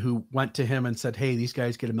 70, who went to him and said, hey, these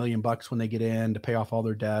guys get $1 million when they get in to pay off all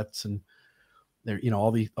their debts. And they're,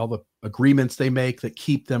 all the agreements they make that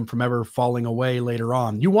keep them from ever falling away later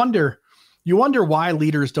on. You wonder why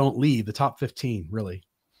leaders don't leave the top 15, really.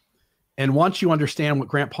 And once you understand what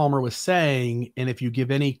Grant Palmer was saying, and if you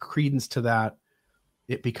give any credence to that,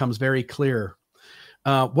 it becomes very clear.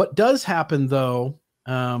 What does happen, though,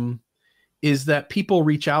 is that people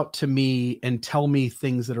reach out to me and tell me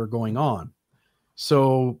things that are going on.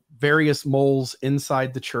 So various moles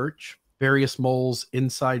inside the church, various moles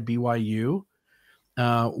inside BYU.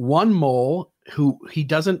 One mole who he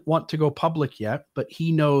doesn't want to go public yet, but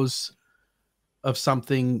he knows of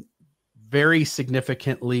something very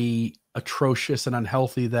significantly atrocious and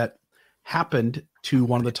unhealthy that happened to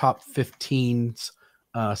one of the top 15's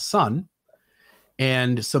son,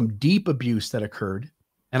 and some deep abuse that occurred.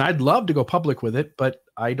 And I'd love to go public with it, but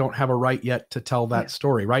I don't have a right yet to tell that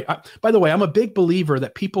story, right? By the way, I'm a big believer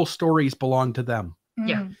that people's stories belong to them.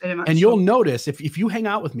 Yeah, very much. And you'll notice if you hang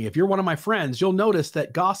out with me, if you're one of my friends, you'll notice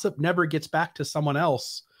that gossip never gets back to someone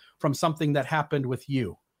else from something that happened with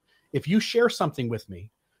you. If you share something with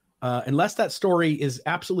me, unless that story is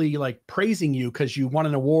absolutely like praising you because you won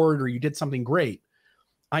an award or you did something great,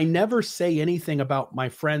 I never say anything about my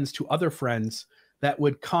friends to other friends that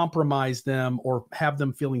would compromise them or have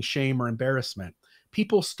them feeling shame or embarrassment.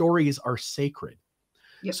 People's stories are sacred.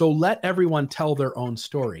 Yep. So let everyone tell their own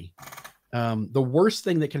story. The worst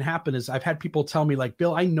thing that can happen is I've had people tell me like,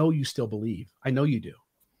 Bill, I know you still believe. I know you do.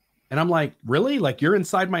 And I'm like, really? Like you're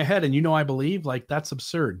inside my head and you know I believe? Like that's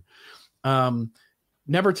absurd.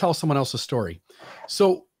 Never tell someone else's story.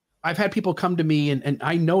 So I've had people come to me and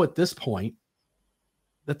I know at this point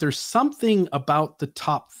that there's something about the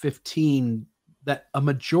top 15 that a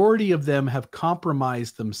majority of them have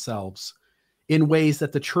compromised themselves in ways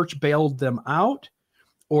that the church bailed them out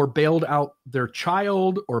or bailed out their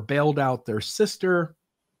child or bailed out their sister,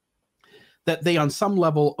 that they on some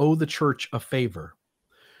level owe the church a favor.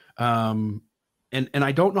 And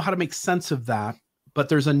I don't know how to make sense of that, but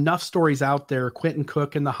there's enough stories out there. Quentin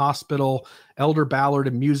Cook in the hospital, Elder Ballard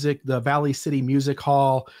in music, the Valley City Music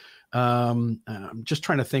Hall. I'm just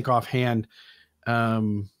trying to think offhand.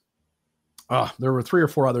 There were 3 or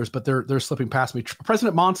 4 others, but they're slipping past me.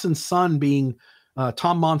 President Monson's son being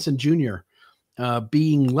Tom Monson Jr.,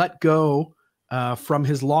 being let go from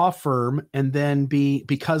his law firm and then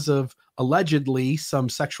because of allegedly some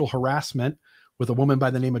sexual harassment with a woman by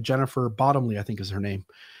the name of Jennifer Bottomley, I think is her name,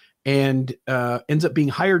 and ends up being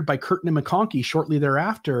hired by Curtin and McConkie shortly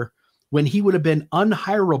thereafter when he would have been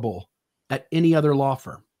unhirable at any other law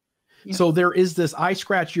firm. Yeah. So there is this, I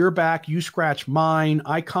scratch your back, you scratch mine,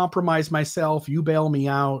 I compromise myself, you bail me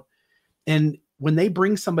out. And when they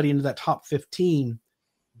bring somebody into that top 15,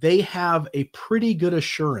 they have a pretty good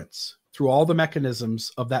assurance through all the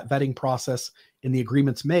mechanisms of that vetting process and the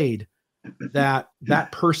agreements made that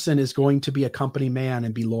that person is going to be a company man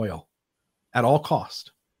and be loyal at all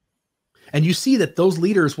cost. And you see that those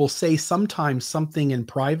leaders will say sometimes something in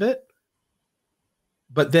private,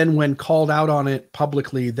 but then when called out on it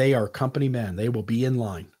publicly, they are company men. They will be in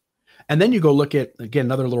line. And then you go look at, again,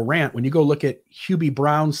 another little rant. When you go look at Hubie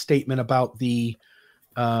Brown's statement about the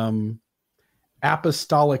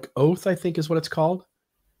apostolic oath, I think is what it's called,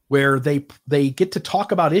 where they get to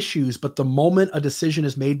talk about issues, but the moment a decision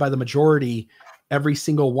is made by the majority, every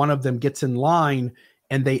single one of them gets in line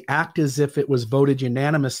and they act as if it was voted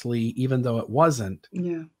unanimously, even though it wasn't.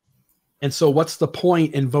 Yeah. And so what's the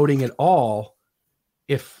point in voting at all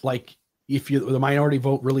if the minority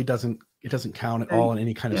vote really doesn't count at all in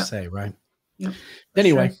any kind of say, right? Yep.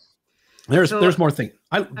 Anyway, there's more things.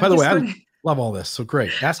 By the way, I love all this. So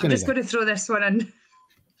great. Ask anything. I'm just going to throw this one in.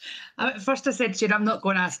 First I said to you, I'm not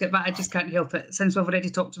going to ask it, but I just can't help it since we've already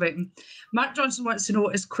talked about him. Mark Johnson wants to know,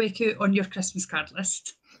 is Kwaku on your Christmas card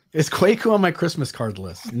list? Is Kwaku on my Christmas card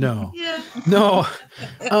list? No. Yeah. No.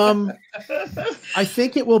 I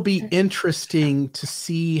think it will be interesting to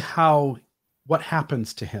see what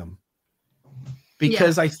happens to him.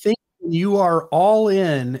 Because I think when you are all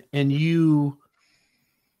in and you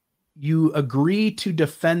agree to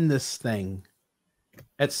defend this thing,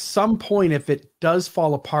 at some point, if it does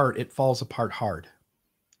fall apart, it falls apart hard.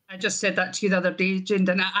 I just said that to you the other day, Jane,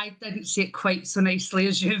 and I didn't say it quite so nicely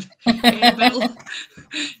as you've, Bill. And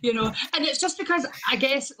it's just because I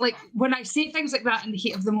guess, like, when I say things like that in the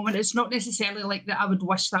heat of the moment, it's not necessarily like that I would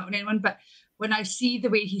wish that on anyone, but when I see the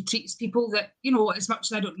way he treats people that, as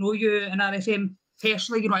much as I don't know you and RFM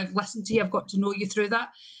personally, I've listened to you, I've got to know you through that.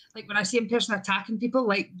 Like when I see him personally attacking people,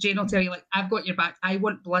 like Jane will tell you, like, I've got your back, I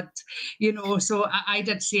want blood, so I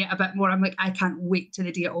did say it a bit more. I'm like, I can't wait till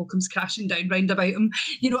the day it all comes crashing down round about him,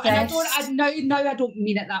 yes. And I don't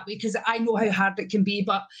mean it that way because I know how hard it can be,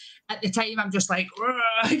 but at the time I'm just like,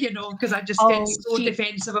 because I just get so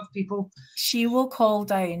defensive of people. She will call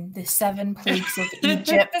down the 7 plagues of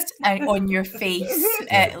Egypt on your face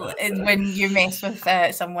when you mess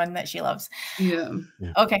with someone that she loves. Yeah.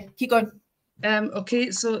 Okay, keep going.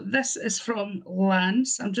 Okay, so this is from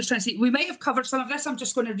Lance. I'm just trying to see. We might have covered some of this. I'm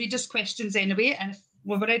just going to read his questions anyway. And if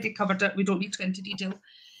we've already covered it, we don't need to go into detail.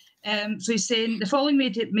 So he's saying, the following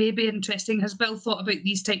may be interesting. Has Bill thought about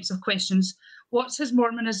these types of questions? What's his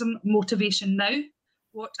Mormonism motivation now?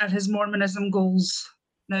 What are his Mormonism goals?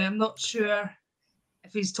 Now, I'm not sure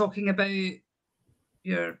if he's talking about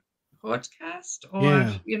your podcast or,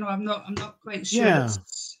 I'm not quite sure. Yeah.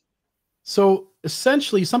 So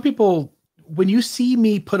essentially, some people, when you see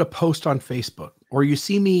me put a post on Facebook or you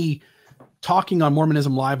see me talking on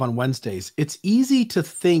Mormonism Live on Wednesdays, it's easy to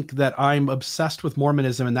think that I'm obsessed with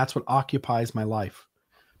Mormonism and that's what occupies my life.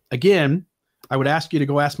 Again, I would ask you to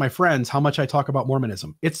go ask my friends how much I talk about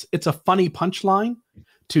Mormonism. It's a funny punchline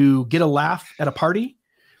to get a laugh at a party,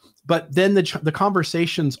 but then the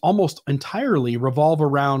conversations almost entirely revolve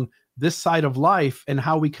around this side of life and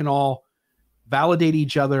how we can all validate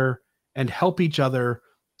each other and help each other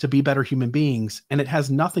to be better human beings. And it has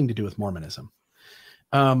nothing to do with Mormonism.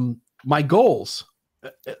 My goals,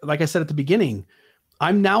 like I said at the beginning,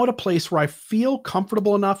 I'm now at a place where I feel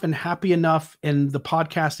comfortable enough and happy enough, and the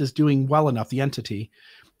podcast is doing well enough, the entity,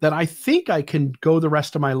 that I think I can go the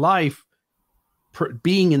rest of my life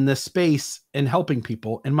being in this space and helping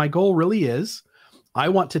people. And my goal really is, I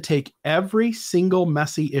want to take every single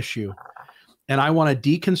messy issue and I want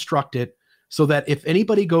to deconstruct it so that if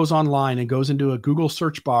anybody goes online and goes into a Google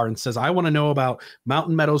search bar and says, I want to know about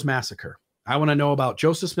Mountain Meadows Massacre, I want to know about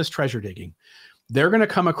Joseph Smith's treasure digging, they're going to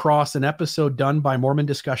come across an episode done by Mormon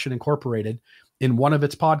Discussion Incorporated in one of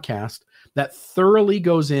its podcasts that thoroughly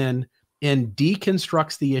goes in and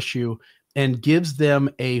deconstructs the issue and gives them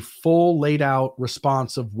a full laid out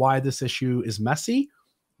response of why this issue is messy,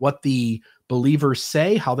 what the believers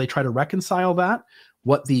say, how they try to reconcile that,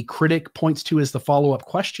 what the critic points to as the follow-up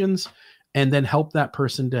questions, and then help that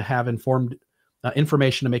person to have informed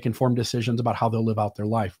information to make informed decisions about how they'll live out their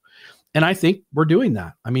life. And I think we're doing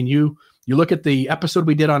that. I mean, you look at the episode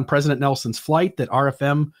we did on President Nelson's flight that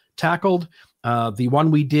RFM tackled, the one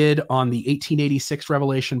we did on the 1886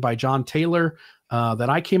 revelation by John Taylor that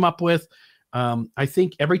I came up with. I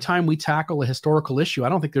think every time we tackle a historical issue, I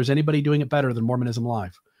don't think there's anybody doing it better than Mormonism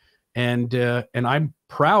Live. And I'm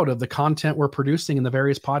proud of the content we're producing in the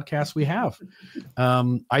various podcasts we have.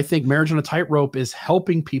 I think Marriage on a Tightrope is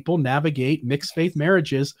helping people navigate mixed faith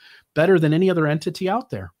marriages better than any other entity out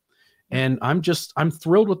there. And I'm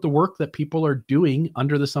thrilled with the work that people are doing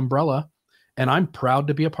under this umbrella, and I'm proud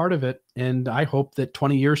to be a part of it. And I hope that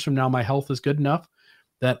 20 years from now, my health is good enough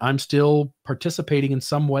that I'm still participating in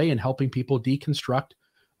some way in helping people deconstruct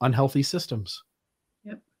unhealthy systems.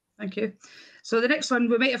 Yep. Thank you. So the next one,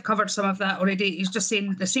 we might have covered some of that already. He's just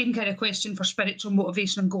saying the same kind of question for spiritual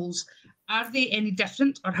motivation and goals. Are they any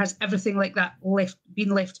different, or has everything like that been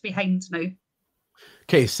left behind now?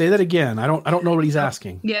 Okay, say that again. I don't know what he's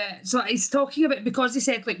asking. Yeah, so he's talking about, because he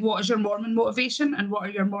said, like, what is your Mormon motivation and what are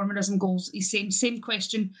your Mormonism goals? He's saying same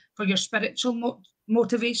question for your spiritual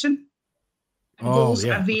motivation and goals.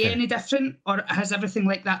 Yeah, are they any different, or has everything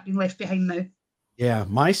like that been left behind now? Yeah,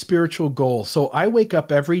 my spiritual goal. So I wake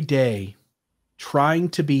up every day trying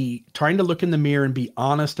to look in the mirror and be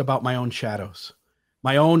honest about my own shadows,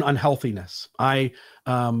 my own unhealthiness.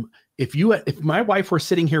 If my wife were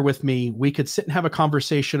sitting here with me, we could sit and have a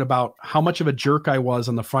conversation about how much of a jerk I was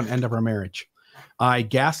on the front end of our marriage. I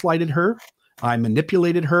gaslighted her. I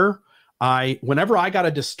manipulated her. Whenever I got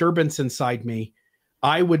a disturbance inside me,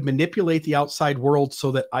 I would manipulate the outside world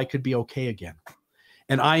so that I could be okay again.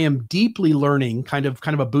 And I am deeply learning, kind of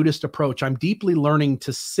a Buddhist approach. I'm deeply learning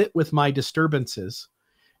to sit with my disturbances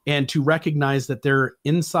and to recognize that they're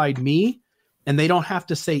inside me and they don't have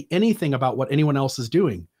to say anything about what anyone else is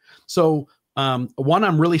doing. So one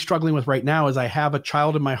I'm really struggling with right now is I have a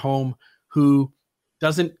child in my home who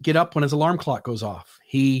doesn't get up when his alarm clock goes off.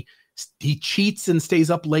 He cheats and stays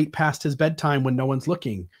up late past his bedtime when no one's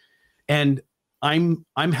looking. And I'm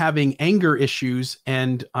having anger issues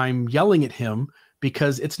and I'm yelling at him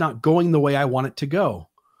because it's not going the way I want it to go.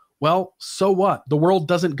 Well, so what? The world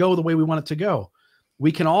doesn't go the way we want it to go.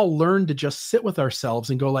 We can all learn to just sit with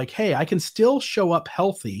ourselves and go like, hey, I can still show up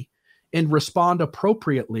healthy and respond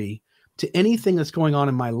appropriately to anything that's going on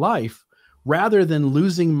in my life rather than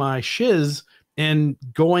losing my shiz and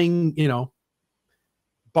going,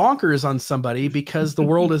 bonkers on somebody because the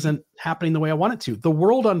world isn't happening the way I want it to. The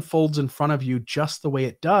world unfolds in front of you just the way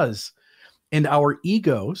it does. And our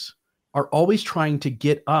egos are always trying to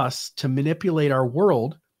get us to manipulate our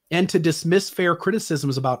world and to dismiss fair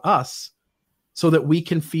criticisms about us so that we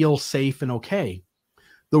can feel safe and okay.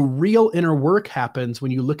 The real inner work happens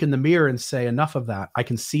when you look in the mirror and say, enough of that. I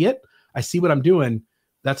can see it. I see what I'm doing.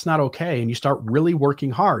 That's not okay. And you start really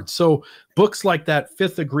working hard. So books like that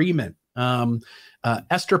Fifth Agreement,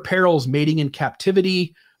 Esther Perel's Mating in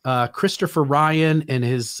Captivity, Christopher Ryan and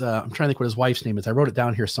his, I'm trying to think what his wife's name is. I wrote it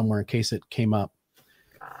down here somewhere in case it came up.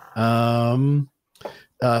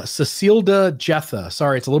 Cecilda Jetha.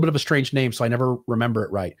 Sorry, it's a little bit of a strange name, so I never remember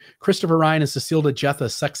it right. Christopher Ryan and Cecilda Jetha,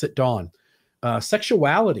 Sex at Dawn.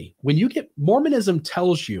 Sexuality. When you get, Mormonism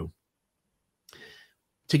tells you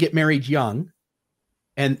to get married young,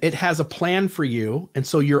 and it has a plan for you. And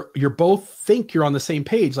so you're both think you're on the same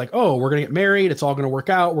page. Like, oh, we're going to get married. It's all going to work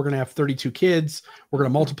out. We're going to have 32 kids. We're going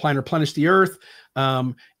to multiply and replenish the earth.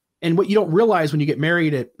 And what you don't realize when you get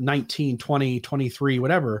married at 19, 20, 23,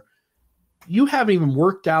 whatever, you haven't even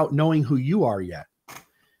worked out knowing who you are yet.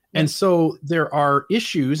 And so there are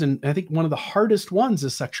issues, and I think one of the hardest ones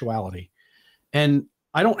is sexuality. And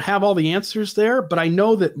I don't have all the answers there, but I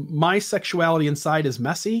know that my sexuality inside is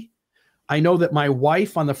messy. I know that my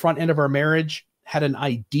wife on the front end of our marriage had an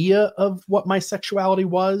idea of what my sexuality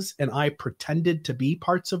was, and I pretended to be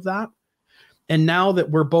parts of that. And now that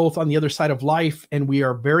we're both on the other side of life, and we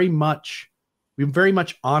very much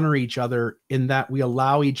honor each other in that we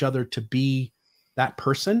allow each other to be that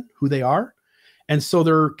person, who they are. And so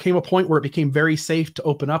there came a point where it became very safe to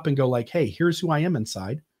open up and go like, hey, here's who I am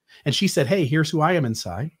inside. And she said, hey, here's who I am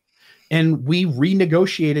inside. And we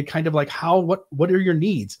renegotiated kind of like what are your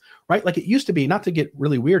needs, right? Like it used to be, not to get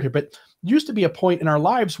really weird here, but it used to be a point in our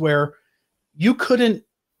lives where you couldn't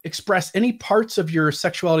express any parts of your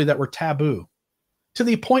sexuality that were taboo, to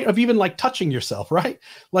the point of even like touching yourself, right?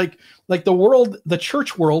 Like the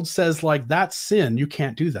church world says like that's sin. You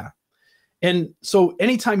can't do that. And so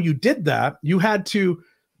anytime you did that, you had to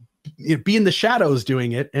be in the shadows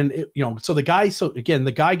doing it. And so the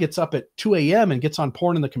guy gets up at 2 a.m. and gets on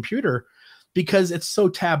porn in the computer because it's so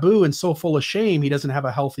taboo and so full of shame. He doesn't have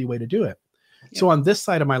a healthy way to do it. Yeah. So on this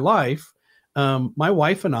side of my life, my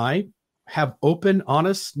wife and I have open,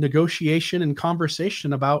 honest negotiation and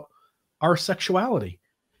conversation about our sexuality.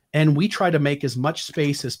 And we try to make as much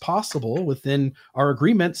space as possible within our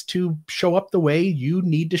agreements to show up the way you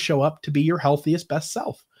need to show up to be your healthiest, best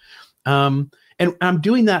self. And I'm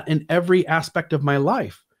doing that in every aspect of my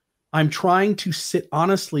life. I'm trying to sit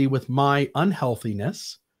honestly with my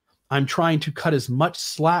unhealthiness. I'm trying to cut as much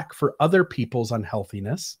slack for other people's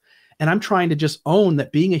unhealthiness. And I'm trying to just own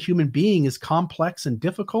that being a human being is complex and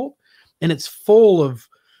difficult. And it's full of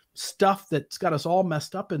stuff that's got us all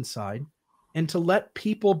messed up inside. And to let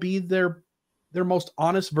people be their most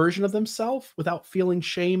honest version of themselves without feeling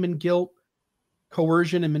shame and guilt,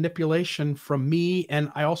 coercion and manipulation from me.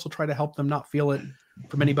 And I also try to help them not feel it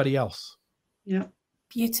from anybody else. Yeah.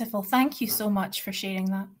 Beautiful. Thank you so much for sharing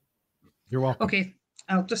that. You're welcome. Okay.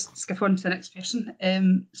 I'll just skip on to the next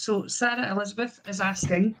question. So Sarah Elizabeth is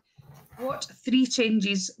asking, what 3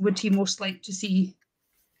 changes would he most like to see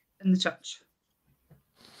in the church?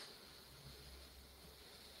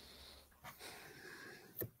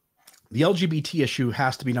 The LGBT issue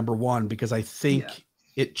has to be number 1, because I think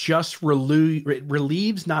it just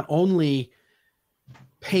relieves not only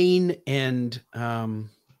pain and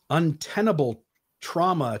untenable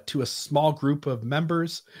trauma to a small group of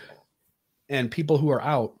members and people who are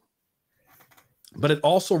out, but it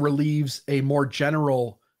also relieves a more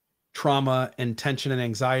general trauma and tension and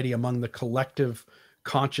anxiety among the collective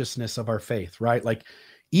consciousness of our faith, right? Like,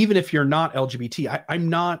 even if you're not LGBT,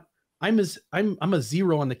 I'm a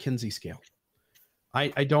 0 on the Kinsey scale.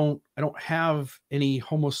 I don't have any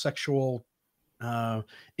homosexual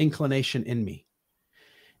inclination in me.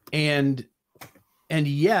 And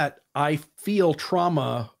yet I feel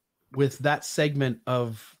trauma with that segment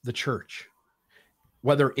of the church,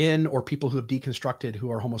 whether in or people who have deconstructed, who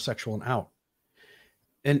are homosexual and out.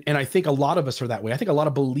 And I think a lot of us are that way. I think a lot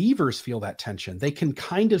of believers feel that tension. They can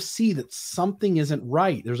kind of see that something isn't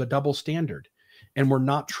right. There's a double standard, and we're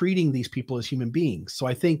not treating these people as human beings. So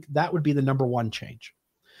I think that would be the number 1 change.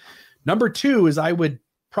 Number 2 is I would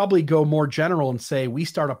probably go more general and say we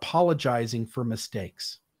start apologizing for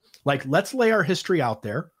mistakes. Like, let's lay our history out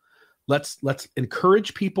there. Let's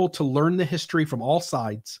encourage people to learn the history from all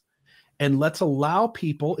sides. And let's allow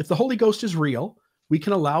people, if the Holy Ghost is real, we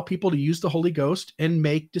can allow people to use the Holy Ghost and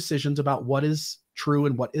make decisions about what is true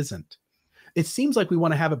and what isn't. It seems like we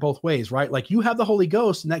want to have it both ways, right? Like, you have the Holy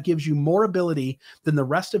Ghost and that gives you more ability than the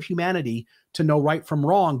rest of humanity to know right from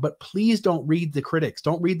wrong. But please don't read the critics.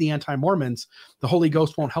 Don't read the anti-Mormons. The Holy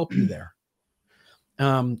Ghost won't help you there.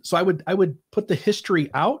 So I would put the history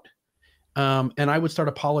out, and I would start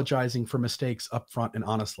apologizing for mistakes up front and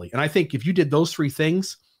honestly. And I think if you did those 3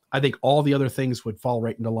 things, I think all the other things would fall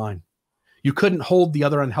right into line. You couldn't hold the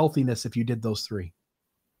other unhealthiness if you did those 3.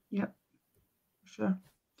 Yep, sure.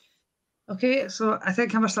 Okay, so I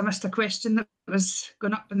think I must have missed a question that was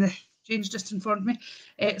going up, and the Jane's just informed me.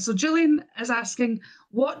 So Julian is asking,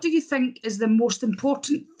 what do you think is the most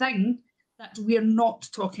important thing that we're not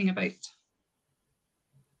talking about?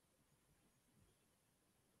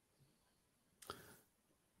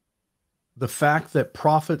 The fact that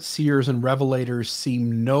prophets, seers, and revelators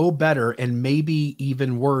seem no better, and maybe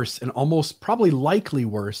even worse, and almost probably likely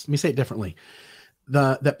worse. Let me say it differently.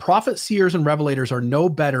 That prophets, seers, and revelators are no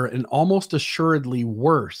better and almost assuredly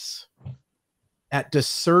worse at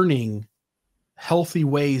discerning healthy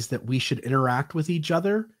ways that we should interact with each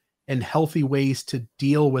other and healthy ways to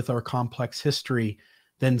deal with our complex history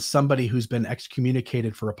than somebody who's been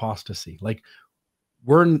excommunicated for apostasy. Like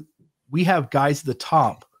we have guys at the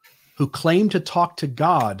top who claim to talk to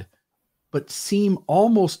God, but seem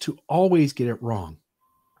almost to always get it wrong.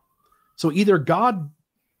 So either God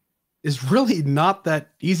is really not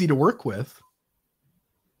that easy to work with,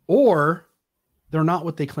 or they're not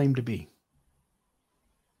what they claim to be.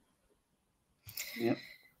 Yep.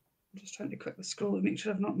 I'm just trying to quickly scroll to make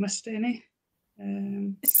sure I've not missed any.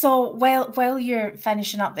 So while you're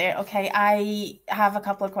finishing up there, okay, I have a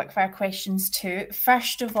couple of quick fire questions too.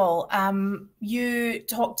 First of all, you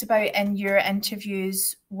talked about in your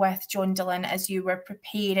interviews with John Dillon as you were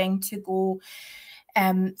preparing to go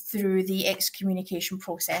through the excommunication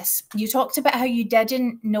process. You talked about how you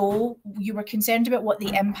didn't know, you were concerned about what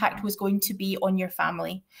the impact was going to be on your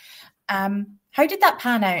family. How did that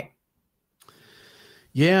pan out?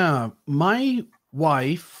 Yeah, my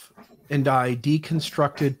wife and I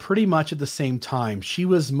deconstructed pretty much at the same time. She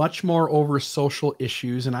was much more over social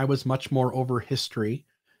issues and I was much more over history.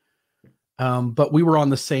 But we were on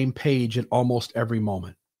the same page at almost every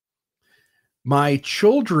moment. My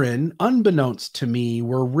children, unbeknownst to me,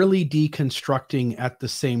 were really deconstructing at the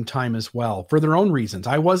same time as well for their own reasons.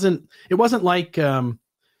 It wasn't like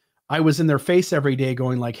I was in their face every day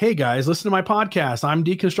going like, hey guys, listen to my podcast. I'm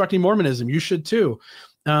deconstructing Mormonism. You should too.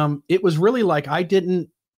 It was really like I didn't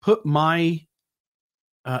put my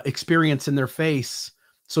experience in their face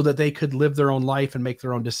so that they could live their own life and make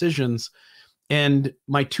their own decisions. And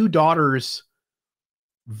my two daughters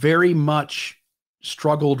very much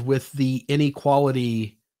struggled with the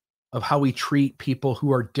inequality of how we treat people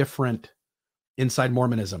who are different inside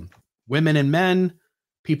Mormonism. Women and men,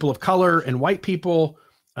 people of color and white people,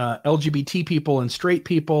 LGBT people and straight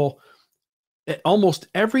people. Almost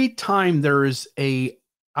every time there is a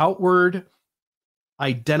outward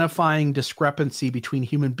identifying discrepancy between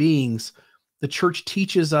human beings, the church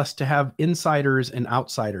teaches us to have insiders and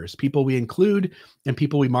outsiders, people we include and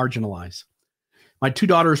people we marginalize. My two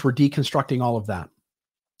daughters were deconstructing all of that.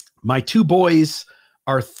 My two boys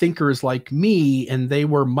are thinkers like me, and they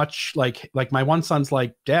were much like my one son's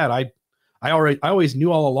like, Dad, I always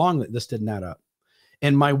knew all along that this didn't add up.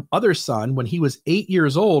 And my other son, when he was 8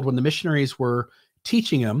 years old, when the missionaries were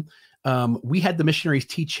teaching him, we had the missionaries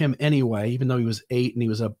teach him anyway, even though he was 8 and he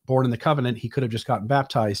was born in the covenant, he could have just gotten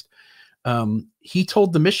baptized. He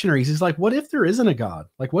told the missionaries, he's like, what if there isn't a God?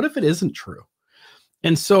 Like, what if it isn't true?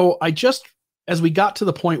 And so as we got to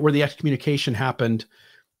the point where the excommunication happened,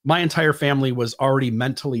 my entire family was already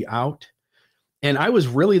mentally out. And I was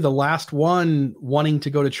really the last one wanting to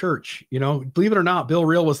go to church. You know, believe it or not, Bill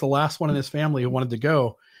Reel was the last one in his family who wanted to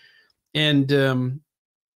go. And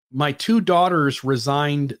my two daughters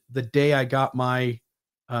resigned the day I got my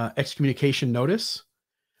excommunication notice.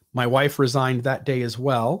 My wife resigned that day as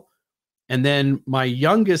well. And then my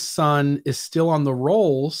youngest son is still on the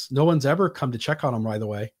rolls. No one's ever come to check on him, by the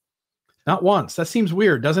way. Not once. That seems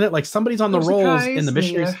weird, doesn't it? Like somebody's on the rolls in the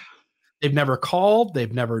missionaries. They've never called.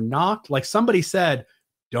 They've never knocked. Like somebody said,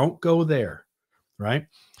 don't go there. Right.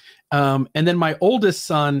 And then my oldest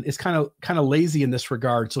son is kind of lazy in this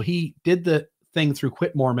regard. So he did the thing through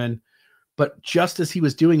Quit Mormon, but just as he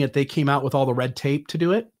was doing it, they came out with all the red tape to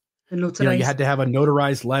do it. You know, you had to have a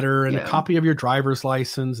notarized letter and a copy of your driver's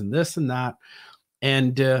license and this and that.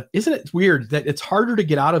 And isn't it weird that it's harder to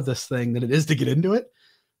get out of this thing than it is to get into it?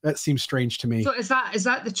 That seems strange to me. So is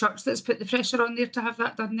that the church that's put the pressure on there to have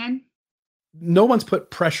that done then? No one's put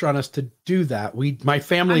pressure on us to do that. My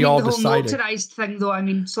family all decided. The whole notarized thing, though. I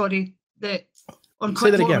mean, sorry, on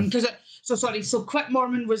Quit Mormon. So Quit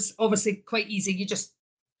Mormon was obviously quite easy. You just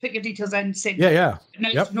put your details in, send. Yeah. Now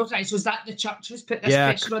it's notarized. Was that the church has put this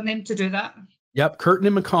pressure on them to do that? Yep. Curtin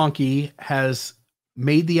and McConkie has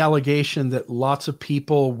made the allegation that lots of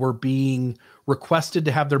people were being requested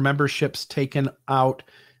to have their memberships taken out,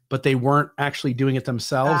 but they weren't actually doing it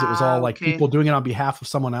themselves. It was all like people doing it on behalf of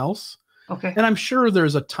someone else. Okay. And I'm sure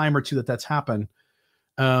there's a time or two that's happened.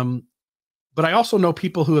 But I also know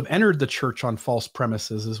people who have entered the church on false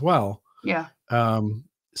premises as well. Yeah.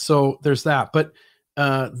 So there's that. But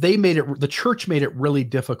the church made it really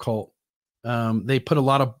difficult. They put a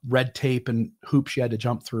lot of red tape and hoops you had to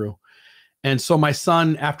jump through. And so my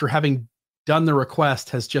son, after having done the request,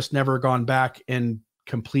 has just never gone back and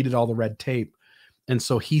completed all the red tape. And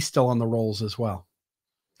so he's still on the rolls as well.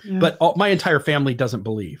 Yeah. But my entire family doesn't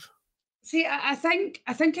believe. See, I think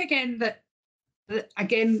again that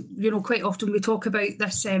you know, quite often we talk about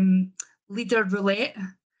this leader roulette,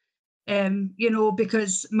 you know,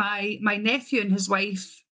 because my nephew and his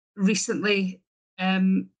wife recently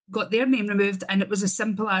got their name removed, and it was as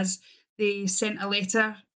simple as they sent a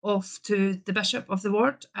letter off to the bishop of the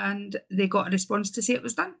ward, and they got a response to say it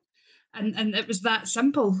was done. And it was that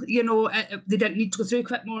simple. You know, they didn't need to go through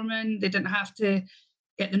Quit Mormon. They didn't have to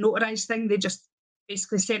get the notarized thing. They just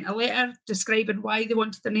basically sent a letter describing why they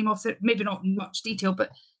wanted their name off it, maybe not in much detail,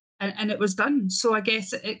 but and it was done. So I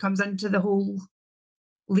guess it comes into the whole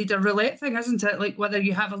leader roulette thing, isn't it? Like whether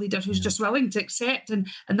you have a leader who's just willing to accept, and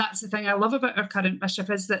that's the thing I love about our current bishop,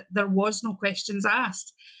 is that there was no questions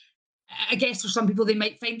asked. I guess for some people they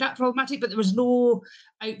might find that problematic, but there was no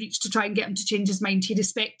outreach to try and get him to change his mind. He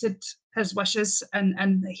respected his wishes,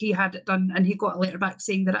 and he had it done, and he got a letter back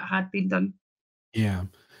saying that it had been done. Yeah,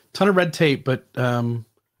 ton of red tape, but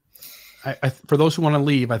I for those who want to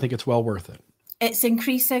leave, I think it's well worth it. It's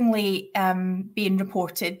increasingly being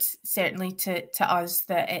reported, certainly to us,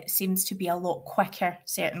 that it seems to be a lot quicker,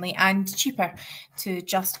 certainly, and cheaper to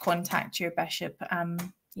just contact your bishop.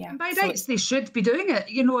 Yeah. And by rights, they should be doing it.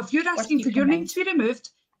 You know, if you're asking for your name to be removed,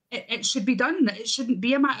 it should be done. It shouldn't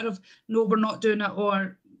be a matter of, no, we're not doing it,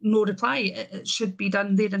 or no reply. It should be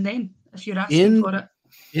done there and then if you're asking for it.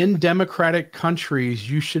 In democratic countries,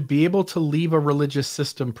 you should be able to leave a religious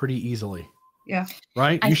system pretty easily. Yeah.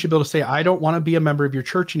 Right? You should be able to say, I don't want to be a member of your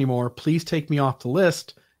church anymore. Please take me off the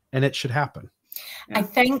list. And it should happen. Yeah. I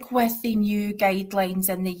think with the new guidelines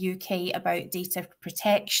in the UK about data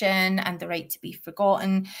protection and the right to be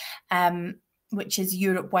forgotten, which is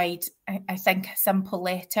Europe-wide, I think a simple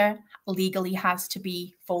letter legally has to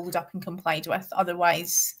be followed up and complied with.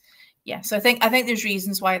 Otherwise, yeah. So I think there's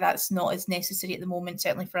reasons why that's not as necessary at the moment,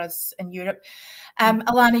 certainly for us in Europe.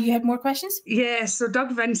 Alana, you had more questions? Yeah, so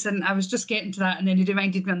Doug Vincent, I was just getting to that, and then he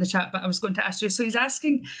reminded me on the chat, but I was going to ask you. So he's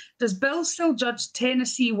asking, does Bill still judge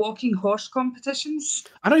Tennessee walking horse competitions?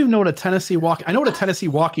 I don't even know what a Tennessee I know what a Tennessee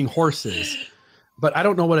walking horse is, but I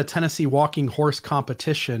don't know what a Tennessee walking horse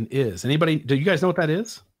competition is. Anybody, do you guys know what that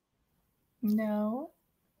is? No.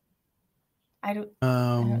 I don't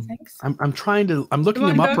think so. I'm looking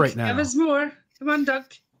him up right now. Give us more. Come on, Doug.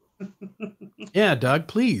 Yeah, Doug,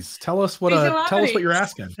 please tell us what you're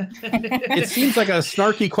asking. It seems like a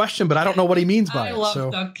snarky question, but I don't know what he means by it. I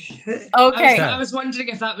love Doug. Okay. I was wondering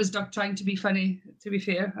if that was Doug trying to be funny. To be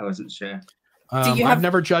fair, I wasn't sure. I've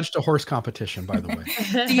never judged a horse competition, by the way.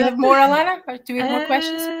 Do you have more, Alana? Or do we have more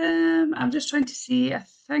questions? I'm just trying to see. I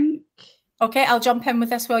think. Okay, I'll jump in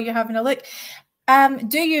with this while you're having a look.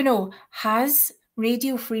 Do you know, has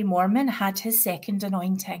Radio Free Mormon had his second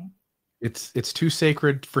anointing? It's too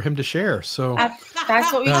sacred for him to share. So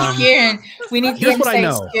that's what we keep hearing. We need here's what I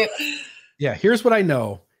know. Yeah, here's what I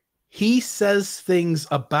know. He says things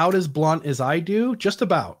about as blunt as I do, just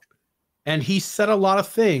about. And he said a lot of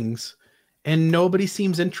things, and nobody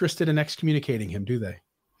seems interested in excommunicating him, do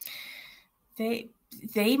they?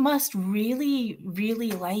 They must really,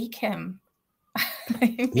 really like him.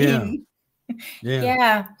 I mean,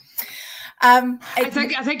 yeah.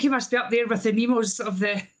 I think he must be up there with the Nemos of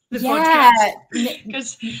the podcast,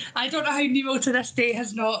 because I don't know how Nemo to this day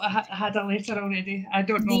has not had a letter already. I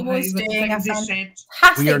don't know Nemo's doing things he said.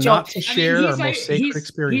 We are not to share our most sacred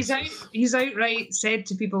experiences. He's outright said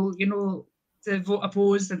to people, you know, to vote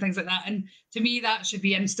opposed and things like that. And to me, that should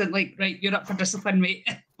be instant, like, right, you're up for discipline, mate.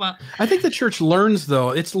 But I think the church learns, though.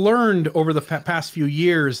 It's learned over the past few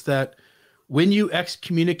years that when you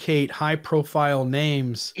excommunicate high-profile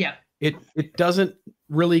names, it doesn't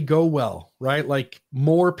really go well, right? Like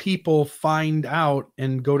more people find out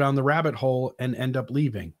and go down the rabbit hole and end up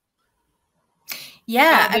leaving.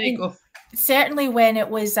 Yeah, I mean, certainly when it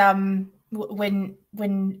was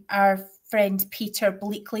when our friend Peter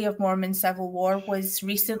Bleakley of Mormon Civil War was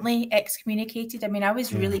recently excommunicated. I mean, I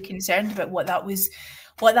was really concerned about what that was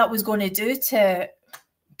going to do to,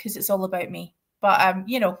 because it's all about me. But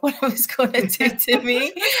you know what it was going to do to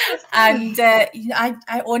me, and I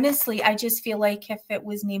honestly, I just feel like if it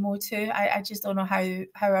was Nemo too, I just don't know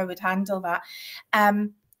how I would handle that.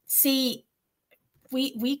 See,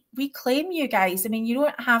 we claim you guys. I mean, you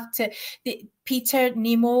don't have to. Peter,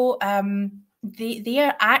 Nemo, they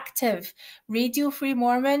are active. Radio Free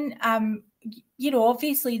Mormon, you know,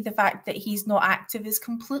 obviously the fact that he's not active is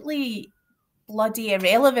completely bloody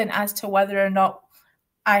irrelevant as to whether or not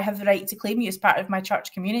I have the right to claim you as part of my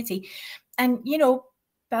church community. And, you know,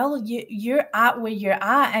 Bill, you're at where you're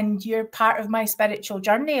at and you're part of my spiritual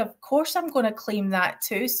journey. Of course, I'm going to claim that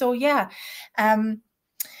too. So, yeah.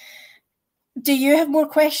 Do you have more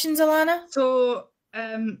questions, Alana? So,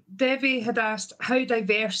 Debbie had asked, how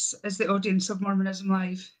diverse is the audience of Mormonism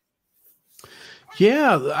Live?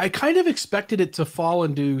 Yeah, I kind of expected it to fall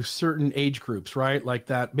into certain age groups, right? Like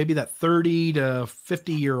that, maybe that 30 to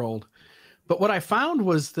 50-year-old. But what I found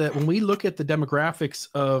was that when we look at the demographics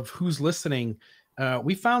of who's listening,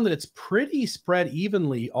 we found that it's pretty spread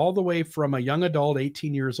evenly all the way from a young adult,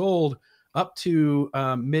 18 years old, up to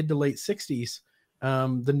mid to late 60s.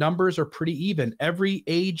 The numbers are pretty even. Every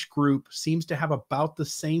age group seems to have about the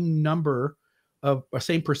same number of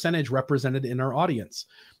same percentage represented in our audience.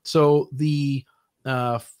 So the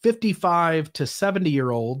 55 to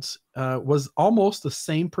 70-year-olds was almost the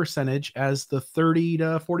same percentage as the 30 to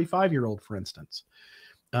 45-year-old, for instance.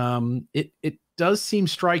 It does seem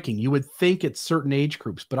striking. You would think it's certain age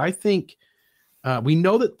groups, but I think we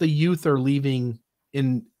know that the youth are leaving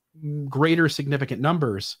in greater significant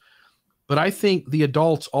numbers, but I think the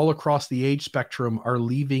adults all across the age spectrum are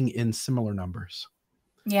leaving in similar numbers.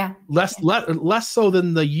 Yeah. Less so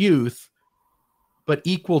than the youth, but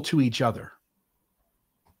equal to each other.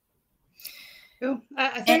 Cool.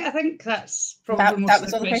 I think that's probably that most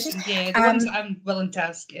was of the questions. Yeah, the ones I'm willing to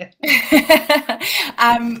ask you.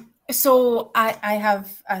 So I have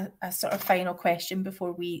a sort of final question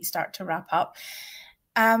before we start to wrap up.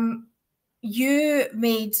 You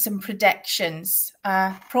made some predictions,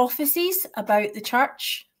 prophecies about the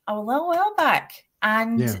church a little while back,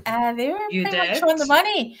 and they were pretty much on the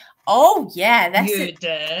money. Oh yeah,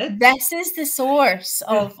 this is the source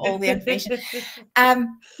of all the information.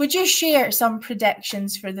 Would you share some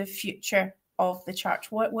predictions for the future of the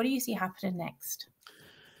church? What do you see happening next?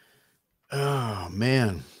 Oh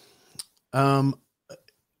man, I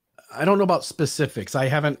don't know about specifics. I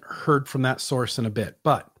haven't heard from that source in a bit,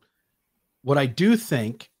 but what I do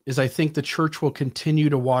think is I think the church will continue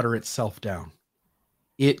to water itself down.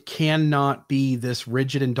 It cannot be this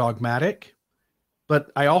rigid and dogmatic,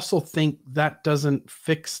 but I also think that doesn't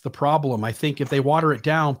fix the problem. I think if they water it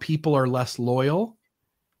down, people are less loyal,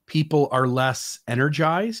 people are less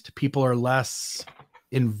energized, people are less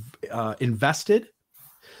invested.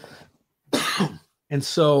 And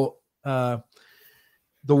so the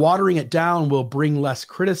watering it down will bring less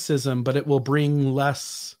criticism, but it will bring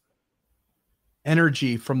less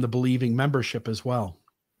energy from the believing membership as well.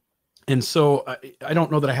 And so I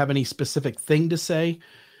don't know that I have any specific thing to say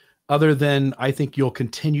other than I think you'll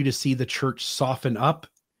continue to see the church soften up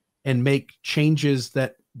and make changes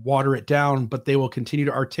that water it down, but they will continue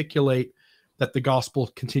to articulate that the gospel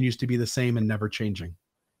continues to be the same and never changing.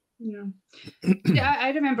 Yeah. Yeah, I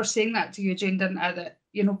remember saying that to you, Jane, didn't I? That,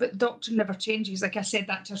 but doctrine never changes. Like I said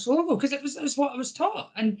that to her so long ago, because it was what I was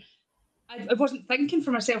taught. And I wasn't thinking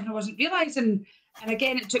for myself and I wasn't realising. And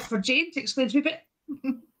again, it took for Jane to explain to me, but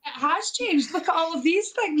it has changed. Look at all of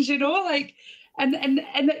these things, and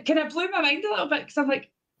it kind of blew my mind a little bit, because I'm like,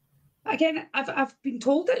 again, I've been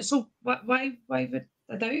told it, so why would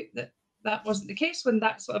I doubt that wasn't the case when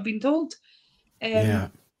that's what I've been told?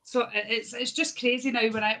 So it's just crazy now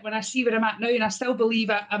when I see where I'm at now, and I still believe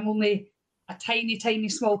I'm only a tiny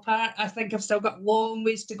small part. I think I've still got a long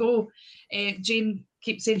ways to go. Jane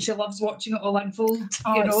keeps saying she loves watching it all unfold. It's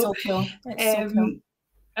so cool. It's so cool.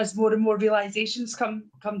 As more and more realizations come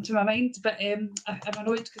to my mind, but I'm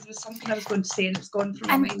annoyed because there was something I was going to say and it's gone from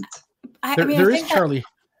my mind. There's Charlie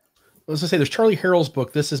Harrell's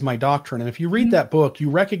book, This Is My Doctrine. And if you read that book, you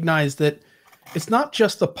recognize that it's not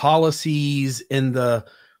just the policies and the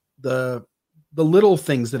little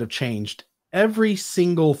things that have changed. Every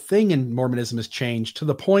single thing in Mormonism has changed to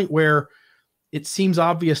the point where it seems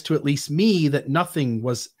obvious to at least me that nothing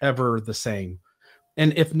was ever the same.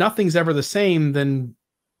 And if nothing's ever the same, then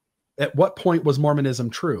at what point was Mormonism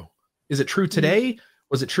true? Is it true today?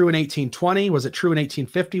 Was it true in 1820? Was it true in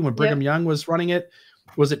 1850 when Brigham Young was running it?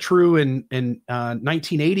 Was it true in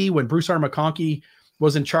 1980 when Bruce R. McConkie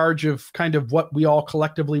was in charge of kind of what we all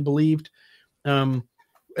collectively believed?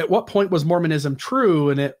 At what point was Mormonism true?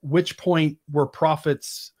 And at which point were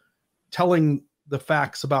prophets telling the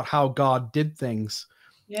facts about how God did things?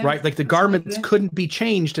 Right? Like the garments couldn't be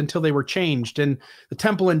changed until they were changed. And the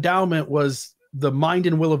temple endowment was the mind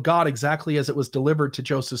and will of God exactly as it was delivered to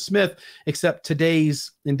Joseph Smith, except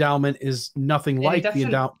today's endowment is nothing like the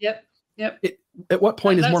endowment. Yep. At what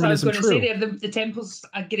point is Mormonism true? Say there, the temple's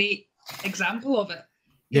a great example of it.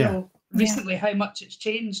 Recently how much it's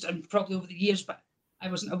changed, and probably over the years, but I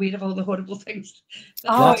wasn't aware of all the horrible things.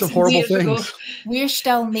 Lots of horrible things. We're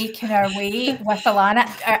still making our way with Alana.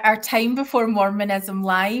 Our time before Mormonism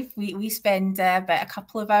Live, we spend about a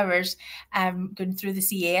couple of hours going through the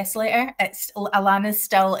CAS letter. Alana's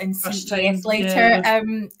still in CAS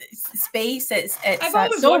letter space. I've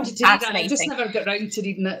always wanted to read that. I just never got round to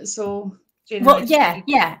reading it. So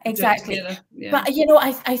exactly. But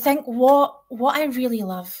I think what I really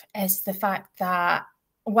love is the fact that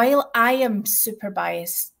while I am super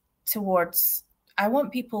biased towards, I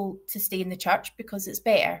want people to stay in the church because it's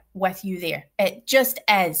better with you there. It just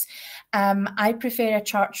is. I prefer a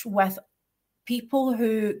church with people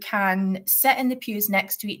who can sit in the pews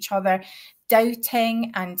next to each other, doubting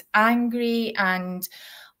and angry and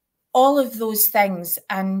all of those things,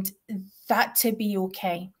 and that to be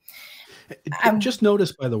okay. Just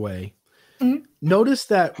notice, by the way, notice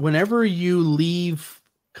that whenever you leave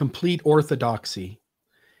complete orthodoxy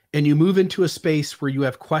and you move into a space where you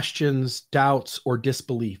have questions, doubts, or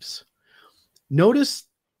disbeliefs, notice,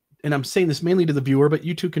 and I'm saying this mainly to the viewer, but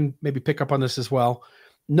you two can maybe pick up on this as well.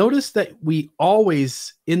 Notice that we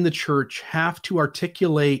always in the church have to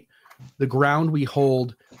articulate the ground we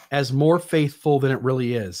hold as more faithful than it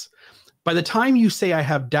really is. By the time you say I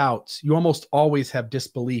have doubts, you almost always have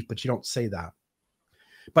disbelief, but you don't say that.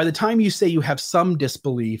 By the time you say you have some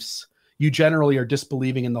disbeliefs, you generally are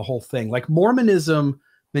disbelieving in the whole thing. Like Mormonism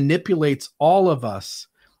manipulates all of us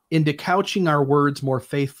into couching our words more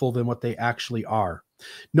faithful than what they actually are.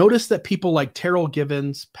 Notice that people like Terrell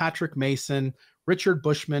Givens, Patrick Mason, Richard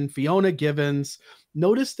Bushman, Fiona Givens,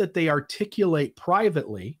 notice that they articulate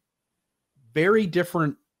privately very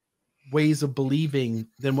different ways of believing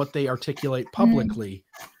than what they articulate publicly.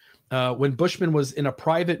 When Bushman was in a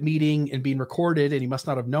private meeting and being recorded, and he must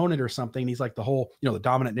not have known it or something, he's like, the whole, the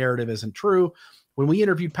dominant narrative isn't true. When we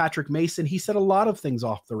interviewed Patrick Mason, he said a lot of things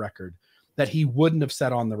off the record that he wouldn't have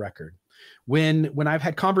said on the record. When I've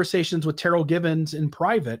had conversations with Terrell Givens in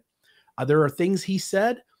private, there are things he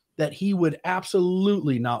said that he would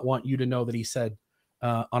absolutely not want you to know that he said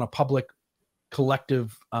on a public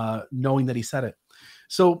collective, knowing that he said it.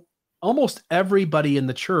 So almost everybody in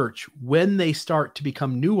the church, when they start to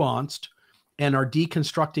become nuanced and are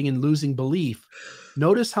deconstructing and losing belief,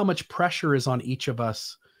 notice how much pressure is on each of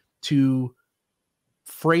us to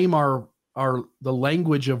frame the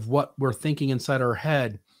language of what we're thinking inside our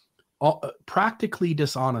head, practically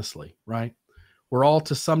dishonestly, right? We're all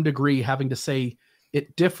to some degree having to say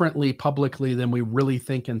it differently publicly than we really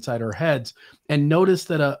think inside our heads. And notice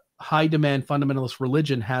that a high demand fundamentalist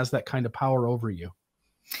religion has that kind of power over you.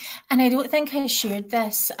 And I don't think I shared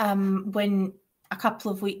this when a couple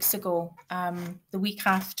of weeks ago, the week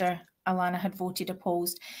after Alana had voted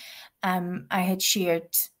opposed, I had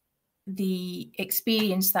shared the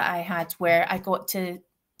experience that I had where I got to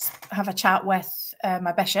have a chat with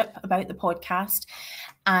my bishop about the podcast,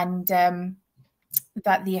 and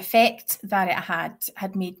that the effect that it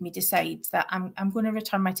had made me decide that I'm going to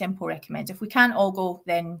return my tempo recommend. If we can't all go,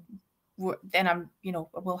 then I'm,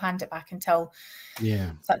 we'll hand it back until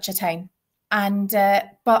such a time. And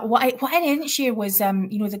but what I didn't share was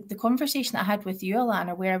the conversation that I had with you,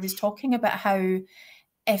 Alana, where I was talking about how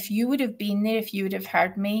if you would have been there, if you would have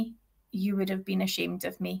heard me, you would have been ashamed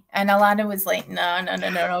of me. And Alana was like,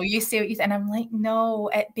 no, you say what you think. And I'm like,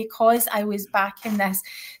 no, because I was back in this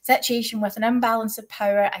situation with an imbalance of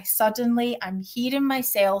power, I'm hearing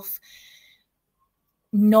myself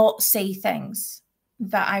not say things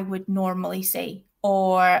that I would normally say,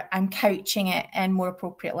 or I'm couching it in more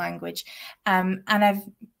appropriate language. And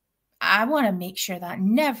I want to make sure that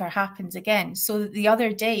never happens again. So the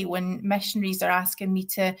other day when missionaries are asking me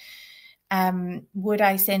to, would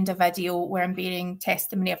I send a video where I'm bearing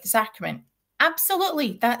testimony of the sacrament?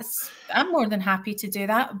 Absolutely. I'm more than happy to do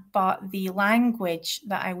that. But the language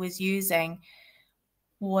that I was using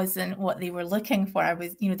wasn't what they were looking for.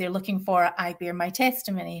 They're looking for, I bear my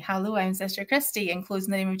testimony. Hello, I'm Sister Christy, and close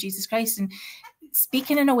in the name of Jesus Christ, and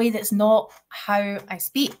speaking in a way that's not how I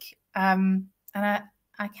speak. And I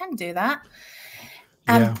can do that.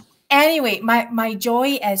 Anyway, my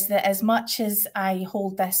joy is that as much as I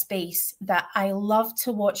hold this space, that I love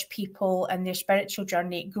to watch people and their spiritual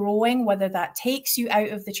journey growing, whether that takes you out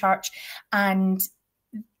of the church and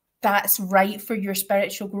that's right for your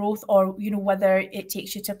spiritual growth, or, whether it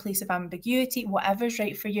takes you to a place of ambiguity, whatever's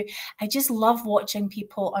right for you. I just love watching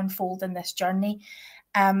people unfold in this journey.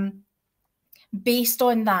 Based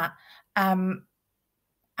on that,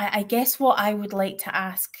 I guess what I would like to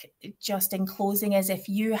ask just in closing is if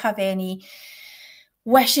you have any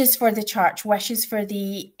wishes for the church, wishes for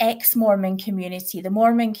the ex-Mormon community, the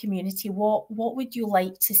Mormon community, what would you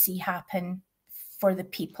like to see happen for the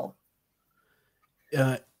people?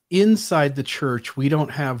 Inside the church, we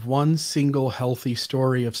don't have one single healthy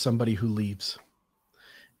story of somebody who leaves.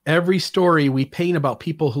 Every story we paint about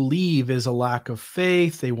people who leave is a lack of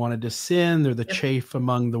faith. They wanted to sin. They're the chaff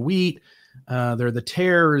among the wheat. They're the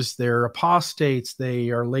tares, they're apostates, they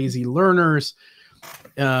are lazy learners.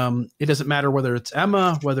 It doesn't matter whether it's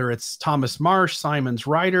Emma, whether it's Thomas Marsh, Simon's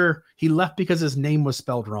writer. He left because his name was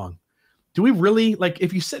spelled wrong. Do we really,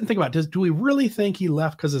 if you sit and think about it, do we really think he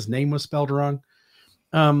left because his name was spelled wrong?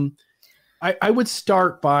 I would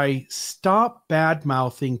start by stop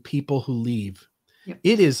bad-mouthing people who leave. Yep.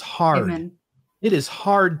 It is hard. Amen. It is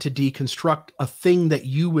hard to deconstruct a thing that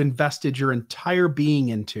you invested your entire being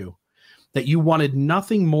into, that you wanted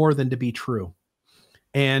nothing more than to be true.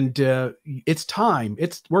 And it's time.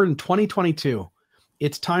 We're in 2022.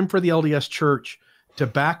 It's time for the LDS Church to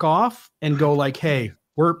back off and go like, hey,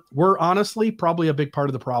 we're honestly probably a big part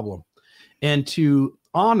of the problem, and to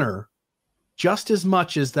honor just as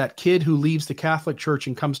much as that kid who leaves the Catholic Church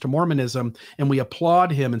and comes to Mormonism, and we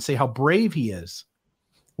applaud him and say how brave he is.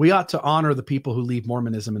 We ought to honor the people who leave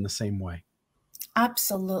Mormonism in the same way.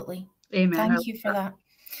 Absolutely. Amen. Thank you for that.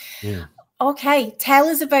 Yeah. Okay, tell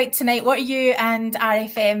us about tonight. What are you and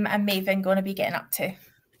RFM and Maven going to be getting up to?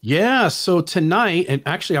 Yeah, so tonight, and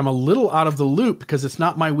actually I'm a little out of the loop because it's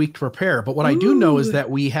not my week to prepare, but what I do know is that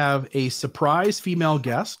we have a surprise female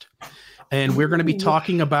guest, and we're going to be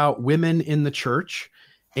talking about women in the church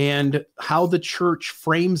and how the church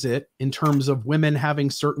frames it in terms of women having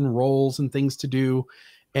certain roles and things to do.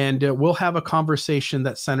 And we'll have a conversation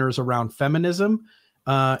that centers around feminism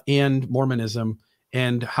and Mormonism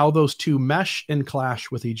and how those two mesh and clash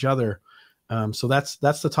with each other. So that's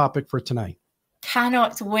the topic for tonight.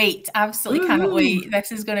 Cannot wait. Absolutely cannot wait.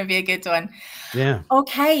 This is going to be a good one. Yeah.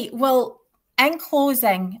 Okay. Well, in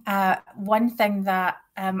closing, one thing that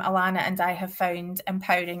Alana and I have found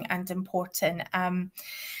empowering and important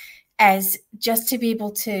is just to be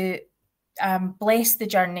able to bless the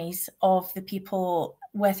journeys of the people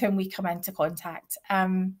with whom we come into contact.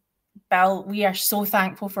 Bill, we are so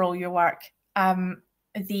thankful for all your work.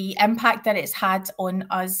 The impact that it's had on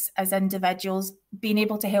us as individuals, being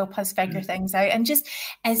able to help us figure things out, and just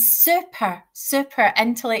is super, super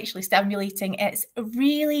intellectually stimulating. It's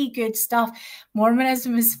really good stuff.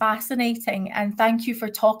 Mormonism is fascinating, and thank you for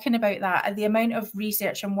talking about that and the amount of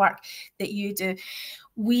research and work that you do.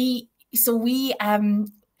 We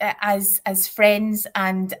as friends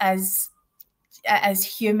and as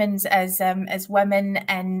humans, as women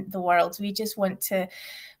in the world, we just want to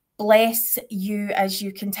bless you as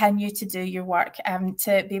you continue to do your work,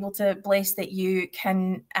 to be able to bless that you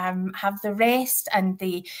can have the rest and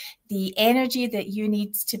the energy that you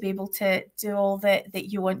need to be able to do all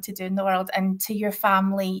that you want to do in the world, and to your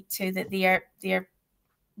family too, that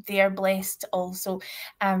they are blessed also.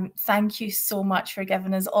 Thank you so much for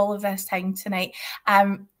giving us all of this time tonight.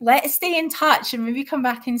 Let's stay in touch and maybe come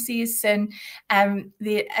back and see us soon.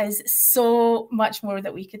 There is so much more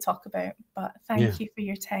that we could talk about, but thank you for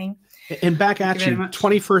your time. And back at you,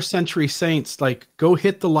 21st Century Saints, like, go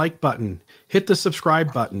hit the like button, hit the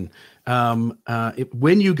subscribe button.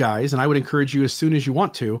 When you guys, and I would encourage you as soon as you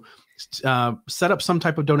want to, set up some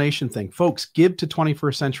type of donation thing. Folks, give to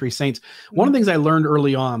 21st Century Saints. One of the things I learned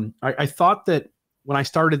early on, I thought that when I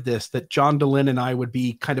started this, that John Dehlin and I would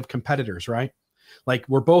be kind of competitors, right? Like,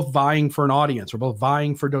 we're both vying for an audience. We're both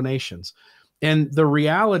vying for donations. And the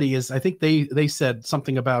reality is, I think they said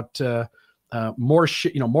something about more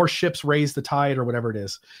ships raise the tide, or whatever it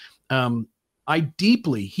is.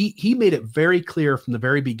 He made it very clear from the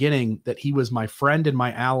very beginning that he was my friend and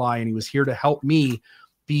my ally, and he was here to help me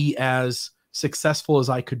be as successful as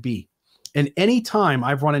I could be. And anytime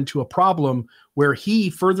I've run into a problem where he,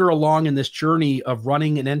 further along in this journey of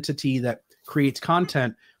running an entity that creates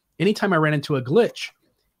content, anytime I ran into a glitch,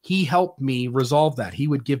 he helped me resolve that. He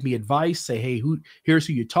would give me advice, say, hey, here's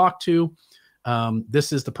who you talk to.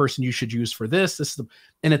 This is the person you should use for this.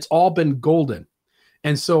 And it's all been golden.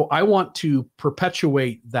 And so I want to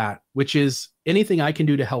perpetuate that, which is anything I can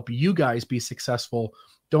do to help you guys be successful.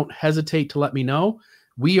 Don't hesitate to let me know.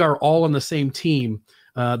 We are all on the same team.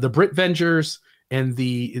 The Brit Vengers and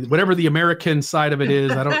whatever the American side of it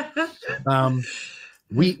is.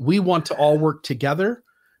 We want to all work together,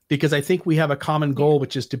 because I think we have a common goal,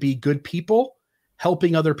 which is to be good people,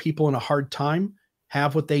 helping other people in a hard time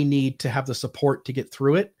have what they need to have the support to get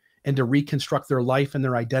through it and to reconstruct their life and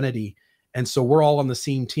their identity. And so we're all on the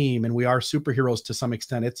same team, and we are superheroes to some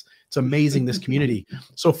extent. It's amazing, this community.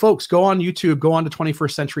 So folks, go on YouTube, go on to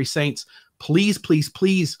 21st Century Saints. Please, please,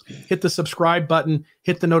 please hit the subscribe button,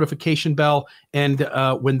 hit the notification bell. And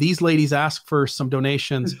when these ladies ask for some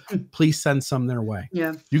donations, please send some their way.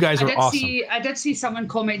 Yeah. You guys are awesome. I did see someone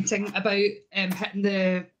commenting about hitting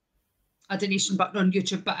a donation button on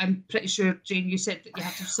YouTube, but I'm pretty sure, Jane, you said that you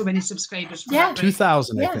have to have so many subscribers. Yeah, that,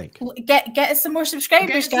 2,000, I think. Get us some more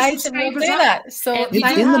subscribers, guys, and we'll do that. So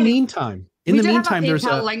in the meantime, there's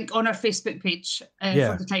a link on our Facebook page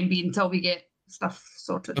for the time being until we get stuff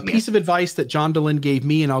sorted. A piece of advice that John Dehlin gave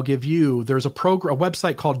me, and I'll give you. There's a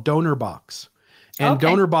website called DonorBox. And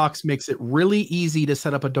DonorBox makes it really easy to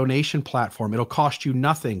set up a donation platform. It'll cost you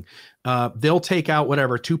nothing. They'll take out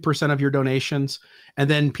 2% of your donations, and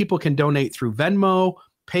then people can donate through Venmo,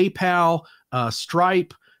 PayPal,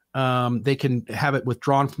 Stripe, They can have it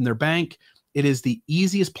withdrawn from their bank. It is the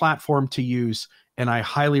easiest platform to use, and I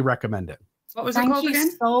highly recommend it. What was it called again?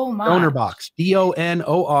 Thank you so much. DonorBox,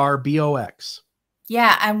 DonorBox.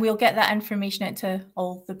 Yeah, and we'll get that information out to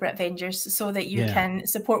all the Brit Vengers so that you can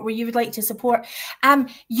support where you would like to support.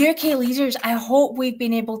 UK leaders, I hope we've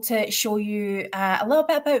been able to show you a little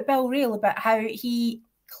bit about Bill Raill, about how he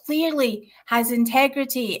clearly has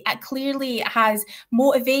integrity, clearly has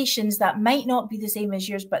motivations that might not be the same as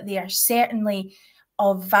yours, but they are certainly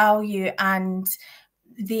of value and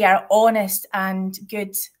they are honest and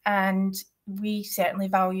good, and we certainly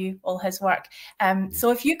value all his work.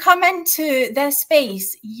 So if you come into this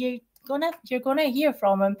space, you're gonna hear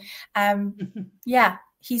from him. Yeah,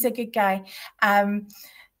 he's a good guy.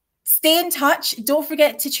 Stay in touch. Don't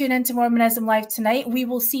forget to tune into Mormonism Live tonight. We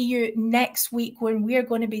will see you next week when we're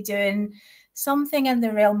going to be doing something in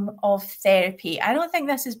the realm of therapy. I don't think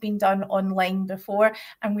this has been done online before,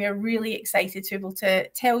 and we're really excited to be able to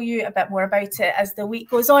tell you a bit more about it as the week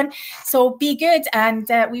goes on. So be good, and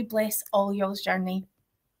we bless all y'all's journey.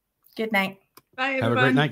 Good night. Bye, everyone. Have a great night.